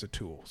thing. It's a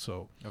tool.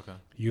 So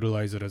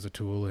utilize it as a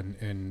tool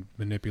and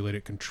manipulate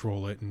it,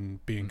 control it,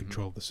 and be in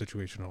control of the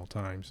situation at all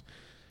times.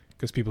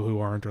 Because people who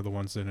aren't are the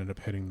ones that end up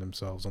hitting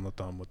themselves on the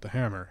thumb with the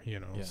hammer.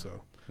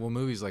 So. Well,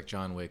 movies like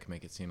John Wick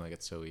make it seem like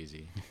it's so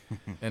easy,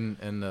 and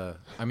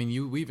I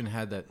mean, we even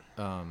had that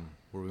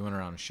where we went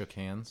around and shook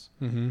hands,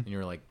 and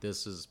you're like,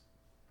 this is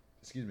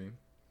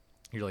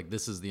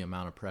the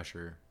amount of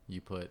pressure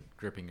you put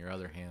gripping your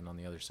other hand on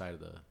the other side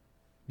of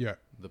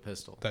the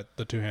pistol. That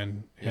the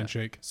two-hand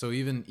handshake. So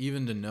even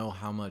to know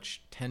how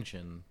much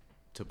tension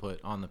to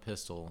put on the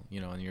pistol,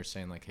 and you're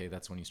saying like, hey,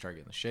 that's when you start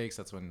getting the shakes.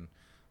 That's when,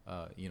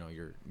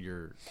 you're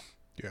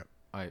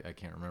I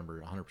can't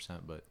remember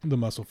 100%, but the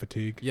muscle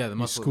fatigue. Yeah, the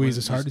muscle. You squeeze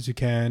as hard as you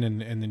can,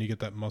 and then you get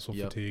that muscle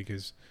fatigue.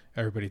 Is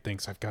everybody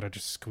thinks I've got to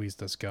just squeeze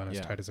this gun as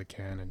tight as I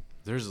can, and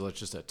there's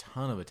just a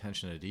ton of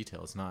attention to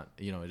detail. It's not,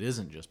 it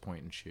isn't just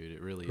point and shoot.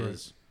 It really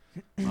is.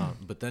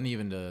 But then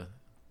even to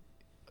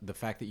the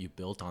fact that you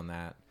built on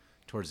that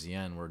towards the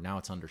end, where now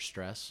it's under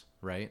stress,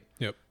 right?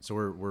 Yep. So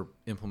we're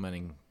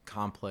implementing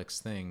complex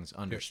things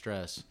under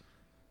stress.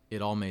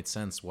 It all made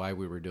sense why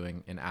we were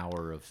doing an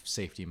hour of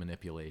safety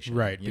manipulation.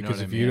 Right, you because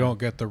if you don't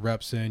get the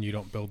reps in, you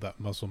don't build that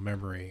muscle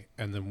memory,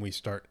 and then we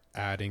start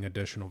adding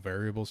additional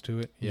variables to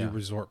it, you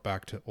resort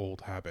back to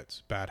old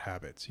habits, bad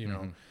habits,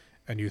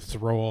 and you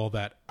throw all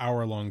that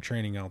hour-long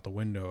training out the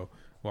window.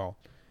 Well,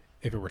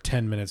 if it were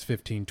 10 minutes,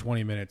 15,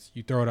 20 minutes,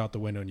 you throw it out the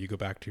window and you go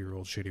back to your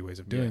old shitty ways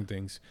of doing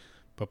things.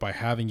 But by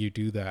having you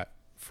do that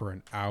for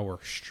an hour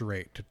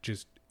straight, to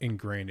just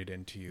ingrain it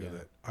into you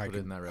that I put it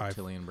in that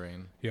reptilian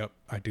brain. Yep.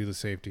 I do the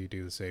safety.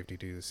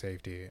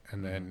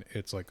 And then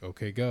it's like,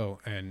 okay, go.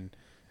 And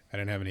I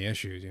didn't have any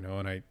issues, and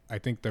I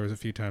think there was a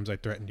few times I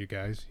threatened you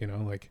guys,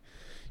 like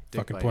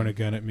fucking point a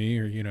gun at me,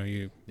 or,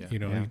 you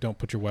don't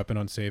put your weapon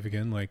on safe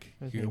again. Like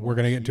we're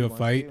going to get into a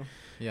fight.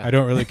 I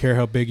don't really care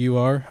how big you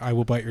are. I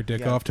will bite your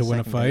dick off to win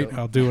a fight.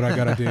 I'll do what I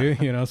got to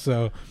do,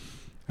 so.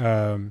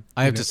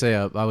 I have to say,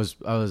 I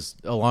was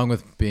along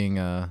with being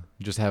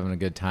just having a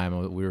good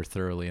time. We were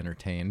thoroughly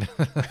entertained.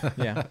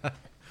 Yeah,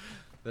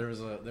 there was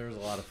a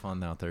lot of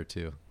fun out there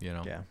too.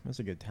 Yeah, it was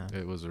a good time.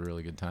 It was a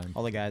really good time.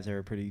 All the guys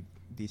are pretty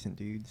decent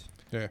dudes.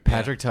 Yeah,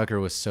 Patrick Tucker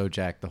was so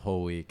jacked the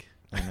whole week.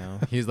 I know.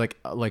 He's like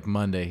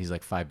Monday. He's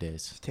like 5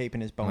 days. He's taping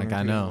his I'm boner like, I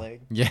to know. his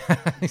leg.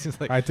 Yeah. He's just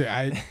like, I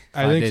 5 think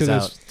days to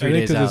out, this 3 I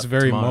think days to this out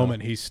very tomorrow.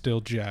 moment he's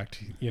still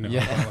jacked. You know,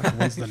 Yeah. like,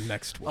 when's the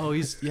next one? oh,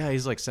 he's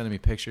like sending me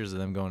pictures of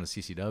them going to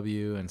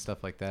CCW and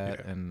stuff like that,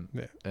 Yeah. and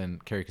Yeah.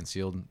 and carry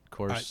concealed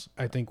course.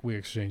 I think we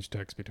exchange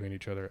texts between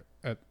each other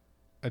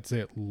I'd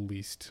say at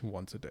least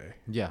once a day.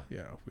 Yeah. You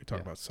know, we talk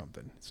Yeah. about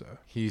something. So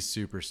He's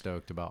super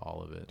stoked about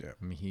all of it. Yeah.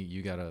 I mean,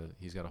 he's got a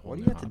whole What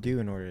do new you have to hobby. do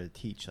in order to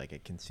teach like a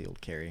concealed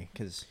carry?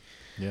 Because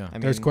Yeah. I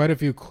mean, there's quite a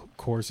few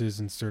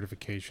courses and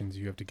certifications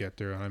you have to get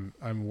through.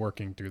 I'm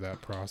working through that I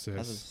process.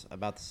 was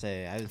about to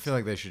say, I feel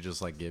like they should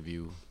just like give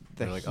you.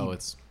 The They're like, Hebrew- oh,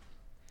 it's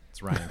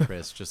Ryan and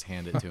Chris. Just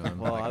hand it to him.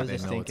 well, Like, I was they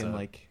just know what's thinking up.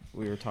 like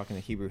we were talking to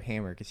Hebrew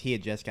Hammer because he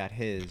had just got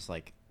his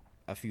like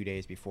a few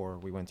days before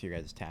we went to your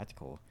guys'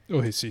 tactical. Oh,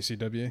 his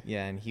CCW.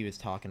 Yeah, and he was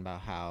talking about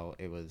how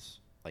it was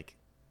like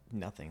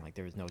nothing, like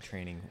there was no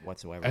training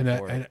whatsoever And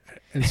for and, it.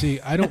 and see,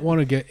 I don't want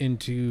to get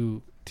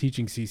into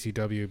teaching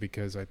CCW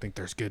because I think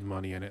there's good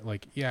money in it.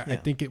 Like, I Yeah.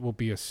 think it will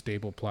be a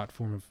stable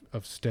platform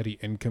of steady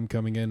income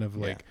coming in. Of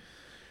Yeah. like,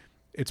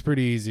 it's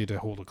pretty easy to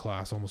hold a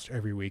class almost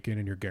every weekend,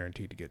 and you're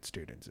guaranteed to get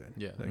students in.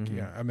 Yeah. Like,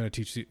 Mhm. I'm going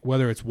to teach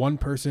whether it's one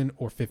person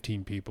or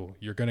 15 people.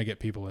 You're going to get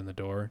people in the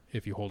door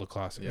if you hold a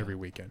class Yeah. every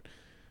weekend.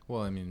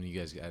 Well, I mean, you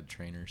guys add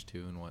trainers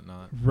too and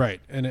whatnot. Right,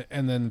 and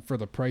then for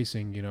the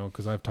pricing, you know,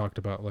 because I've talked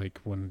about like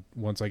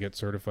once I get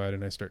certified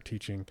and I start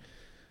teaching,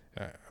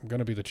 I'm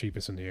gonna be the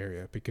cheapest in the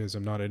area because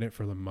I'm not in it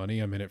for the money.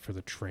 I'm in it for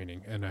the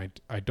training, and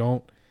I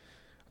don't.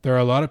 There are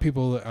a lot of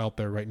people out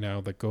there right now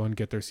that go and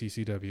get their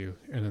CCW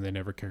and then they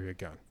never carry a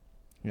gun.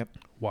 Yep.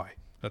 Why?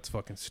 That's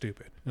fucking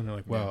stupid. And they're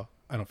like, Yeah. well,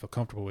 I don't feel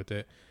comfortable with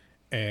it,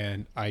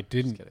 and I Just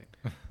didn't. kidding.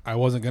 I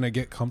wasn't going to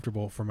get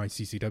comfortable for my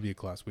CCW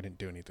class. We didn't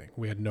do anything.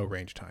 We had no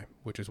range time,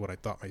 which is what I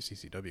thought my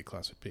CCW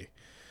class would be.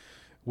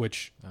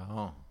 Which,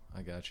 Oh,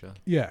 I gotcha.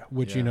 you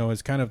Yeah. know,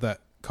 is kind of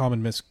that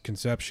common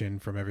misconception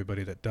from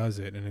everybody that does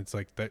it. And it's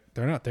like that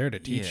they're not there to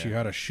teach Yeah. you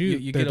how to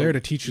shoot. You they're get there a- to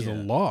teach you the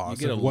yeah.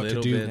 laws You get of a what to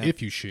little do bit-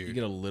 if you You shoot.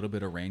 get a little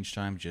bit of range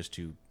time just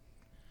to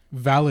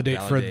Validate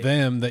for Validate.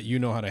 them that you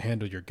know how to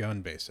handle your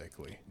gun,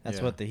 basically. That's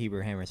Yeah. what the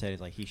Hebrew Hammer said. Is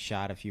like he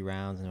shot a few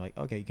rounds and they're like,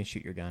 okay, you can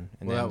shoot your gun,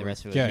 and Well, then that the was-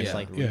 rest of it yeah, was just yeah,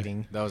 like yeah.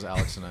 reading. That was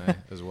Alex and I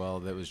as well.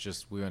 That was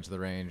just we went to the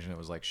range and it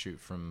was like shoot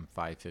from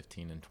 5,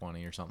 15, and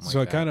 20 or something So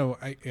like I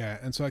that. kind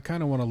of, and so I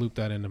kind of want to loop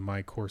that into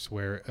my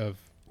courseware of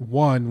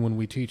one, when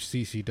we teach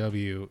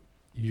CCW,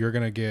 you're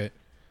going to get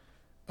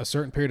a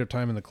certain period of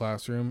time in the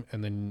classroom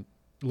and then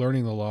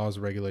learning the laws,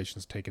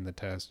 regulations, taking the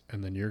test,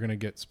 and then you're going to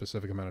get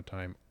specific amount of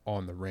time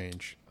on the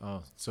range.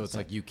 Oh, so it's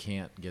like you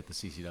can't get the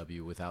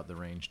CCW without the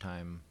range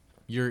time.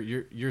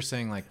 You're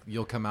saying like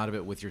you'll come out of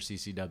it with your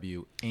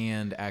CCW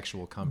and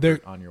actual comfort There-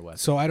 on your weapon.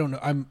 So I don't know.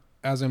 I'm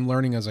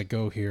learning as I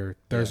go here.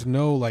 There's Yeah.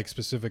 no like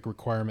specific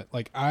requirement.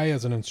 Like I,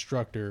 as an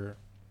instructor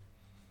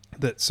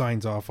that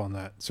signs off on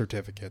that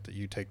certificate that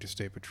you take to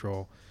State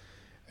Patrol,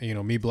 you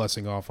know, me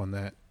blessing off on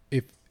that.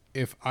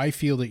 If I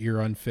feel that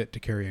you're unfit to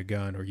carry a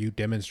gun, or you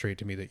demonstrate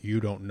to me that you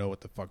don't know what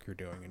the fuck you're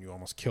doing and you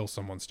almost kill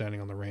someone standing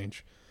on the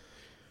range,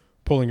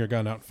 pulling your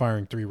gun out,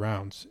 firing 3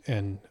 rounds,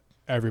 and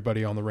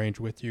everybody on the range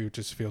with you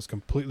just feels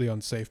completely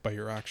unsafe by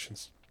your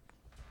actions,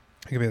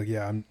 I can be like,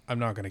 yeah, I'm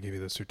not going to give you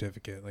the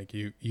certificate. Like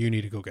you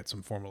need to go get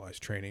some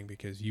formalized training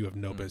because you have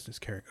no business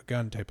carrying a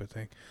gun, type of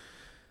thing.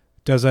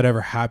 Does that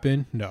ever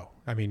happen? No.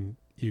 I mean,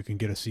 you can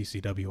get a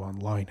CCW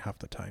online half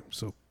the time.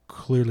 So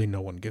clearly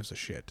no one gives a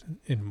shit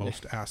in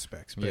most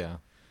aspects. But yeah.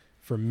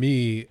 for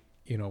me,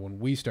 you know, when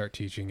we start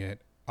teaching it,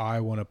 I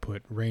want to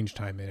put range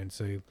time in and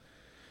say,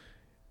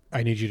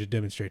 I need you to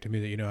demonstrate to me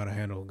that you know how to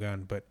handle a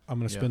gun, but I'm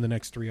going to spend the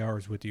next 3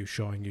 hours with you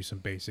showing you some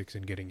basics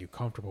and getting you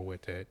comfortable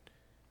with it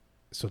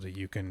so that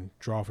you can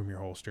draw from your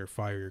holster,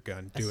 fire your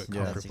gun, do it That's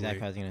comfortably. exactly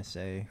what I was gonna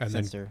say. And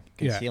Since then-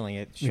 they're yeah, concealing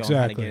it, show them how to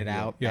exactly, get it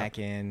yeah, out, yeah. back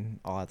in,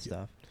 all that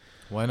stuff.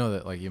 Well, I know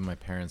that like even my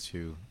parents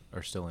who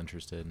are still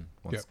interested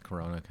once Yep.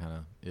 Corona kind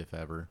of, if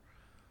ever,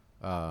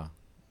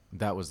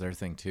 that was their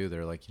thing too.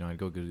 They're like, you know, I'd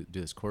go do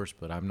this course,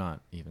 but I'm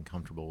not even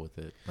comfortable with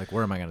it. Like,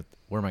 where am I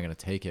gonna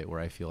take it where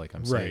I feel like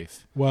I'm Right.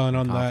 safe? Well, and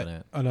on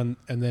confident. that,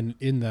 and then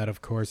in that,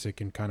 of course, it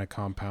can kind of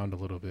compound a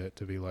little bit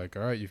to be like,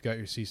 all right, you've got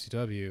your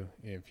CCW.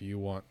 If you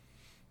want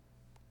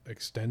The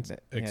extended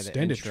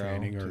intro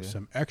training or to-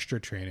 some extra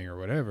training or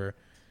whatever,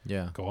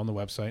 Yeah. go on the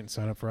website and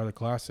sign up for other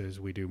classes.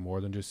 We do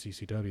more than just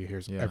CCW.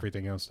 Here's Yeah.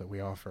 everything else that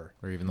we offer.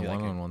 Or even the Do like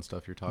a- one-on-one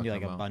stuff you're talking Do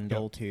like about. a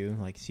bundle too,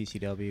 like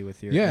CCW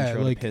with your Yeah,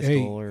 intro like to pistol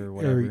hey, or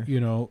whatever.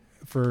 you know,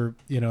 for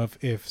you know,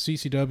 if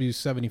CCW is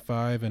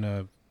 75 and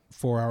a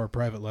 4-hour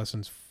private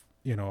lessons,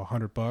 you know,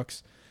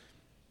 $100,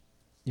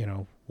 you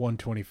know,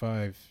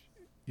 125,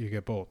 you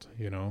get both.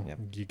 You know, Yep.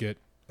 you get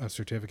a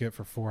certificate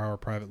for 4-hour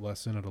private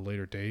lesson at a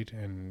later date,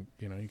 and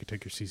you know, you could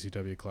take your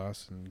CCW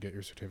class and get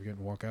your certificate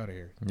and walk out of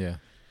here. Yeah.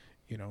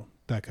 You know,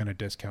 that kind of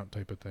discount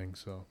type of thing.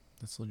 So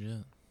That's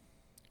legit.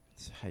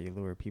 That's how you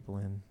lure people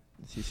in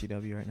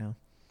CCW right now.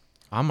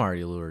 I'm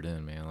already lured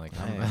in, man. Like,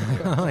 I I'm,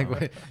 am. like,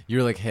 wait,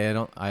 you're like, hey,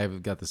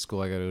 I've got the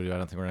school I got to do. I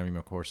don't think we're gonna have any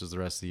more courses the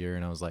rest of the year.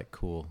 And I was like,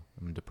 cool.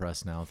 I'm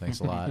depressed now. Thanks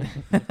a lot.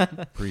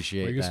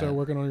 Appreciate you can that. start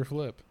working on your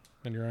flip.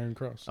 and your Iron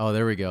Cross. Oh,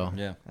 there we go.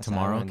 Yeah. That's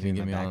Tomorrow, how I'm can you gonna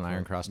get do me my on an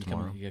Iron backflip. Cross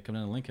tomorrow? You got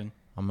coming into Lincoln.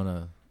 I'm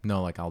gonna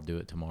I'll do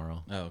it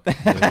tomorrow. Oh, okay.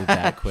 Do it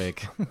that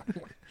quick.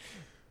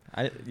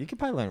 You could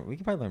probably learn. We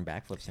could probably learn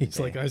backflips. In a He's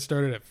day. like, I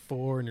started at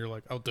 4, and you're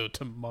like, I'll do it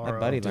tomorrow. My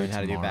buddy do it learned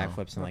how to do tomorrow.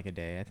 backflips in like a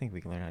day. I think we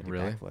can learn how to do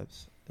Really?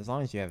 backflips as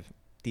long as you have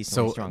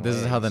decently So strong this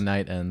is how the legs.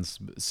 night ends.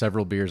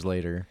 Several beers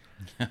later,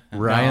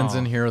 Ryan's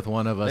in here with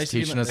one of They us should be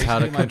teaching my- us they how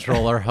should to be my-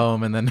 control our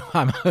home, and then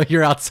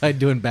you're outside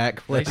doing That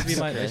used to be backflips.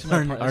 my, that used to be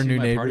Our- my, that our used to be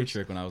new my party neighbors.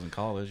 trick when I was in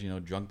college.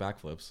 Drunk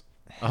backflips.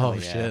 Hell Oh yeah.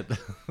 shit!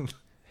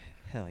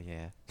 Hell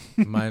yeah.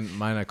 mine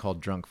I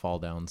called drunk fall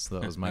downs.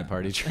 That was my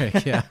party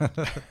trick. Yeah.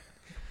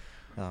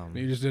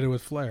 You just did it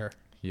with flair.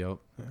 Yep.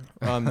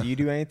 Do you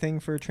do anything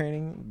for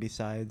training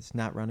besides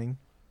not running?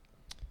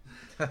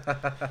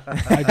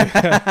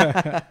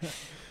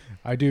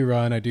 I do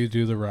run. I do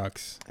the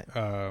rucks.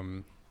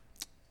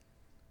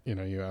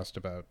 You asked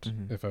about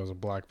if I was a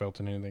black belt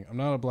in anything. I'm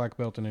not a black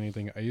belt in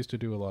anything. I used to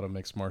do a lot of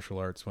mixed martial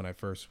arts when I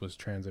first was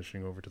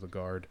transitioning over to the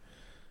guard.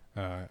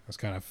 I was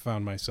kind of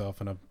found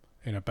myself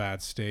in a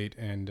bad state,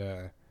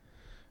 and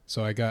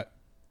so I got,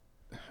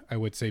 I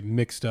would say,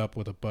 mixed up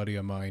with a buddy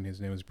of mine. His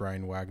name was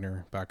Brian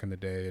Wagner back in the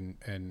day,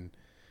 and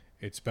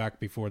it's back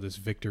before this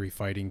Victory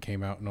Fighting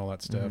came out and all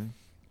that stuff.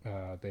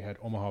 They had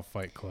Omaha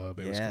Fight Club.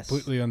 It was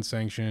completely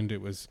unsanctioned.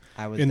 It was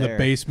I was in there. the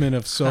basement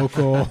of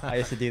Sokol. I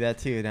used to do that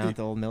too down at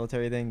the old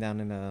military thing down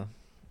in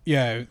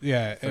Yeah,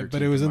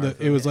 but it was 13th in the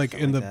Martha. it was like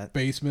something in the like that.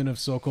 basement of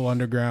Sokol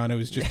Underground. It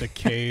was just a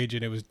cage,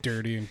 and it was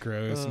dirty and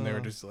gross, and they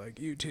were just like,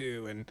 you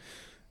too,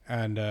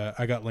 and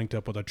I got linked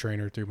up with a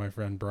trainer through my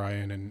friend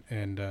Brian,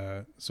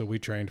 and so we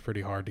trained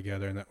pretty hard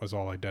together, and that was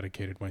all I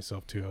dedicated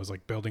myself to. I was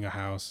like building a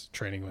house,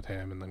 training with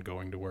him, and then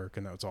going to work,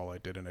 and that was all I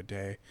did in a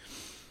day.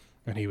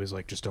 And he was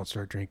like, just don't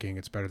start drinking.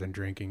 It's better than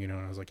drinking, And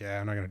I was like, yeah,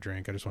 I'm not going to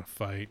drink. I just want to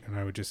fight. And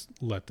I would just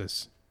let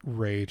this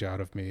rage out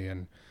of me.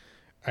 And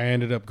I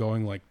ended up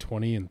going like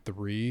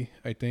 20-3,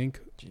 I think,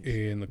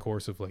 in the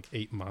course of like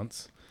 8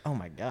 months. Oh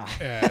my god.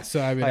 Yeah.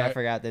 So I mean, I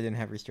forgot they didn't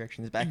have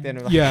restrictions back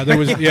then. yeah, there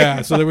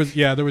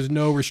was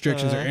no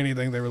restrictions or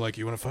anything. They were like,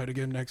 you want to fight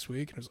again next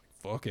week? And I was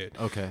like, fuck it.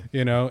 Okay.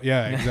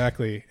 Yeah,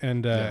 exactly.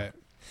 And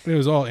it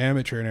was all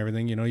amateur and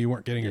everything. You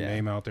weren't getting your Yeah.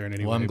 name out there in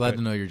any way. Well, I'm glad but-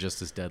 to know you're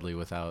just as deadly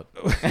without.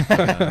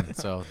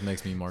 So it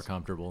makes me more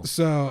comfortable.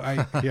 So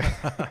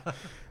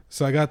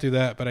so I got through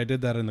that, but I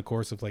did that in the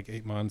course of like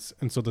 8 months.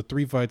 And so the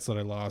 3 fights that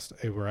I lost,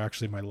 they were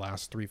actually my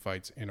last 3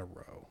 fights in a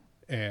row.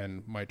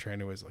 And my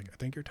trainer was like, I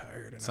think you're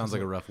tired. And Sounds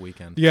like a rough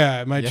weekend.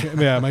 Yeah, my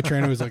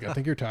trainer was like, I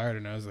think you're tired.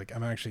 And I was like,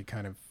 I'm actually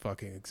kind of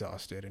fucking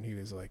exhausted. And he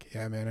was like,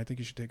 yeah, man, I think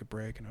you should take a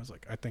break. And I was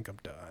like, I think I'm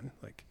done.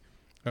 Like,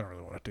 I don't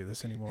really want to do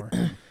this anymore.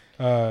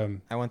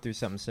 I went through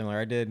something similar.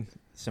 I did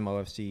some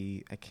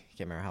OFC. I can't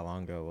remember how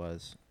long ago it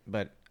was,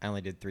 but I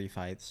only did 3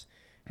 fights,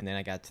 and then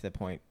I got to the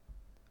point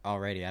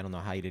already. I don't know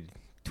how you did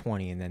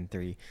 20 and then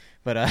 3,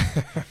 but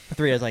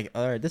 3. I was like,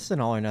 all right, this is an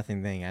all or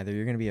nothing thing. Either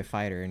you're gonna be a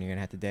fighter and you're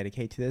gonna have to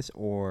dedicate to this,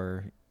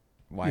 or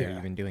why are you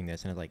even doing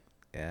this? And I was like,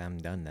 yeah, I'm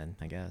done then,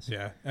 I guess.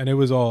 Yeah, and it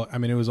was all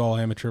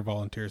amateur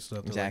volunteer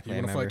stuff. Exactly, Like,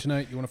 I you want to remember. fight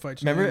tonight? You want to fight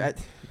tonight?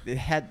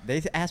 Remember,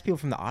 they asked people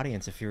from the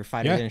audience if you were a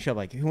fighter. Yeah. They didn't show up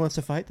like, who wants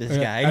to fight this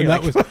Yeah, guy? and You're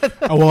that like, was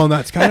and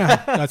that's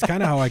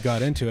kind of how I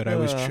got into it.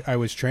 I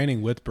was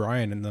training with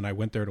Brian, and then I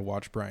went there to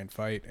watch Brian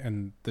fight.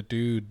 And the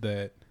dude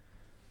that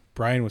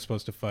Brian was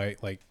supposed to fight,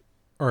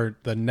 or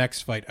the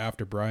next fight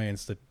after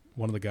Brian's, that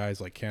one of the guys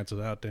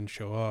canceled out, didn't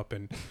show up,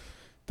 and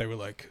they were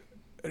like,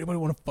 anybody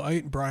want to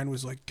fight? And Brian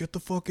was like, get the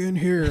fuck in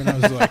here. And I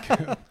was like,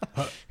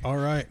 all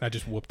right. And I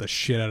just whooped the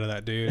shit out of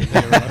that dude.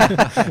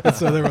 And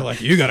so they were like,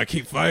 you got to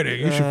keep fighting.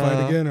 You should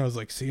fight again. And I was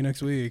like, see you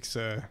next week.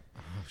 So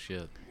Oh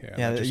shit. yeah,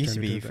 that it just used to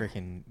turned be into that.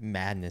 freaking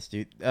madness,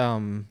 dude.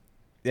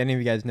 Any of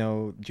you guys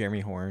know Jeremy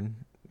Horn?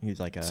 He's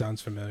like a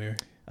Sounds familiar.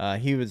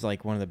 he was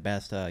like one of the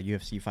best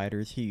UFC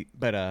fighters. He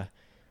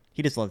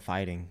just loved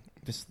fighting.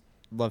 Just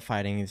loved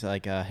fighting. He's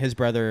like his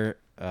brother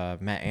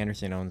Matt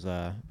Anderson owns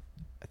I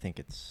think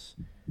it's,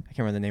 I can't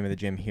remember the name of the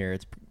gym here.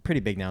 It's pretty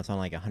big now. It's on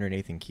like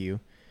 108th and Q.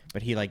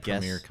 But he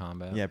Premier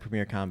Combat. Yeah,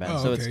 Premier Combat. Oh,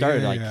 so okay. it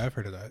started yeah, I've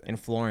heard of that. in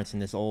Florence in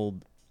this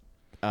old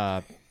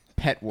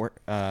pet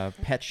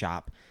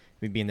shop.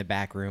 We'd be in the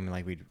back room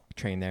and we'd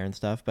train there and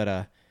stuff.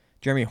 But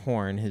Jeremy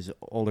Horn, his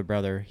older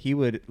brother, he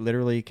would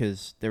literally,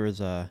 because there was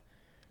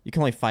you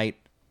can only fight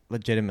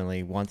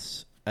legitimately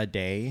once a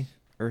day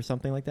or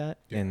something like that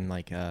in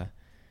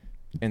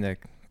the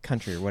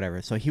country or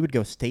whatever. So he would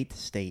go state to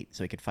state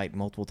so he could fight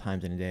multiple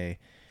times in a day.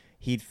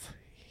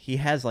 He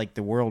has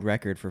the world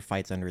record for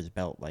fights under his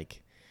belt,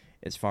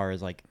 as far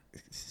as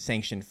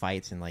sanctioned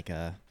fights in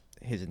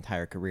his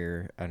entire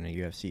career on the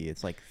UFC.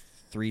 It's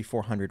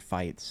 300-400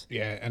 fights.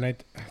 Yeah, and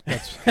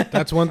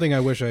that's one thing I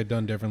wish I had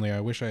done differently. I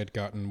wish I had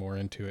gotten more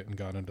into it and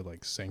got into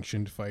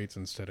sanctioned fights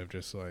instead of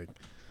just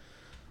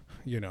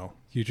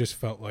you just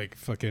felt like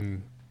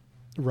fucking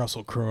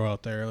Russell Crowe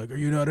out there. Are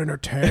you not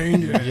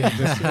entertained?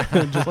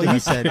 Just Well, you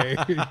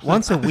said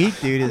once a week,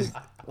 dude.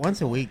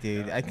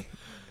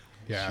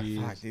 yeah.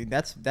 Fuck, dude,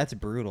 that's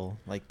brutal.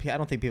 I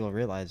don't think people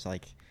realize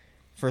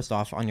first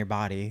off on your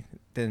body,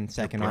 then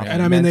second off, brain.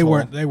 And I mean, they mental.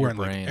 weren't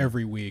like brain.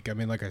 every week. I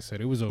mean, like I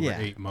said, it was over Yeah.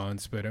 8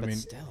 months, but I But mean,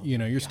 still, you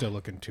know, you're God. still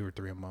looking 2 or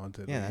 3 a month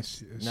at Yeah,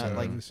 least. that's So not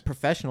like it was-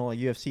 professional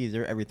UFCs.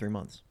 They're every 3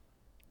 months.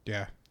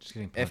 yeah. Just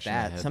getting If punched in the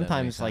that. head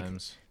Sometimes, many like,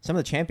 times. Some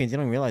of the champions, they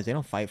don't realize they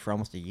don't fight for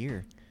almost a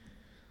year.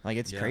 Like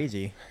it's Yeah.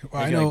 crazy.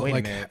 Well, I You're know, like, wait a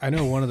like, minute. I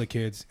know one of the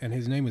kids, and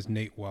his name was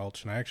Nate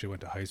Welch, and I actually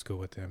went to high school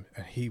with him,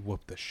 and he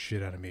whooped the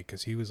shit out of me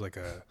because he was like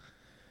a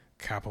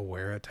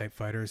capoeira type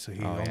fighter, so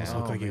he Oh, almost yeah.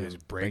 looked Oh, like he man. was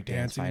Breakdance breakdancing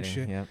and fighting,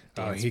 shit. Yep.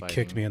 Dance He kicked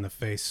fighting. me in the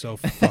face so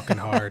fucking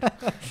hard.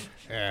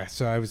 Yeah,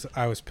 so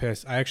I was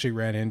pissed. I actually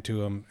ran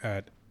into him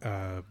at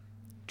a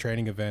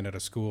training event at a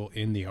school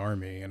in the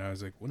army, and I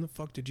was like, "When the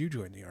fuck did you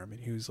join the army?"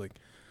 And he was like,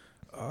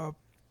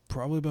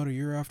 probably about a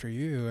year after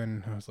you."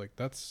 And I was like,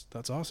 that's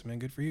awesome, man,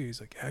 good for you. He's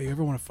like, "Yeah, you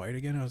ever want to fight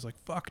again?" I was like,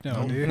 "Fuck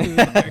no, dude."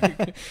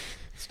 Like,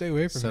 stay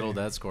away from Settled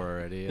me. that score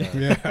already.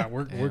 Yeah. Yeah,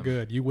 we're Damn.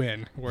 good. You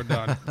win. We're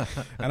done.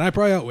 And I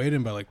probably outweighed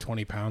him by like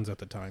 20 pounds at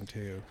the time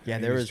too. Yeah,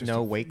 And there he was just no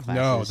a- weight No,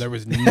 classes. there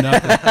was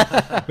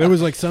nothing. There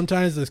was like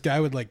sometimes this guy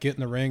would like get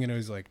in the ring and it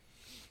was like,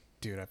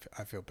 "Dude,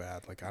 I feel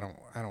bad. Like I don't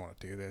want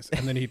to do this."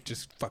 And then he'd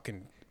just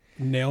fucking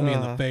nail me in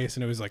the face,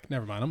 and it was like,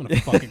 "Never mind, I'm gonna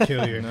fucking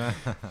kill you."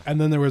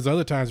 And then there was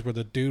other times where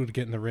the dude would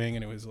get in the ring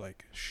and it was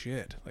like,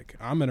 "Shit, like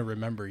I'm gonna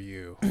remember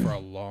you for a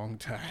long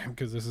time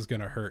because this is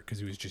gonna hurt," because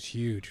he was just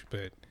huge.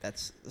 But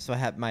That's so I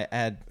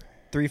had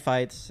 3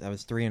 fights. I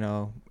was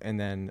 3-0, and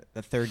then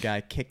the third guy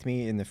kicked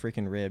me in the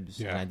freaking ribs,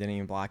 and Yeah. I didn't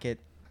even block it.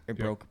 It Yep.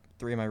 broke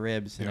 3 of my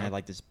ribs, and I Yeah. had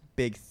like this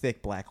big,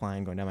 thick black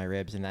line going down my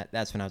ribs, and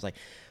that's when I was like,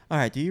 "All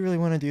right, do you really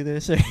want to do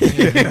this?" I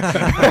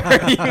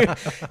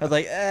was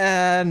like,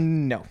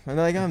 "No." I'm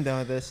like, "I'm done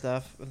with this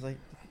stuff." I was like,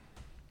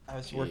 I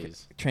was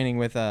Jeez. training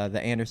with the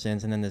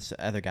Andersons, and then this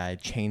other guy,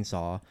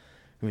 Chainsaw,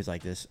 who was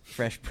like this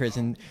fresh Yeah,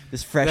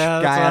 that's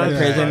guy out what of I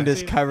prison, said.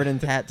 just covered in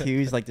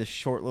tattoos, like this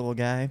short little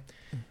guy.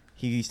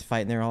 He used to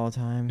fight in there all the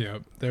time. yeah,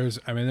 there was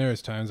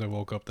times I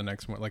woke up the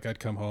next morning, like I'd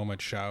come home,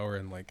 I'd shower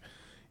and like,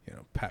 you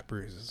know, pat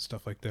bruises and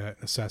stuff like that,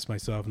 assess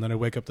myself, and then I'd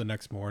wake up the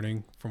next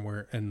morning from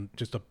where and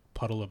just a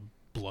puddle of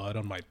blood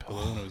on my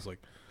pillow, and it was like,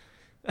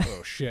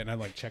 oh shit, and I'm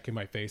like checking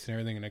my face and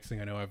everything, and next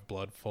thing I know, I have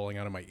blood falling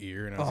out of my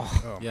ear, and I was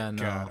like, oh Yeah, my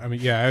no. god. I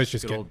mean, yeah, I was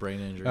just Good getting, old brain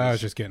injuries. I was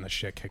just getting the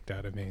shit kicked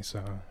out of me,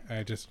 so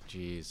I just,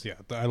 Jeez. yeah,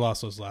 I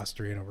lost those last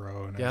 3 in a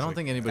row, and Yeah, I was don't like,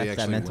 think anybody That's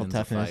that actually mental wins a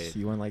toughness. fight.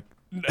 You won like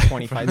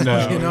 20 fights.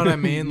 No. You know what I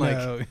mean? Like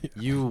No.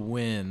 you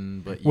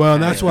win, but you Well,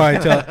 and that's why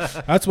can't.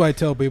 that's why I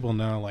tell people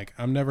now, like,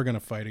 I'm never gonna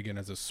fight again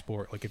as a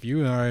sport. Like, if you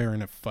and I are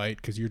in a fight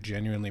because you're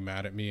genuinely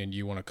mad at me and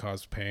you want to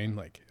cause pain,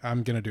 like,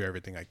 I'm gonna do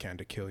everything I can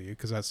to kill you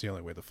because that's the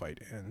only way the fight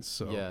ends.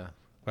 So Yeah.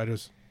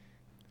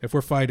 if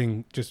we're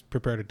fighting, just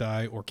prepare to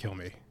die or kill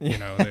me. You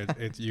know,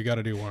 it's you got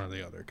to do one or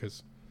the other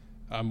because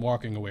I'm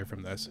walking away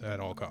from this at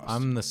all costs.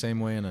 I'm the same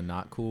way in a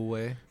not cool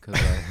way,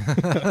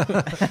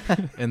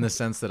 in the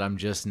sense that I'm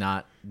just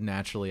not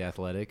naturally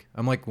athletic.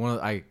 I'm like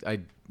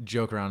I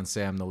joke around and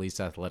say I'm the least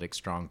athletic,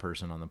 strong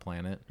person on the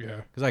planet yeah.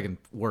 because I can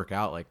work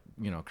out like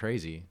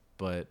crazy,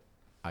 but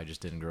I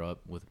just didn't grow up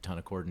with a ton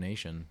of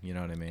coordination. You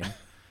know what I mean?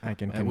 I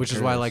can And which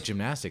is why I concur. like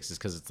gymnastics, is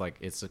because it's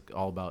like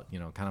all about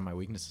kind of my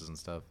weaknesses and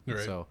stuff. And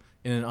Right. so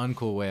in an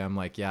uncool way, I'm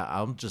like, yeah,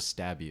 I'll just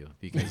stab you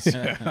because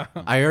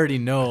I already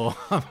know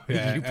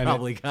Yeah, you and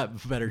probably got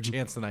a better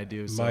chance than I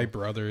do. So. My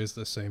brother is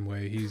the same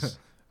way.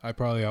 I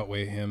probably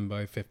outweigh him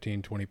by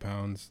 15, 20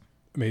 pounds,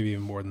 maybe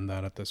even more than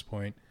that at this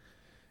point.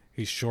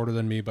 He's shorter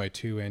than me by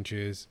 2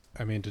 inches.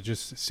 I mean, to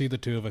just see the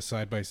two of us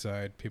side by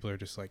side, people are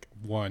just like,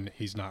 1,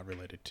 he's not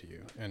related to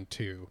you, and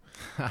 2,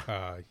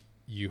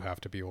 you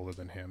have to be older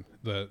than him.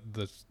 The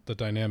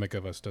dynamic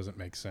of us doesn't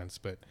make sense,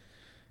 but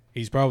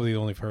he's probably the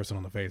only person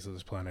on the face of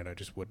this planet I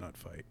just would not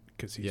fight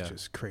because he's Yeah.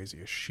 just crazy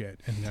as shit.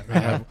 And I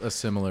have a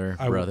similar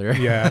brother.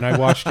 Yeah, and I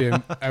watched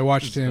him.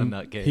 Just a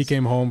nutcase. He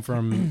came home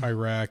from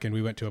Iraq, and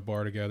we went to a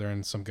bar together,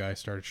 and some guy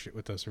started shit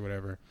with us or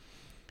whatever.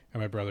 And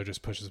my brother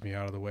just pushes me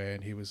out of the way,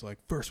 and he was like,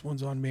 "First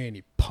one's on me," and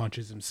he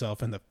punches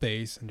himself in the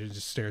face and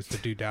just stares the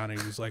dude down, and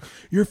he was like,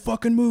 "Your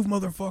fucking move,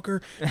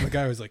 motherfucker!" And the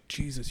guy was like,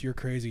 "Jesus, you're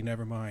crazy.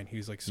 Never mind." He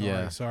was like,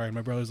 Yeah. Sorry." And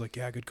my brother's like,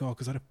 "Yeah, good call,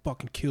 because I'd have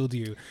fucking killed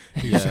you."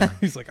 Yeah.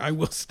 He's like, "I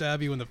will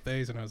stab you in the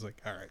face," and I was like,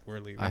 "All right,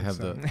 we're leaving." I have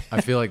So- I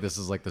feel like this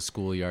is like the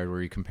schoolyard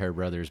where you compare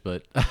brothers,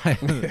 but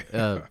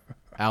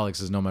Alex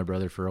has known my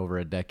brother for over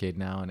a decade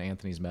now, and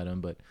Anthony's met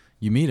him. But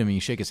you meet him and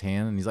you shake his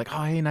hand, and he's like,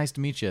 "Oh, hey, nice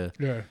to meet you."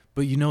 Yeah,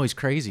 But he's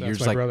crazy. That's You're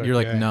just my like, brother. you're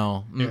like, Yeah.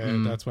 no, yeah,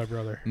 mm-mm. that's my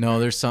brother. No,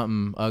 there's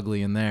something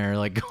ugly in there,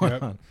 like going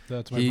Yep, on.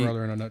 that's my He-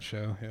 brother in a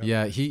nutshell. Yeah.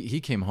 Yeah,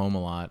 he came home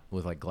a lot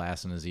with like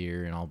glass in his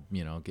ear and all,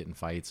 getting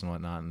fights and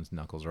whatnot, and his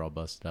knuckles are all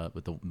busted up.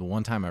 But the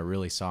one time I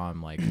really saw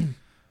him, like, it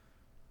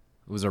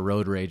was a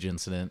road rage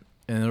incident,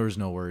 and there was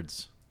no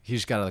words. He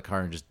just got out of the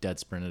car and just dead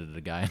sprinted at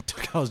a guy.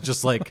 I was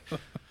just like,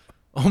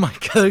 oh my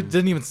god! I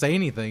didn't even say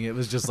anything. It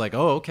was just like,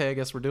 oh, okay, I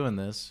guess we're doing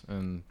this.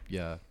 And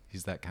yeah,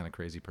 he's that kind of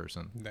crazy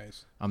person.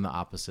 Nice. I'm the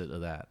opposite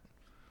of that.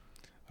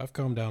 I've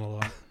calmed down a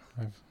lot.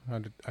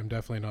 I'm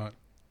definitely not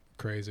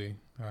crazy.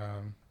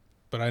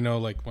 But I know,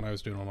 like, when I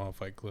was doing Omaha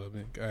Fight Club,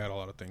 I had a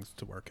lot of things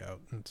to work out.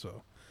 And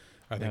so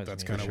I That think was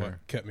that's me. kind For of sure.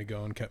 what kept me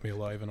going, kept me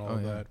alive, and all Oh,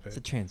 of yeah. that. It's a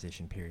But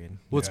transition period.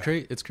 Well,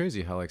 Yeah. it's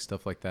crazy how like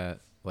stuff like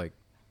that, like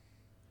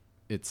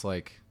it's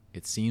like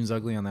it seems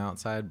ugly on the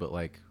outside, but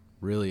like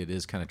really it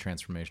is kind of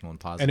transformational and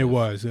positive. and it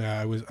was,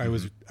 yeah,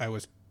 Mm-hmm. I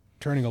was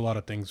turning a lot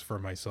of things for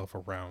myself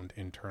around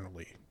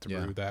internally through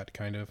Yeah. that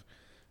kind of,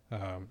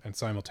 and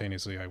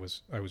simultaneously I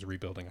was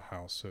rebuilding a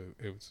house, so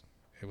it was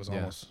Yeah.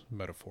 almost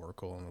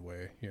metaphorical in a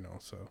way, you know.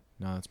 So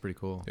No, that's pretty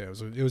cool. yeah,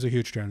 it was a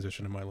huge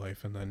transition in my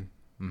life, and then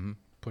Mm-hmm.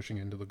 pushing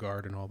into the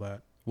guard and all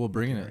that. Well,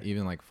 bringing it Right.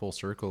 even like full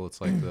circle, it's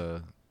like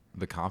the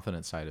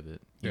confidence side of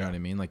it. You know Yeah. what I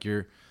mean? Like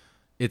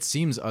it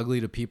seems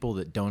ugly to people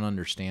that don't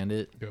understand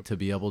it Yep. to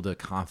be able to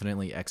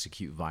confidently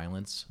execute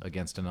violence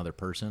against another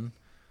person,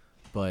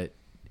 but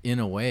in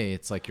a way,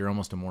 it's like you're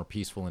almost a more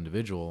peaceful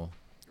individual.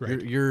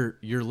 Right.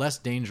 You're less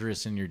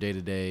dangerous in your day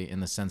to day in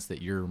the sense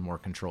that you're more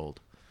controlled.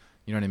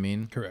 You know what I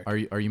mean? Correct.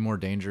 Are you more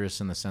dangerous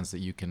in the sense that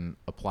you can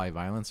apply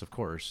violence? Of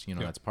course, you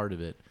know Yep. that's part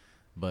of it,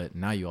 but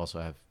now you also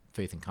have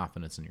faith and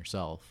confidence in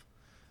yourself.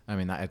 I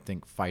mean, I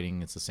think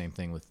fighting, it's the same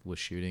thing with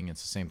shooting.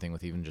 It's the same thing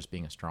with even just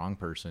being a strong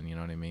person. You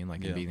know what I mean?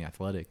 Like Yeah. and being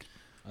athletic.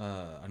 I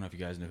don't know if you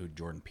guys know who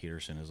Jordan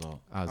Peterson is.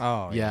 All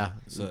Oh, yeah.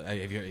 so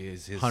have you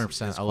his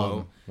 100%. his I love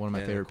quote? him. One of my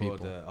Yeah, favorite quote,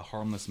 people. A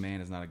harmless man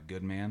is not a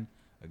good man.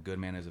 A good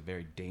man is a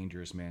very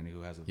dangerous man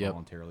who has it Yep.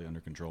 voluntarily under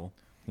control.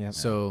 Yep.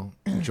 So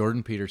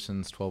Jordan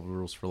Peterson's 12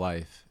 Rules for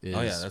Life is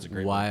Oh, yeah, that's a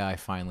great why I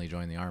finally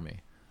joined the Army.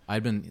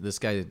 This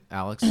guy,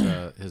 Alex,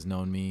 has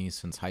known me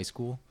since high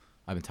school.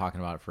 I've been talking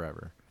about it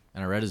forever.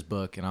 And I read his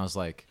book and I was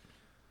like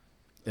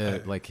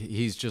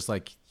he's just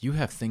like, you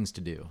have things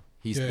to do.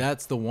 Yeah.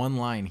 That's the one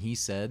line he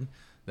said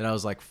that I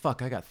was like,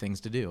 fuck, I got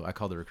things to do. I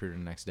called the recruiter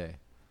the next day.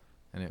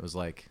 And it was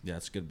like, Yeah,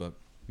 it's a good book.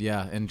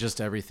 yeah, and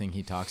just everything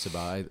he talks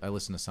about. I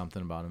listen to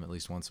something about him at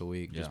least once a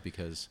week just Yeah.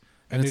 because.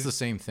 And And it's it- the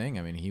same thing.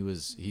 I mean,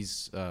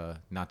 he's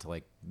not to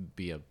like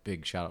be a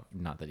big shout out,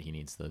 not that he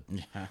needs the,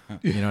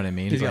 you know what I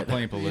mean? He's got But-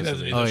 plenty of He doesn't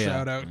publicity. need Oh, a yeah.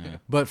 shout out. Yeah.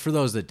 But for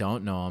those that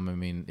don't know him, I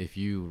mean, if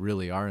you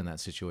really are in that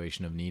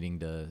situation of needing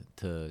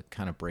to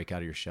kind of break out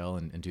of your shell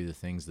and do the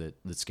things that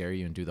scare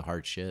you and do the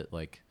hard shit,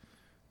 like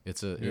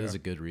it is a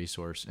good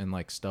resource. And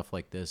like stuff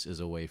like this is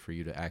a way for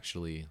you to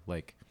actually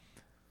like,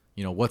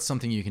 you know, what's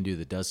something you can do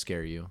that does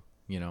scare you,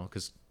 you know,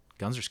 because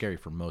guns are scary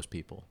for most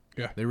people.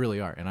 Yeah. They really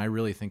are. And I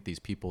really think these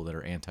people that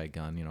are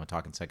anti-gun, you know,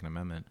 talking Second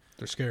Amendment,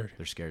 They're scared.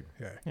 they're scared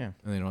Yeah. Yeah.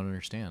 and they don't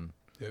understand.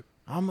 Yep.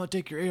 I'm going to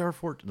take your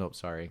AR-14. No,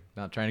 sorry.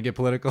 Not trying to get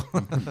political.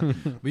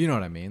 But you know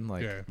what I mean?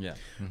 Like, Yeah. Yeah.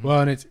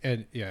 Well, and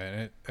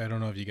I don't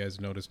know if you guys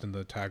noticed in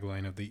the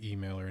tagline of the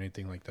email or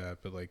anything like that,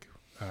 but like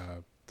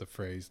the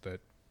phrase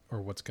that,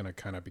 or what's going to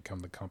kind of become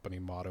the company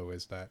motto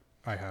is that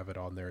I have it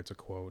on there. It's a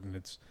quote, and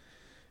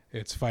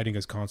it's fighting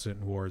is constant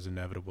and war is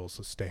inevitable.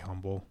 So stay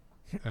humble.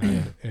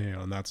 And you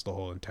know, and that's the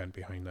whole intent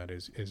behind that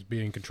is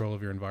be in control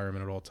of your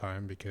environment at all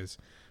time, because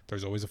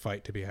there's always a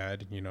fight to be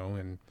had, you know,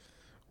 and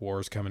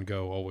wars come and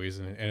go always,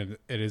 and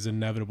it is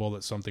inevitable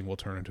that something will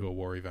turn into a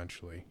war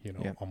eventually, you know,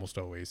 Yep. almost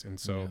always. And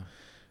so yeah.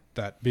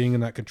 that being in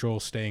that control,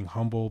 staying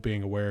humble,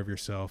 being aware of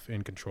yourself,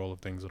 in control of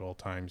things at all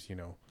times, you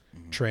know,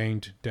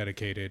 trained,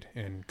 dedicated,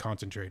 and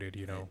concentrated,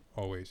 you know,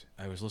 always.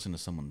 I was listening to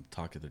someone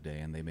talk the other day,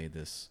 and they made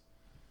this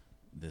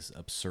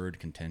absurd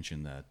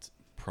contention that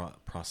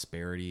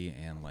prosperity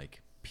and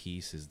like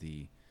peace is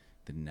the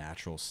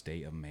natural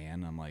state of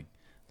man. I'm like,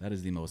 that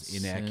is the most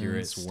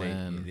inaccurate Since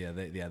statement. when? Yeah,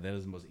 that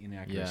is the most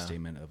inaccurate Yeah.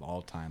 statement of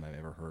all time I've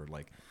ever heard.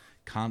 Like,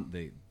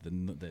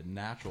 the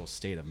natural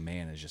state of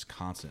man is just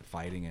constant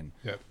fighting and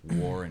Yep.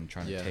 war and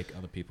trying Yeah. to take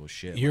other people's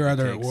shit. You're Like,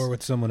 it either at takes- war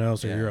with someone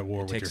else, or yeah, you're at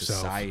war it with takes yourself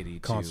society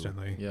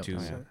constantly. Yep. to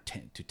Oh,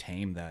 yeah. to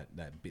tame that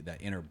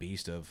inner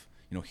beast of,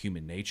 you know,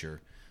 human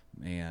nature.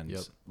 And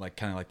Yep. like,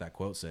 kind of like that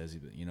quote says,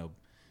 you know,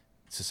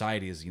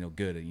 society is, you know,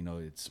 good, you know,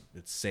 it's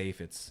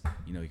safe, it's,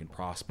 you know, you can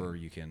prosper,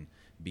 you can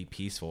be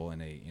peaceful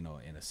in a, you know,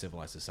 in a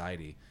civilized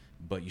society,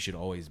 but you should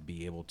always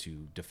be able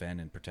to defend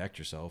and protect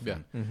yourself. Yeah.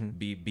 And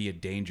be a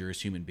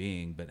dangerous human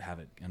being, but have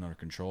it under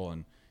control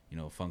and, you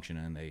know, function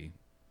in a,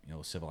 you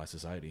know, civilized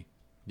society.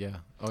 Yeah.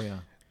 Oh, yeah.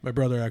 My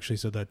brother actually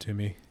said that to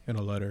me in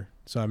a letter.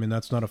 So, I mean,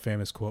 that's not a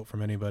famous quote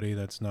from anybody.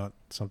 That's not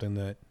something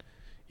that,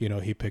 you know,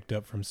 he picked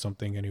up from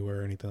something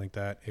anywhere or anything like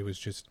that. It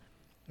was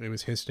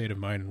his state of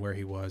mind and where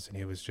he was. And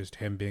it was just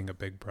him being a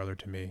big brother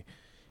to me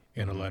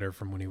in a letter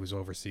from when he was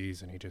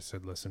overseas. And he just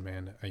said, listen,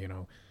 man, you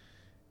know,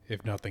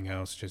 if nothing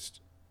else,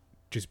 just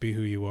be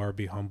who you are,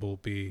 be humble,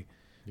 be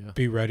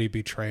ready,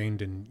 be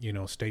trained, and, you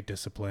know, stay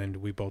disciplined.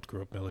 We both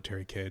grew up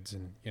military kids,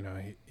 and, you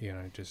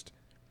know, just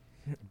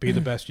be the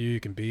best you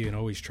can be, and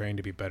always train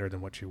to be better than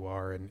what you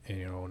are, and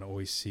you know, and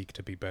always seek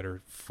to be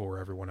better for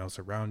everyone else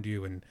around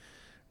you, and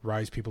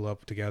rise people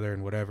up together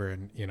and whatever.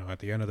 And, you know, at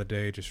the end of the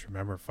day, just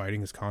remember,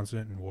 fighting is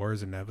constant and war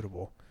is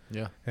inevitable,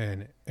 Yeah.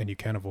 and you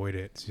can't avoid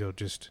it. So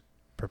just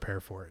prepare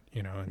for it,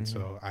 you know. And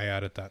so I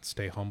added that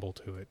stay humble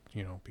to it,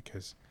 you know,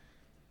 because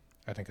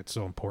I think it's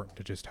so important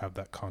to just have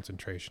that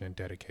concentration and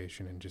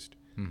dedication and just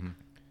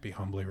be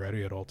humbly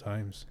ready at all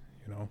times,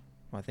 you know.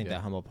 Well, I think Yeah.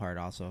 that humble part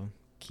also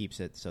keeps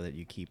it so that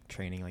you keep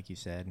training, like you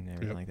said, and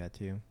everything Yep. like that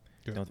too.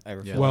 Yeah. Don't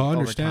ever Yeah. feel Well, like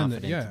understand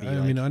that. overconfident to Yeah, be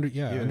I mean, like,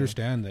 I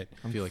understand that.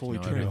 I'm feel like you fully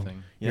know trained.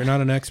 everything. You're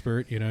not an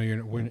expert. You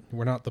know,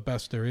 we're not the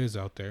best there is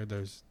out there.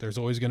 There's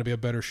always going to be a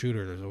better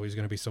shooter. There's always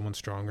going to be someone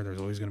stronger. There's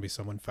always going to be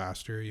someone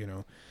faster. You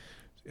know,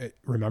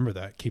 remember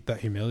that. Keep that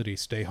humility.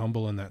 Stay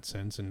humble in that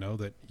sense, and know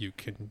that you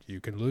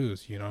can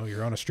lose. You know,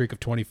 you're on a streak of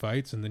 20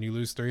 fights, and then you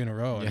lose 3 in a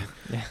row. And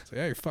Yeah. so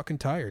yeah, you're fucking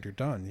tired. You're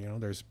done. You know,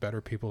 there's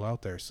better people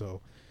out there. So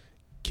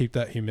keep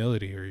that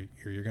humility, or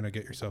you're going to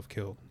get yourself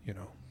killed. You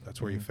know,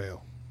 that's where you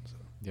fail.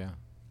 Yeah,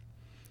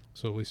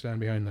 So we stand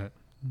behind that.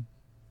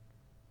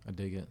 I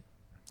dig it.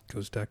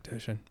 Goes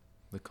Tactician.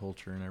 The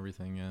culture and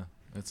everything. Yeah,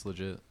 it's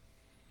legit.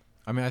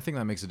 I mean, I think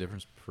that makes a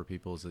difference for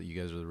people is that you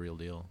guys are the real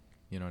deal.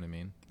 You know what I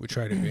mean? We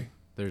try to be.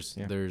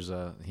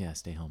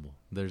 Stay humble.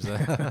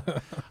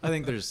 I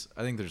think there's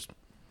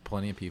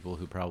plenty of people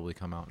who probably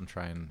come out and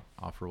try and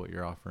offer what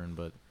you're offering,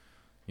 but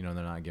you know,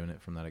 they're not giving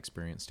it from that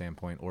experience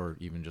standpoint, or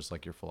even just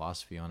like your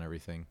philosophy on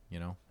everything,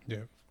 you know?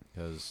 Yeah.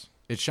 Because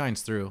it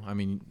shines through. I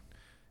mean,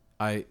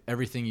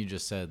 everything you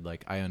just said,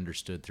 like I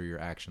understood through your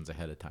actions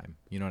ahead of time.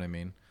 You know what I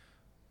mean?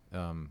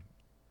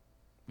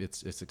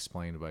 It's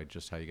explained by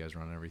just how you guys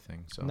run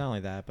everything. So Not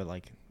only that, but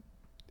like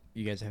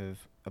you guys have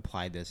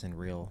applied this in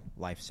real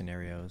life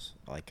scenarios,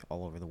 like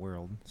all over the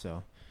world.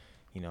 So,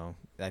 you know,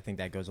 I think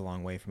that goes a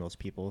long way for most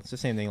people. It's the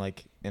same thing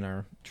like in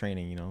our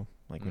training, you know,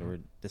 like when we're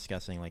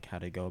discussing like how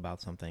to go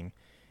about something.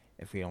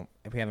 If we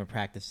haven't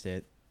practiced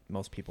it,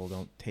 most people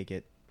don't take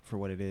it for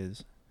what it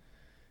is.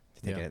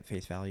 To take it at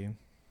face value.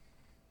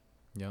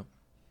 Yep.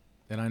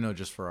 And I know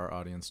just for our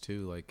audience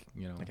too, like,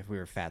 you know, Like if we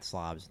were fat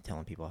slobs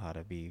telling people how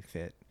to be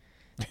fit,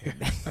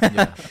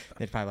 yeah.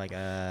 they'd probably like,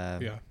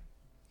 Yeah.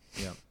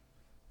 Yeah.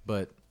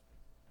 But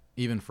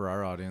even for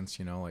our audience,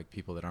 you know, like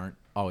people that aren't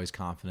always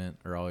confident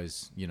or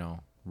always, you know,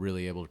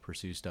 really able to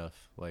pursue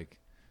stuff, like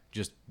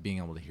just being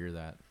able to hear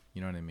that,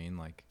 you know what I mean?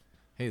 Like,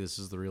 hey, this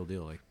is the real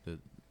deal. Like the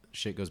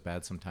shit goes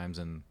bad sometimes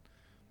and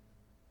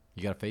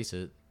you got to face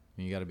it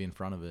and you got to be in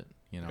front of it,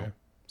 you know? Yeah.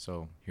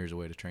 So here's a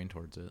way to train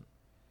towards it,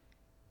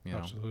 you know?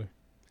 Absolutely.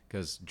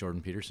 Because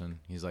Jordan Peterson,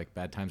 he's like,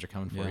 bad times are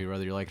coming for Yeah. you,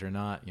 whether you like it or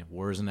not. You know,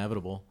 war is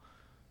inevitable.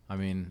 I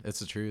mean, it's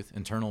the truth.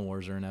 Internal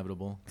wars are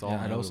inevitable. It's all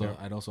inevitable.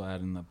 I'd also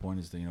add in that point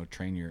is that, you know,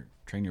 train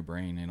your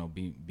brain, you know,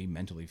 be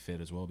mentally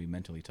fit as well, be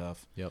mentally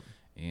tough. Yep.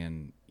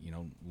 And, you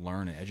know,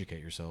 learn and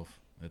educate yourself.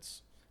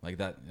 It's like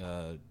that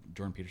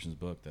Jordan Peterson's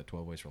book, that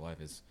 12 Ways for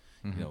Life, is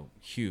you know,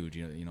 huge.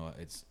 You know,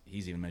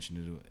 he's even mentioned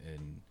it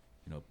in,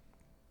 you know,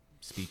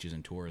 speeches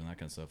and tours and that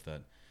kind of stuff,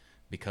 that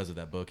because of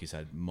that book he's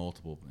had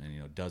multiple and, you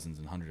know, dozens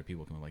and hundreds of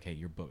people come like, hey,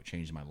 your book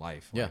changed my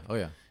life. Yeah. Like, Oh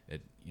yeah.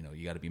 it, you know,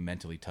 you got to be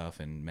mentally tough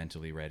and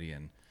mentally ready,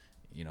 and,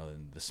 you know,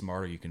 and the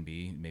smarter you can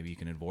be, maybe you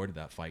can avoid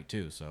that fight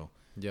too. So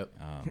Yep.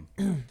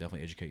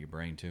 definitely educate your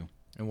brain too.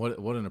 And what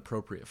an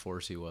appropriate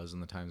force he was in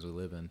the times we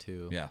live in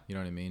too. Yeah. You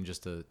know what I mean?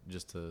 Just to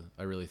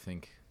I really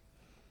think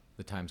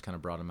the times kind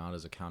of brought him out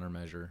as a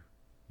countermeasure.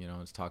 You know,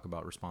 it's talk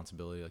about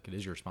responsibility. Like, it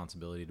is your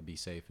responsibility to be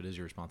safe. It is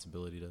your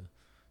responsibility to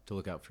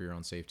look out for your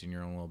own safety and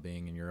your own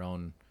well-being and your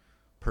own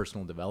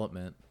personal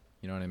development.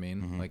 You know what I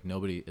mean? Like,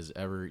 nobody is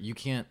ever, you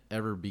can't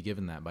ever be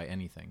given that by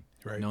anything.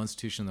 Right. No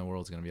institution in the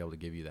world is going to be able to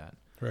give you that.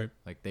 Right.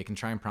 Like, they can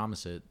try and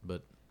promise it,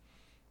 but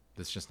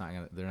it's just not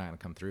gonna, they're not going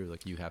to come through.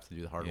 Like, you have to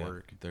do the hard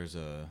work. There's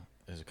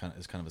kind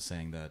of a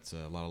saying that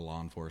a lot of law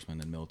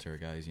enforcement and military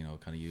guys, you know,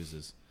 kind of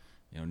uses,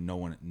 you know,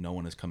 no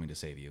one is coming to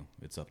save you.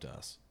 It's up to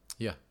us.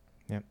 Yeah.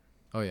 Yep.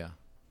 Oh yeah,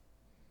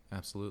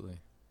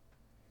 absolutely.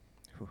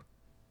 Whew.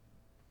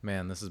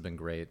 Man, this has been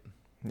great.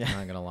 Yeah. I'm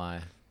not gonna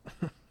lie.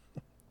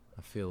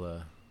 I feel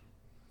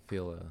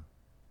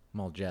I'm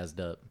all jazzed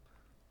up.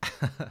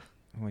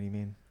 What do you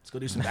mean? Let's go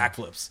do some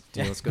backflips.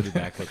 Yeah, let's go do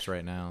backflips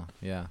right now.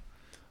 Yeah.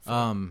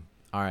 All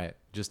right.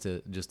 Just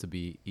to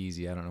be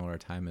easy, I don't know what our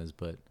time is,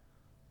 but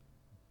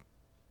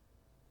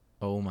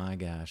oh my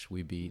gosh,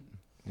 we beat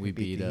We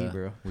beat the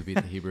Hebrew. We beat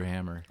the Hebrew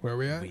Hammer. Where are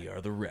we at? We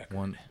are the record.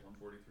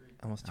 143.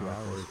 Almost 2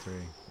 hours.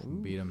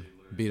 43.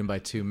 Beat him by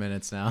 2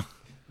 minutes now.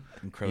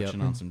 Encroaching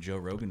Yep. on some Joe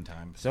Rogan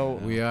time. So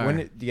We are. When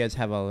do you guys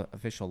have a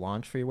official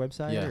launch for your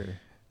website? Yeah.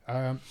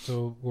 Or?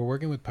 So we're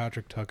working with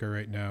Patrick Tucker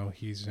right now.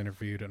 He's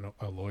interviewed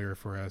a lawyer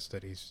for us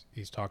that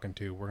he's talking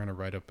to. We're going to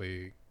write up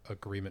a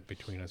agreement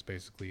between us,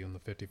 basically, on the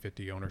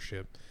 50-50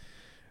 ownership.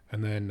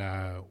 And then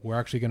we're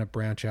actually going to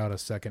branch out a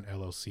second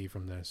LLC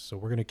from this. So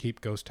we're going to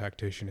keep Ghost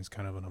Tactician as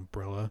kind of an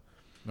umbrella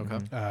Okay.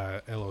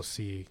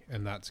 LLC,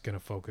 and that's going to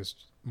focus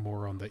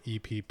more on the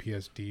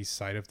EPPSD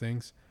side of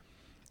things.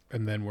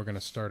 And then we're going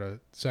to start a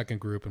second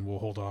group, and we'll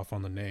hold off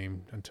on the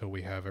name until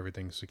we have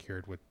everything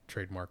secured with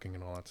trademarking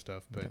and all that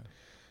stuff. But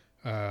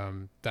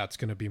that's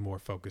going to be more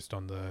focused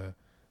on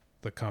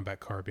the combat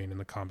carbine and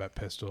the combat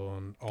pistol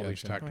and all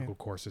these Gotcha. tactical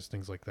courses,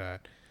 things like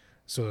that.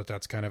 So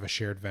that's kind of a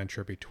shared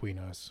venture between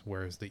us,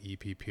 whereas the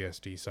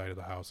EPPSD side of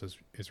the house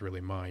is really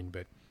mine.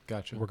 But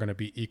Gotcha. we're going to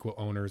be equal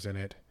owners in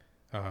it.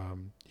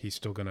 He's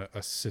still going to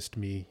assist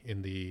me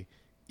in the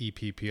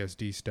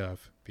EPPSD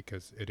stuff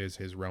because it is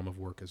his realm of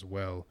work as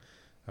well.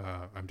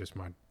 I'm just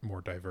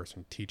more diverse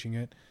in teaching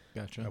it.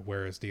 Gotcha.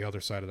 Whereas the other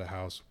side of the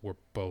house, we're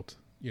both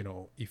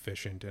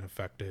efficient and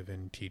effective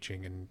in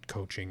teaching and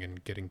coaching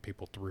and getting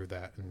people through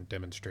that and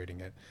demonstrating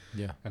it.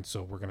 Yeah. And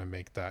so we're going to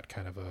make that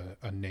kind of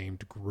a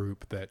named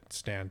group that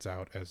stands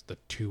out as the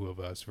two of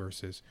us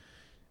versus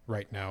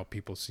right now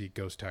people see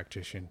Ghost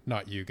Tactician,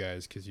 not you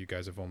guys, because you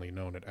guys have only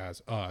known it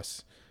as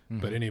us,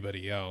 but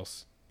anybody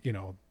else,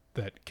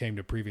 that came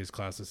to previous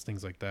classes,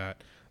 things like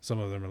that. Some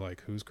of them are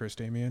like, who's Chris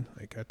Damien?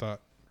 Like, I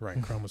thought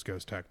Ryan Crum was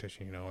Ghost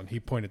Tactician, and he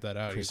pointed that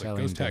out. Chris He's like,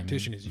 Allen Ghost Damien.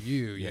 Tactician is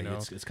you, you know?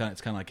 It's kind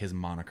of like his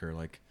moniker.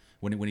 Like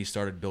when he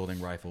started building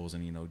rifles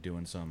and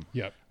doing some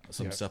Yep.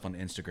 stuff on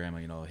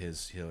Instagram,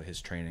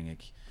 his training,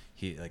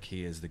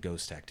 he is the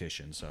Ghost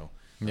Tactician. So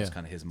that's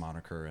kind of his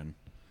moniker. And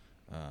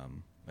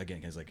again,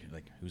 because like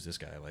who's this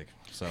guy? Like,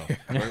 so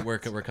we're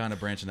kind of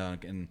branching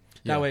out, and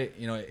that way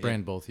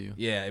brand both of you.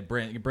 Yeah, it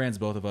brands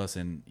both of us,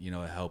 and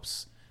it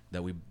helps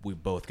that we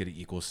both get an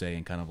equal say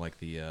in kind of like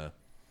the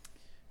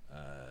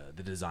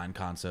design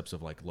concepts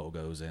of like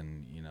logos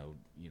and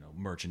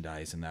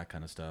merchandise and that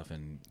kind of stuff.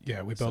 And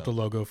Yeah, we built a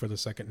logo for the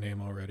second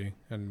name already,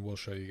 and we'll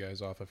show you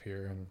guys off of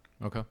here and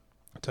Okay.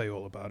 I'll tell you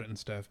all about it and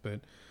stuff.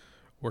 But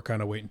we're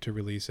kind of waiting to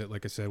release it.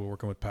 Like I said, we're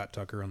working with Pat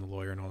Tucker on the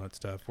lawyer and all that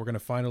stuff. We're going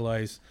to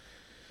finalize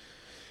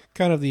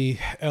kind of the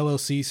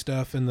LLC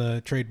stuff and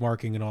the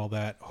trademarking and all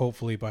that,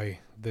 hopefully by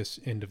this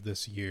end of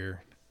this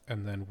year.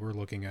 And then we're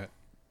looking at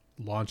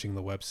launching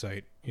the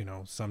website,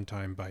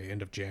 sometime by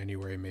end of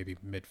January, maybe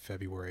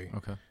mid-February,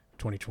 Okay.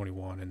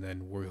 2021. And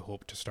then we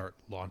hope to start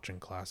launching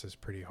classes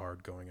pretty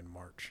hard going in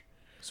March.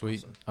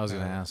 Sweet. I was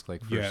going to ask,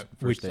 like, yeah,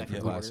 first day second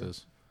for quarter.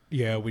 classes.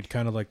 Yeah, we'd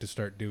kind of like to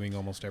start doing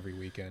almost every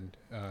weekend,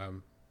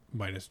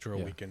 minus drill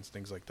Yeah. weekends,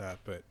 things like that.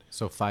 But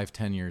So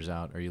 5-10 years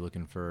out, are you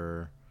looking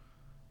for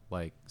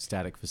like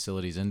static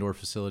facilities, indoor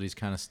facilities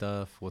kind of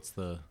stuff? What's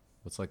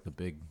like the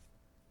big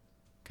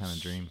kind of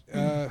dream?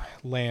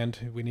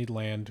 land, we need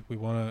land. We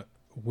want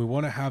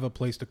to have a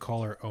place to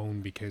call our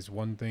own, because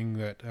one thing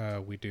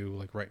that we do,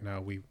 like right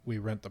now, we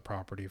rent the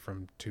property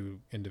from two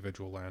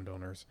individual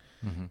landowners,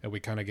 and we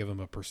kind of give them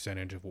a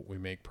percentage of what we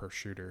make per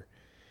shooter,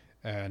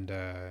 and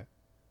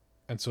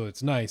so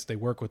it's nice. They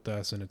work with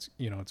us, and it's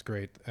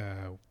great.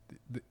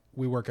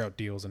 We work out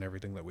deals and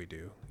everything that we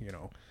do.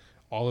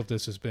 All of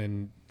this has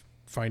been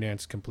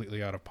financed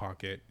completely out of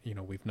pocket.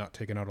 We've not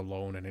taken out a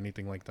loan and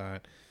anything like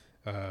that.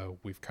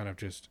 We've kind of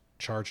just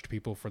charged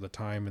people for the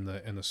time and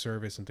the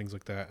service and things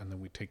like that, and then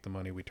we take the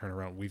money, we turn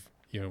around. We've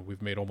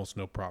made almost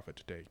no profit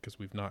to date, because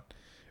we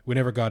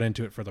never got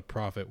into it for the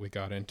profit. We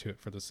got into it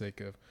for the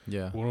sake of,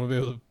 Yeah. we want to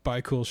be able to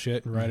buy cool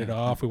shit and write it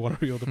off. We want to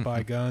be able to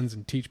buy guns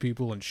and teach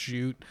people and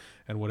shoot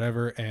and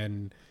whatever.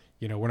 And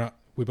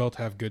we both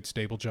have good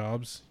stable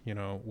jobs.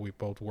 We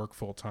both work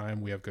full time.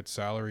 We have good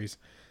salaries.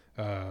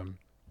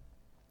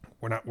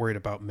 We're not worried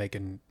about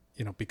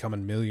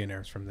becoming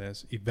millionaires from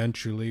this.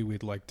 Eventually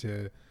we'd like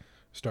to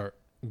start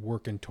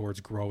working towards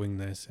growing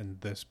this, and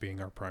this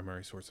being our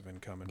primary source of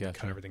income, and we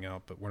Gotcha. cut everything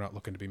out. But we're not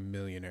looking to be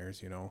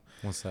millionaires,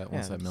 Once that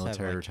just have,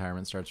 military like-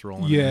 retirement starts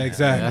rolling. Yeah, in.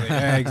 exactly.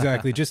 Yeah,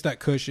 exactly. Just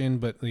that cushion.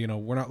 But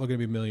we're not looking to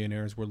be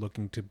millionaires. We're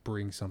looking to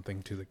bring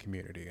something to the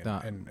community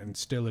and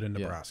instill it in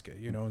Yeah. Nebraska.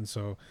 And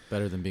so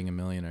Better than being a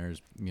millionaire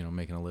is,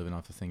 making a living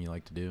off the thing you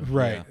like to do.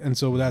 right. Yeah. And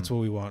so that's what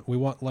we want. We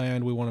want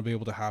land. We want to be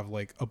able to have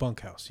like a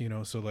bunkhouse.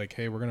 So like,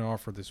 hey, we're going to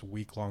offer this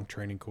week-long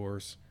training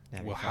course.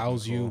 That'd be We'll fucking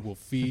house you. cool. We'll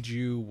feed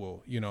you.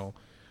 We'll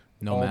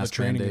No all the mask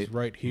training mandate. is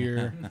right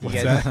here. You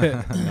What's guys-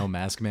 that? No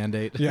mask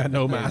mandate. Yeah,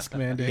 no mask You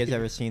mandate. guys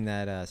ever seen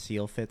that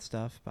Seal Fit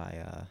stuff by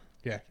Yeah.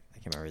 I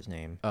can't remember his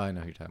name. Oh, I know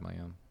who you're talking about.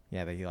 Yeah.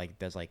 Yeah, but he like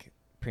does like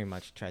pretty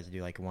much tries to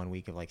do like 1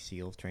 week of like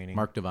SEAL training.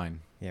 Mark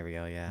Devine. There we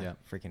go. Yeah. Yeah.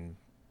 Freaking.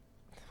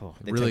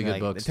 Really good They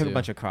books, took too. a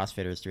bunch of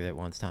CrossFitters through it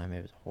once time.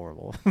 It was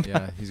horrible.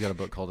 Yeah, he's got a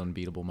book called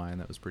Unbeatable Mind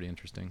that was pretty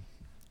interesting.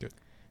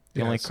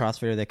 The only Yes.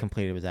 CrossFitter that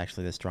completed was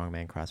actually the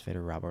strongman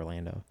CrossFitter, Rob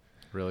Orlando.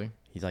 Really?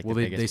 He's like Well,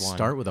 the they biggest one.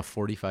 start with a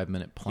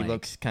 45-minute He plank.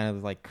 looks kind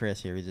of like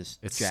Chris here. He's just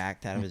It's-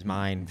 jacked out of his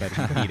mind, but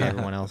he beat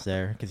everyone else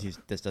there because he's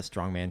just a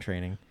strongman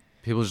training.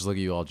 People just look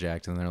at you all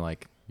jacked, and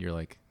you're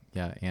like,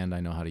 yeah, and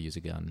I know how to use a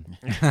gun.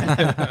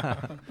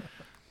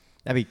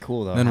 That'd be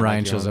cool though. Then have,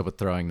 Ryan like, your shows own- up with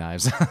throwing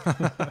knives.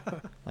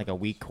 like a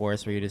week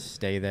course where you just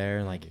stay there,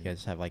 and like you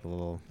guys have like a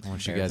little. I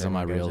want you fairs guys on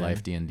my everyone goes real in.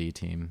 life D&D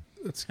team,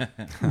 It's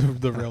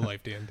the real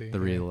life D&D. the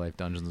real life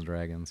Dungeons and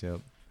Dragons.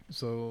 Yep.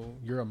 So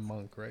you're a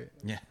monk, right?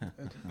 Yeah.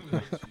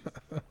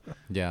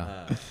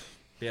 Yeah.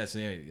 Yeah. So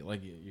yeah,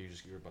 like you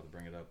were about to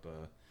bring it up,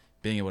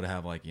 being able to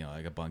have like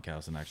like a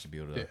bunkhouse and actually be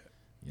able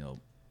to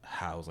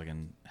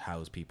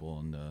house people,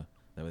 and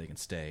that way they can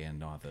stay and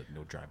don't have to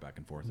drive back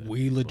and forth.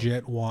 We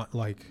legit want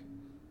like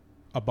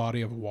a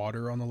body of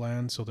water on the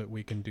land so that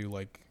we can do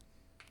like,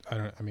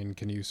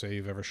 can you say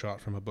you've ever shot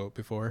from a boat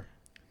before?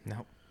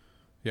 Nope.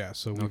 Yeah,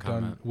 so No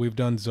comment. we've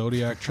done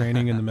Zodiac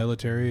training in the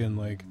military, and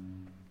like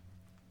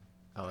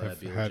Oh, that'd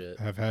be have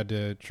legit. had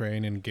to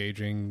train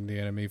engaging the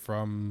enemy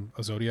from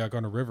a Zodiac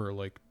on a river,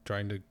 like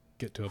trying to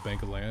get to a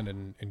bank of land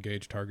and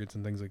engage targets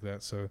and things like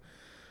that. So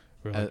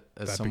we're like, As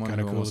that'd be someone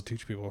kind of who cool almost- to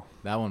teach people.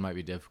 That one might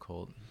be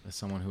difficult. As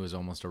someone who was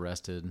almost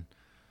arrested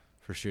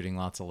for shooting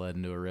lots of lead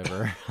into a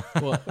river.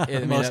 Well,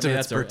 Most of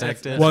it's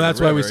protected. Well,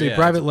 that's why we say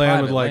private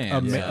land with like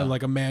land,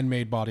 like a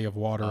man-made body of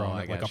water Oh, on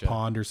I it, like a gotcha.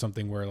 pond or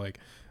something, where like,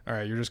 all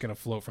right, you're just gonna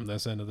float from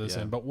this end to this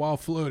Yeah. end, but while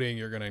floating,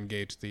 you're gonna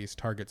engage these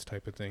targets,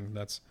 type of thing.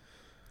 That's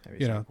That'd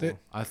be you so know, cool.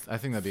 I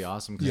think that'd be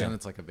awesome because Yeah. then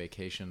it's like a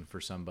vacation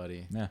for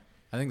somebody. Yeah.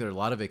 I think there are a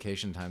lot of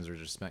vacation times that are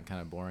just spent kind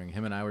of boring.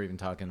 Him and I were even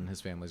talking.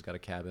 His family's got a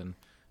cabin,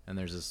 and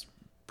there's this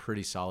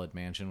pretty solid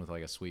mansion with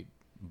like a sweet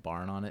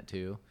barn on it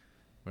too.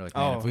 We're like,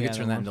 man, Oh, if we yeah, could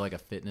turn the that one. into like a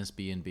fitness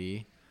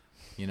B&B,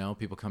 you know,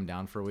 people come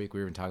down for a week.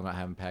 We were even talking about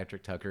having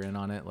Patrick Tucker in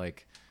on it,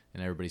 like,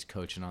 and everybody's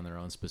coaching on their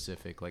own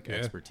specific like Yeah.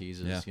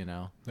 expertises. Yeah. You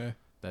know, yeah,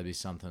 that'd be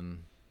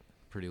something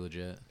pretty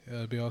legit.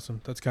 that'd be awesome.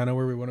 That's kind of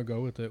where we want to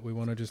go with it. We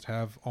want to just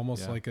have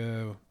almost Yeah. like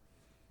a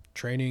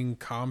training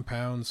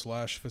compound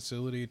 /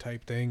 facility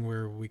type thing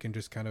where we can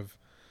just kind of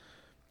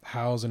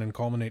house and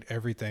culminate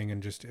everything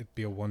and just it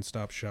be a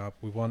one-stop shop.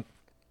 We want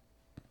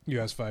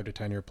US 5 to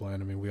 10 year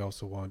plan. I mean, we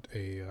also want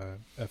a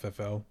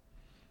FFL.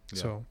 Yeah.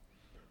 So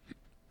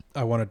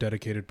I want a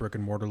dedicated brick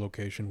and mortar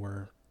location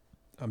where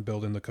I'm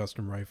building the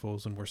custom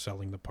rifles and we're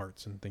selling the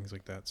parts and things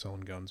like that,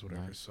 selling guns,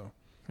 whatever. Nice. So,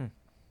 All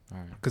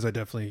right. because I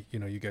definitely,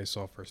 you guys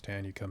saw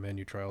firsthand, you come in,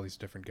 you try all these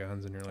different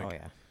guns and you're like, Oh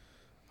yeah.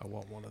 I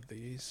want one of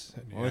these.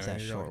 And, What was that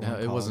you're short like, No,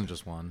 one it called? wasn't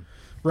just one.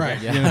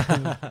 right. Yeah.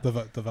 Yeah.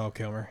 the Val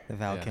Kilmer, The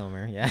Val Yeah.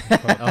 Kilmer. Yeah.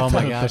 Oh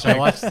my gosh, I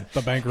watched.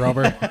 the bank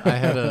robber. I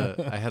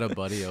had a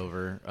buddy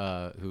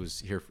over who's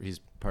here. He's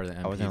part of the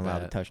MP I wasn't allowed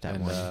to vet, touch that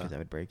and, one because I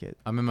would break it.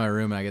 I'm in my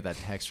room and I get that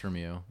text from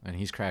you, and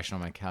he's crashing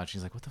on my couch.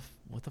 He's like,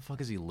 "What the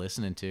fuck is he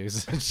listening to?"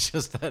 'Cause it's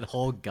just that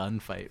whole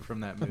gunfight from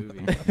that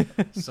movie,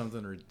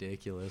 something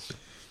ridiculous.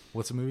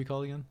 What's the movie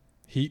called again?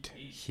 Heat.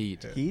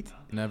 Heat. Yeah. Heat?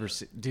 Never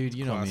seen. Dude,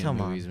 you know me Classic. in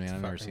Come on. movies, man.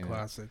 I've never Fucking seen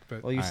classic.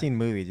 But Well, you've Alright. seen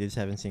movies. You just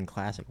haven't seen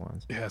classic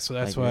ones. yeah, so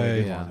that's Like really why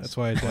good Yeah. ones. that's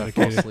why I it. Fall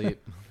dedicated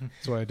asleep.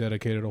 that's why I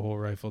dedicated a whole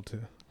rifle to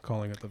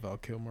calling it the Val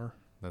Kilmer.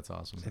 That's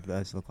awesome. It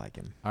does look like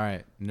him. All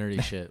right,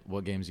 nerdy shit.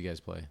 What games you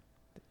guys play?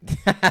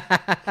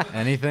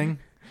 Anything?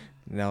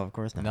 No, of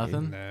course not.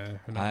 Nothing? dude.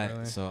 Nah, not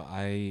really. So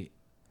I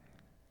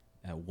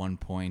at one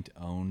point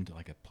owned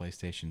like a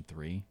PlayStation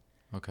 3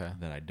 Okay.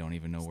 that I don't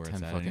even know where it's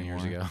 10 at fucking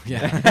anymore. years ago.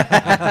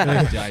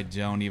 Yeah. I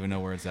don't even know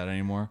where it's at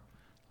anymore.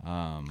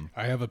 I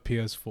have a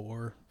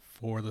PS4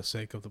 for the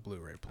sake of the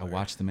Blu-ray I player.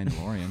 watched The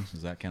Mandalorian.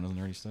 Does that count as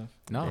nerdy stuff?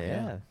 No. Yeah.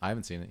 Yeah. I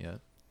haven't seen it yet.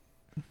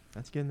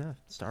 That's good enough.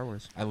 Star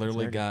Wars. I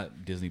literally nerdy.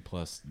 got Disney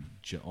Plus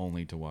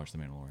only to watch The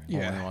Mandalorian. Only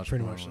Yeah, watch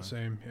pretty Blu-ray. much the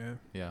same. Yeah,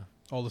 Yeah.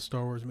 all the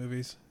Star Wars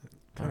movies.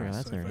 Oh, yeah,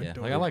 that's nerdy. Yeah,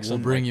 adore like I like We'll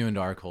some bring like, you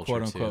into our culture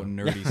quote unquote too.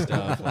 nerdy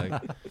stuff.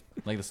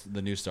 Like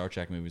the new Star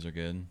Trek movies are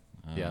good.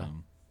 Yeah.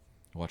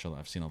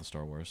 I've seen all the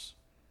Star Wars.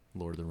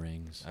 Lord of the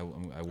Rings. I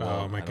will.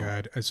 Oh my I don't-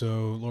 god!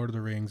 So Lord of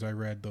the Rings, I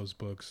read those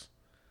books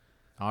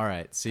All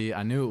right. See,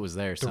 I knew it was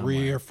there 3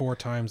 somewhere. or 4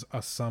 times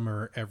a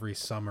summer, every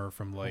summer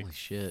from like Holy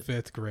shit.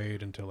 5th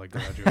grade until I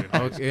graduated. high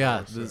Oh, school,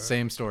 yeah, so- the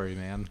same story,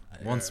 man.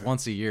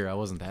 Once a year, I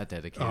wasn't that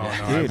dedicated.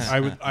 Oh no,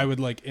 Dude. I would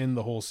like end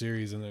the whole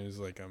series and then it's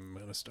like I'm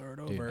gonna start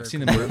over. I've seen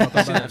the movie.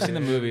 I've seen the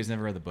movies.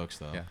 Never read the books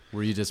though. Yeah.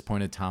 Were you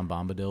disappointed Tom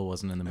Bombadil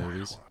wasn't in the I don't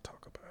movies? want to talk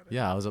about it.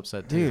 Yeah, I was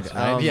upset Dude, too.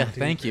 Yeah, dude,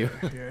 thank you.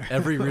 Yeah.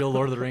 Every real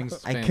Lord of the Rings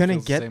I fan couldn't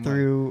feels the get same way.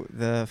 through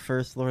the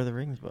first Lord of the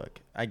Rings book.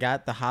 I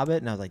got The Hobbit,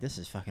 and I was like, this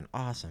is fucking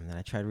awesome. Then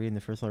I tried reading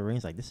the first Lord of the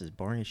Rings, like, this is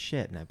boring as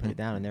shit. And I put it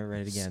down and never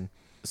read it again.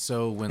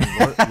 So when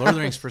Lord of the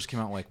Rings first came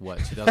out, like what,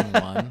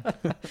 2001,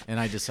 and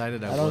I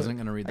decided I don't- wasn't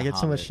going to read I The get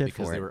so much Hobbit shit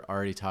because for they it. were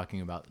already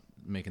talking about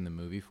making the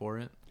movie for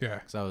it. Yeah,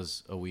 Because I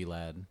was a wee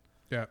lad.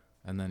 yeah.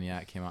 And then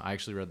it came out. I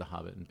actually read The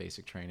Hobbit in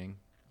basic training.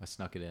 I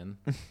snuck it in,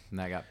 and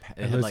that got it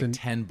And had listen- like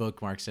 10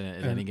 bookmarks in it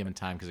at and- any given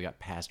time because it got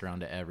passed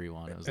around to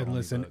everyone. It was the And only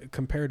listen, book.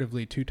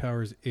 comparatively, Two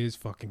Towers is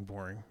fucking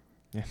boring.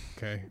 Yeah.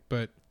 Okay,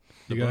 but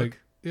The you gotta, book?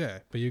 yeah,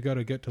 but you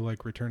gotta get to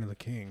like Return of the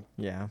King.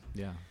 Yeah.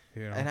 Yeah.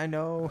 You know? And I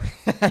know,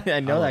 love I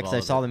know that because all I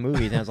of saw it. the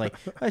movies and I was like,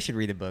 I should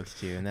read the books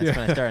too. And that's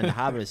when I started. And The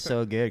Hobbit is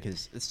so good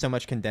because it's so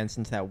much condensed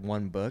into that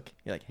one book.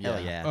 You're like, hell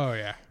Yeah. yeah. Oh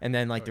yeah. And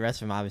then like the rest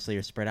of them obviously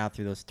are spread out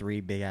through those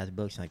 3 big ass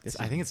books. Like this,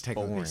 I think it's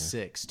technically boring.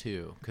 6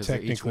 too, because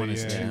each one Technically,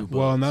 is yeah. 2 books.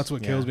 Well, and that's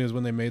what kills Yeah. me is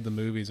when they made the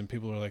movies and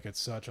people are like, it's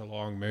such a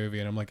long movie,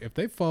 and I'm like, if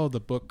they followed the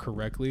book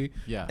correctly,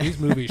 Yeah. these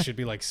movies should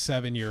be like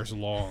 7 years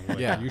long. Like,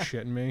 Yeah. are you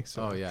shitting me?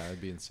 So, Oh yeah,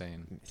 it'd be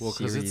insane. Well,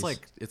 because Series.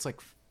 it's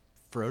like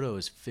Frodo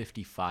is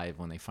 55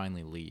 when they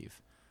finally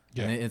leave.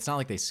 Yeah. And it's not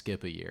like they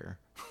skip a year.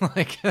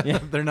 Like Yeah.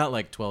 they're not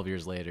like 12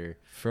 years later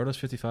Frodo's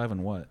 55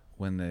 and what?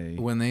 When they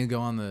when they go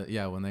on their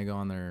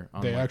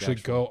on they like actually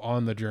actual- go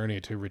on the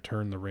journey to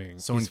return the ring.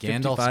 So when He's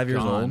Gandalf's 55 years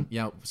gone, old?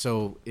 yeah.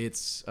 So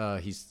it's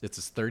it's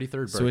his 33rd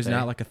birthday. so he's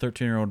not like a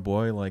 13-year-old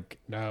boy. Like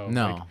No,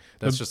 no. like,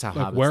 That's the- just how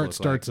like hobbits where look it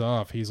starts like.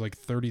 off. He's like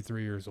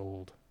 33 years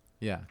old.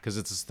 Yeah, because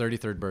it's his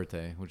 33rd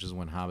birthday, which is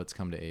when hobbits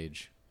come to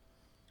age.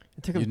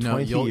 It took him You know,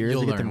 22 years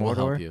to get to learn. We'll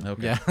help Mordor. you.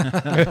 Okay.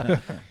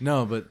 Yeah.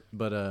 No, but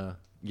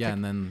yeah,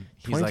 and then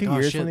he's like, 22 oh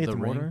years shit, when they the get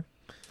to ring. Mordor.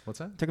 What's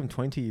that? Took him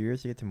 22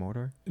 years to get to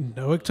Mordor.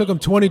 No, it took him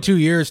 22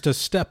 years to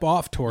step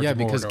off towards Yeah,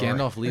 because Mordor.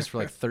 Gandalf leaves for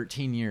like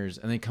 13 years,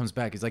 and then he comes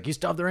back. He's like, "You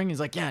still have the ring?" He's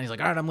like, "Yeah." And he's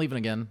like, "All right, I'm leaving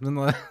again." And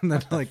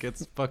then like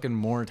it's fucking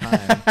more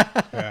time.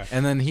 Yeah.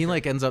 And then he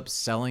like ends up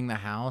selling the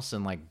house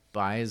and like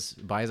buys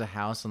a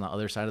house on the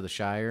other side of the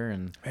Shire.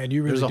 And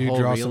You there's really a do whole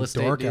draw real some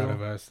estate dork out deal.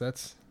 of us.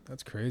 That's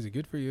crazy.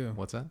 Good for you.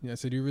 What's that? Yeah, I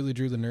said you really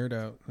drew the nerd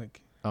out.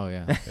 Like, Oh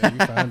yeah. yeah, you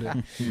found it.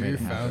 Made You it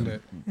found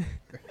it.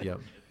 Yep.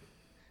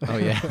 Oh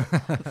yeah.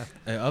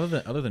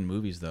 Other than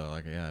movies though,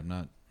 like I'm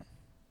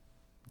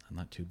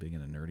not too big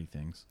into nerdy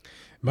things.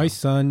 My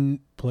son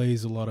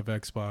plays a lot of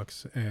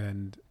Xbox,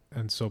 and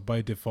so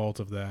by default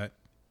of that,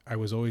 I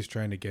was always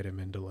trying to get him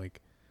into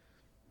like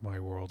my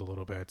world a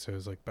little bit. So it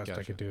was like best I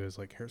Gotcha. could do is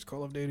like, here's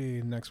Call of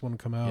Duty, next one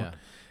come out. Yeah.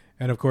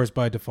 And of course,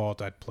 by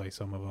default, I'd play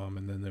some of them,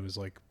 and then there was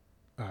like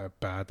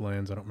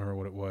Badlands. I don't remember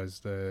what it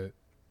was.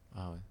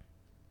 Oh,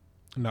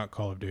 Not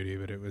Call of Duty,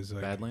 but it was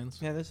like Badlands.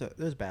 Yeah,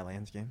 there's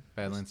Badlands game.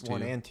 Badlands 2.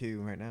 1 and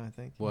 2 right now, I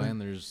think. Well, and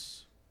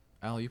there's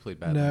Al. You played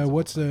Badlands. No, the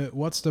what's whole time.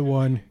 what's the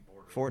one?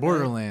 Fortnite.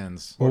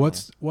 Borderlands? Well,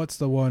 what's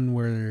the one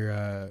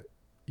where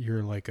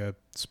you're like a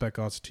Spec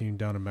Ops team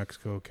down in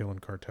Mexico killing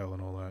cartel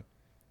and all that?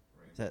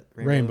 Is that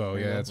Rainbow,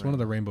 yeah, it's one of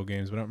the Rainbow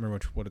games, but I don't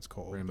remember what it's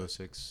called. Rainbow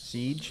Six.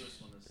 Siege.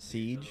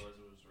 Siege. Otherwise,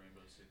 it was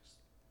Rainbow Six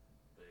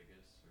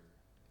Vegas, or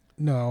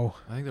No,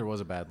 I think there was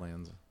a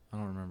Badlands. I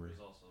don't remember. there's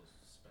also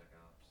Spec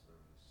Ops. There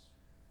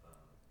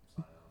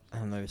was PsyOps. I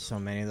don't know. There's so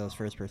many of those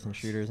first-person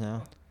shooters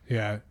now.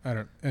 yeah, I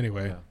don't.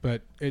 Anyway, Yeah.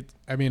 but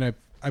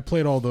I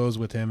played all those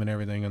with him and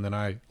everything, and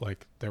then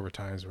there were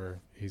times where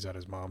he's at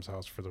his mom's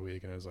house for the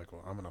week, and I was like,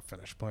 well, I'm gonna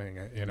finish playing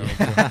it, you know.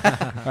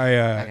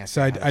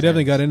 So I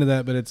definitely got into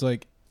that, but it's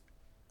like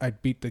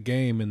I'd beat the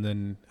game, and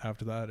then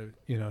after that,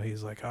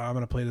 he's like, oh, I'm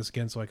gonna play this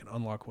again so I can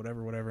unlock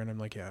whatever, and I'm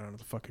like, yeah, I don't know what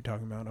the fuck you're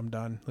talking about. I'm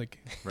done. Like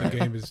Right. the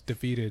game is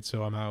defeated,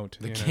 so I'm out.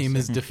 The you know, game so-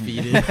 is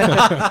defeated.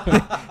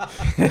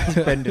 It's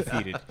been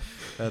defeated.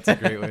 That's a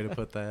great way to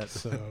put that.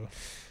 So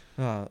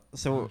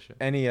So Oh, shit.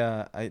 any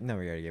I know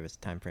we already gave us a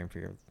time frame for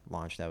your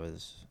launch. That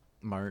was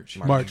March.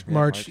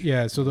 March.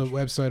 Yeah. So the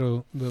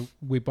website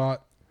we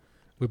bought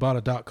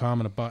a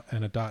 .com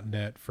and a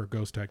 .net for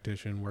Ghost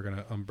Tactician. We're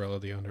gonna umbrella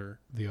the other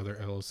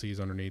LLCs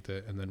underneath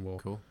it, and then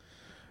Cool.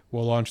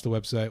 we'll launch the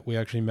website. We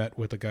actually met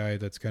with a guy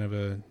that's kind of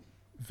a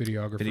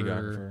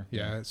videographer.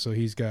 Yeah. So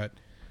he's got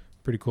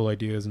pretty cool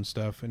ideas and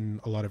stuff,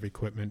 and a lot of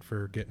equipment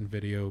for getting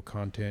video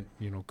content,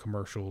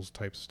 commercials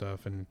type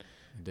stuff, and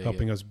Dig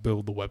helping it. us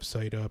build the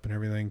website up and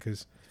everything.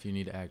 Because If you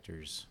need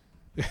actors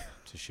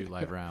to shoot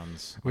live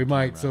rounds, we on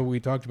might. camera. So we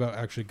talked about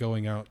actually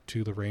going out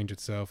to the range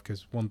itself,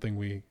 because one thing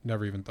we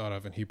never even thought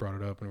of, and he brought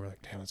it up, and we're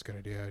like, damn, that's a good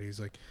idea. And he's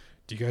like,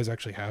 do you guys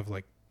actually have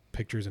like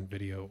pictures and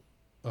video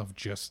of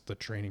just the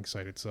training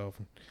site itself?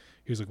 And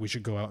he was like, we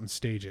should go out and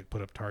stage it,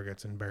 put up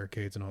targets and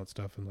barricades and all that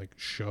stuff, and like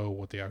show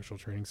what the actual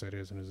training site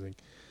is. And it was like,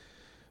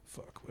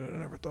 fuck, I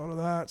never thought of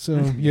that. So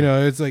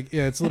it's like,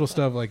 yeah, it's little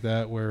stuff like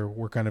that where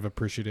we're kind of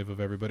appreciative of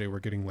everybody we're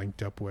getting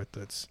linked up with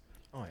that's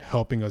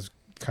helping us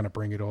kind of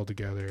bring it all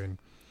together. And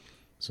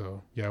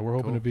so yeah, we're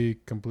hoping Cool. to be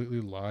completely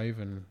live,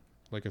 and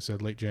like I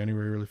said, late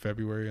January, early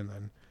February, and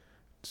then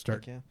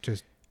start Heck yeah.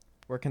 just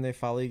Where can they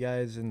follow you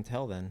guys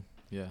until then?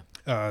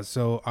 Yeah.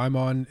 so I'm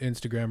on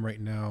Instagram right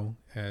now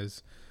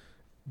as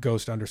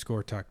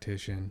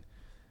ghost_tactician,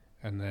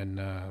 and then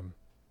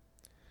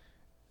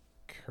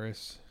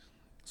Chris.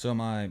 So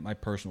my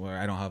personal,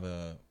 I don't have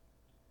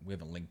we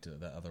haven't linked to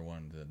the other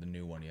one, the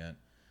new one yet.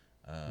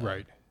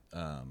 Right.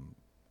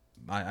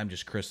 I'm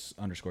just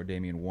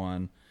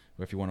Chris_Damien1.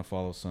 Or if you want to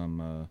follow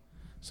some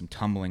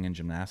tumbling and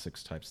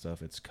gymnastics type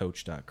stuff, it's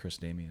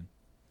coach.chrisdamien.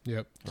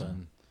 Yep.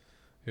 Done.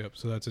 Yep.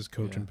 So that's his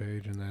coaching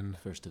page, and then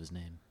First of his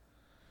name.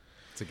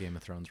 It's a Game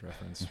of Thrones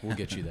reference. We'll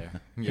get you there.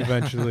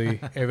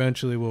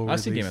 eventually we'll.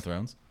 I've seen release- Game of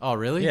Thrones. Oh,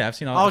 really? Yeah, I've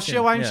seen all. Oh, I've seen-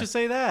 shit. Why didn't yeah. you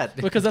say that?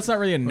 Because that's not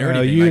really a nerdy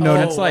Well, thing. you Like, know-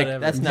 that's like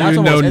whatever. That's You not. know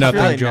almost, nothing, it's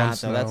really Jon not,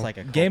 though. That's Snow. like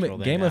a Game cultural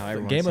thing now. Game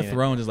Everyone's of seen it.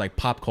 Thrones is like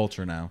pop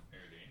culture now.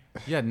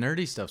 Yeah,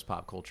 nerdy stuff's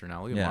pop culture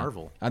now. Look at Yeah.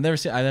 Marvel. I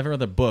never read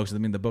the books. I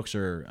mean, the books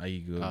are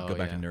you go, Oh, go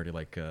back yeah. to nerdy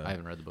like. I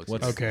haven't read the books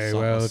What's either. Okay,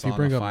 Song- well, if you Song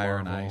bring of up Fire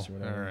and Marvel, Ice or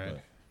whatever. all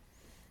right.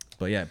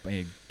 But yeah,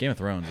 Game of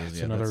Thrones is It's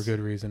yeah, another that's- good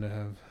reason to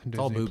have Disney It's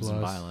all boobs and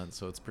Plus. violence,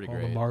 so it's pretty All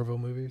great. the Marvel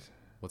movies.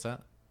 What's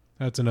that?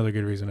 That's another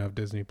good reason to have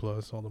Disney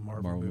Plus. All the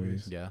Marvel Marvel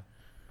movies. movies. Yeah.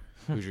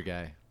 Who's your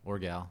guy or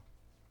gal?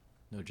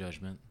 No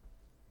judgment.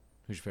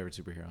 Who's your favorite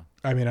superhero?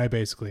 I mean, I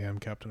basically am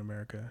Captain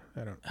America. I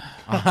don't.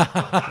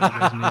 You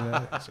guys knew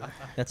that? So-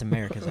 That's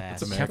America's ass.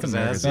 That's Captain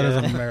America's America's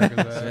ass. That is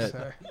America's ass.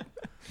 That's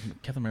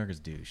Captain America's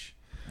douche.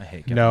 I hate.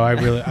 Captain No,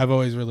 America. I've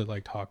always really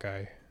liked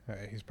Hawkeye.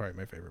 He's probably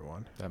my favorite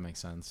one. That makes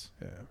sense.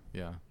 Yeah.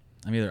 Yeah.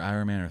 I'm either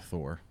Iron Man or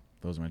Thor.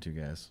 Those are my two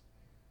guys.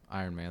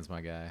 Iron Man's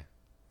my guy.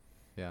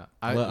 Yeah.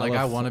 I I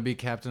love want to be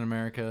Captain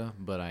America,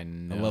 but I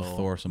know. I love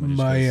Thor so much. just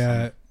My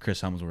 'cause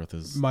Chris Hemsworth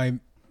is my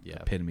Yeah.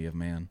 epitome of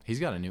man. He's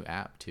got a new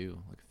app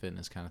too, like a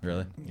fitness kind of thing.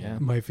 Really? Yeah.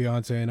 my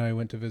fiance and I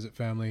went to visit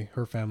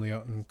her family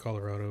out in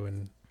Colorado,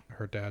 and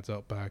her dad's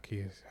out back.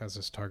 He has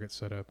this target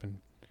set up, and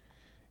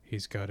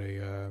he's got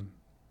a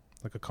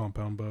like a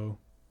compound bow.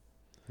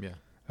 Yeah.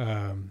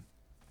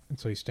 And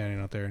so he's standing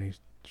out there and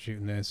he's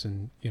shooting this,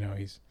 and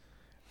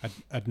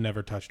I'd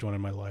never touched one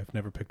in my life,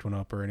 never picked one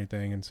up or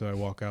anything. And so I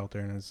walk out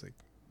there and it's like,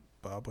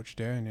 Bob, what you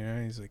doing?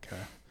 He's like,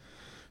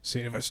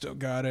 seeing if I still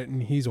got it.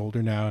 And he's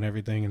older now and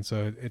everything, and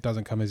so it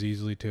doesn't come as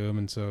easily to him.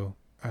 And so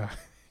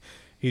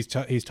he's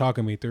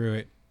talking me through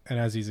it, and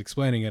as he's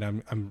explaining it,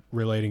 I'm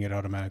relating it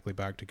automatically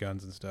back to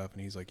guns and stuff.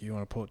 And he's like, you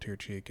want to pull it to your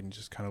cheek and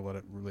just kind of let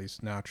it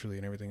release naturally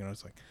and everything. And I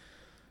was like,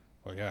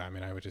 well, yeah. I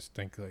mean, I would just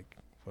think like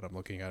what I'm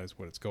looking at is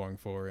what it's going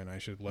for, and I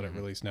should let it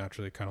release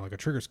naturally, kind of like a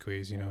trigger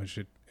squeeze. It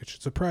should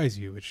surprise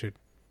you. It should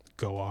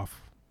go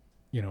off,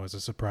 as a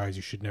surprise.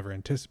 You should never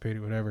anticipate it,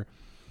 whatever.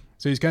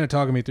 So he's kind of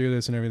talking me through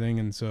this and everything,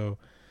 and so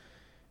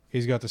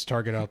he's got this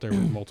target out there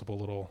with multiple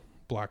little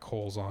black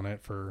holes on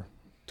it for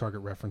target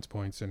reference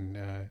points,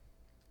 and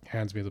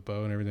hands me the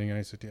bow and everything. And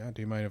I said, yeah,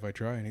 do you mind if I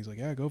try? And he's like,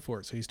 yeah, go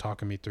for it. So he's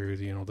talking me through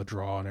the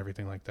draw and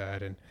everything like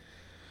that. And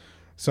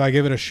so I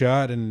give it a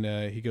shot,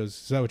 and he goes,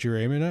 is that what you were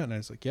aiming at? And I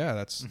was like, yeah,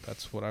 that's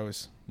what I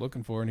was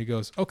looking for. And he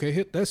goes, okay,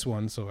 hit this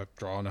one. So I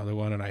draw another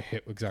one, and I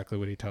hit exactly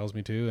what he tells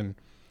me to. And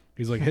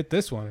he's like, hit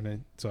this one. And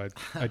then, so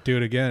I do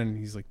it again, and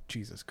he's like,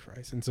 Jesus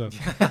Christ. And so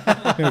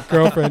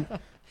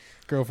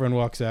girlfriend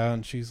walks out,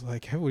 and she's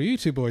like, hey, what are you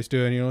two boys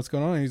doing? What's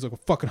going on? And he's like,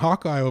 well, fucking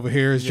Hawkeye over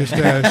here is just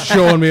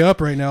showing me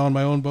up right now on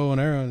my own bow and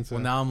arrow. And so,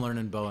 well, now I'm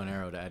learning bow and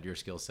arrow to add your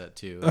skill set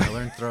too. I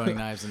learned throwing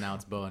knives, and now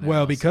it's bow and arrow.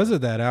 Well, because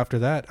of that, after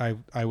that,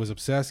 I was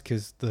obsessed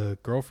because the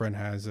girlfriend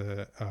has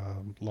a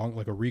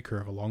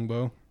recurve, a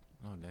longbow.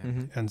 Oh,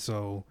 damn. And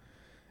so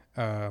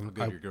how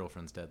good your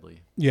girlfriend's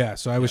deadly. Yeah,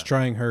 so I was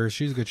trying hers.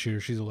 She's a good shooter.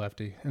 She's a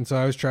lefty. And so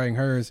I was trying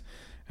hers.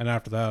 And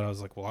after that, I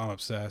was like, well, I'm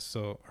obsessed.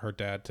 So her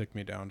dad took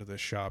me down to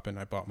this shop, and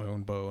I bought my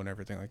own bow and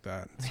everything like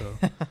that. And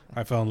so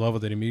I fell in love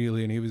with it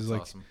immediately. And he was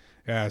like, awesome.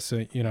 Yeah, so,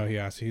 he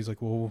asked, he's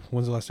like, well,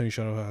 when's the last time you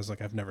shot a? I was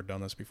like, I've never done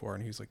this before.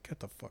 And he's like,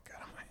 get the fuck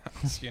out of my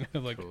house.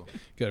 Cool.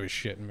 You gotta be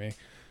shitting me.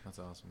 That's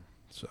awesome.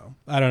 So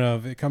I don't know.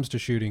 If it comes to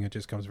shooting, it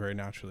just comes very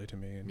naturally to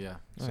me. And yeah.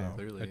 So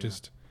clearly, I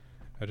just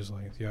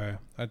like,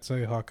 I'd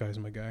say Hawkeye's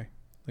my guy.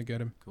 I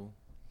get him. Cool.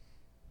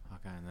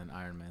 Hawkeye and then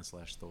Iron Man /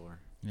 Thor.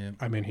 Yeah.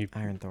 I mean,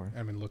 Iron Thor.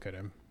 I mean, look at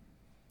him.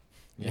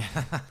 Yeah.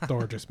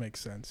 Thor just makes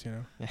sense,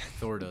 Yeah.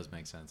 Thor does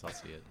make sense. I'll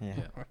see it. Yeah.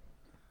 All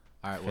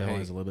right. Phil Well,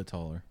 hey, is a little bit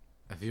taller.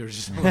 if you were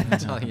just a little bit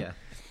taller,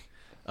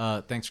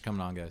 yeah. Thanks for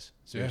coming on, guys.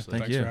 Seriously.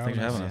 thank you. Thanks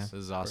for having This us.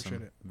 is awesome.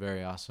 Appreciate it.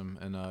 Very awesome.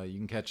 And you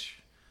can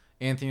catch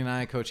Anthony and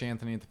I, Coach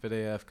Anthony at the Fit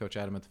AF, Coach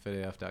Adam at the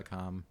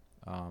FitAF.com.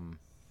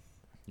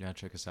 Yeah,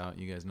 check us out.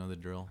 You guys know the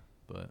drill,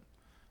 but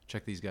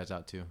check these guys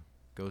out too.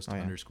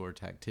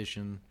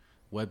 Ghost_Tactician.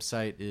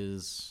 Website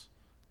is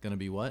going to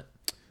be what?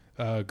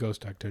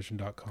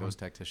 GhostTactician.com.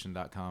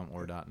 GhostTactician.com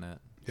or .net.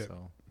 Yep.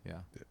 So, yeah.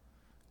 Yep.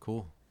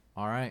 Cool.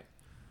 All right.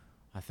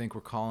 I think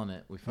we're calling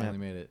it. We finally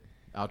made it.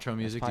 Outro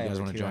music. Do you probably guys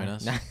over want to 2 join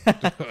hours.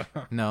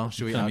 us? No?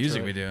 Should we What kind outro of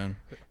music it? we doing?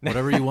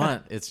 Whatever you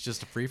want. It's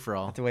just a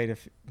free-for-all. Have to wait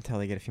until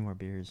they get a few more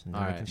beers, and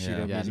then All we right. can shoot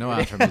Yeah, a music no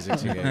video. outro music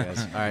too,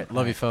 guys. All right.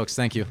 Love you, folks.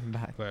 Thank you.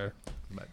 Bye. Later.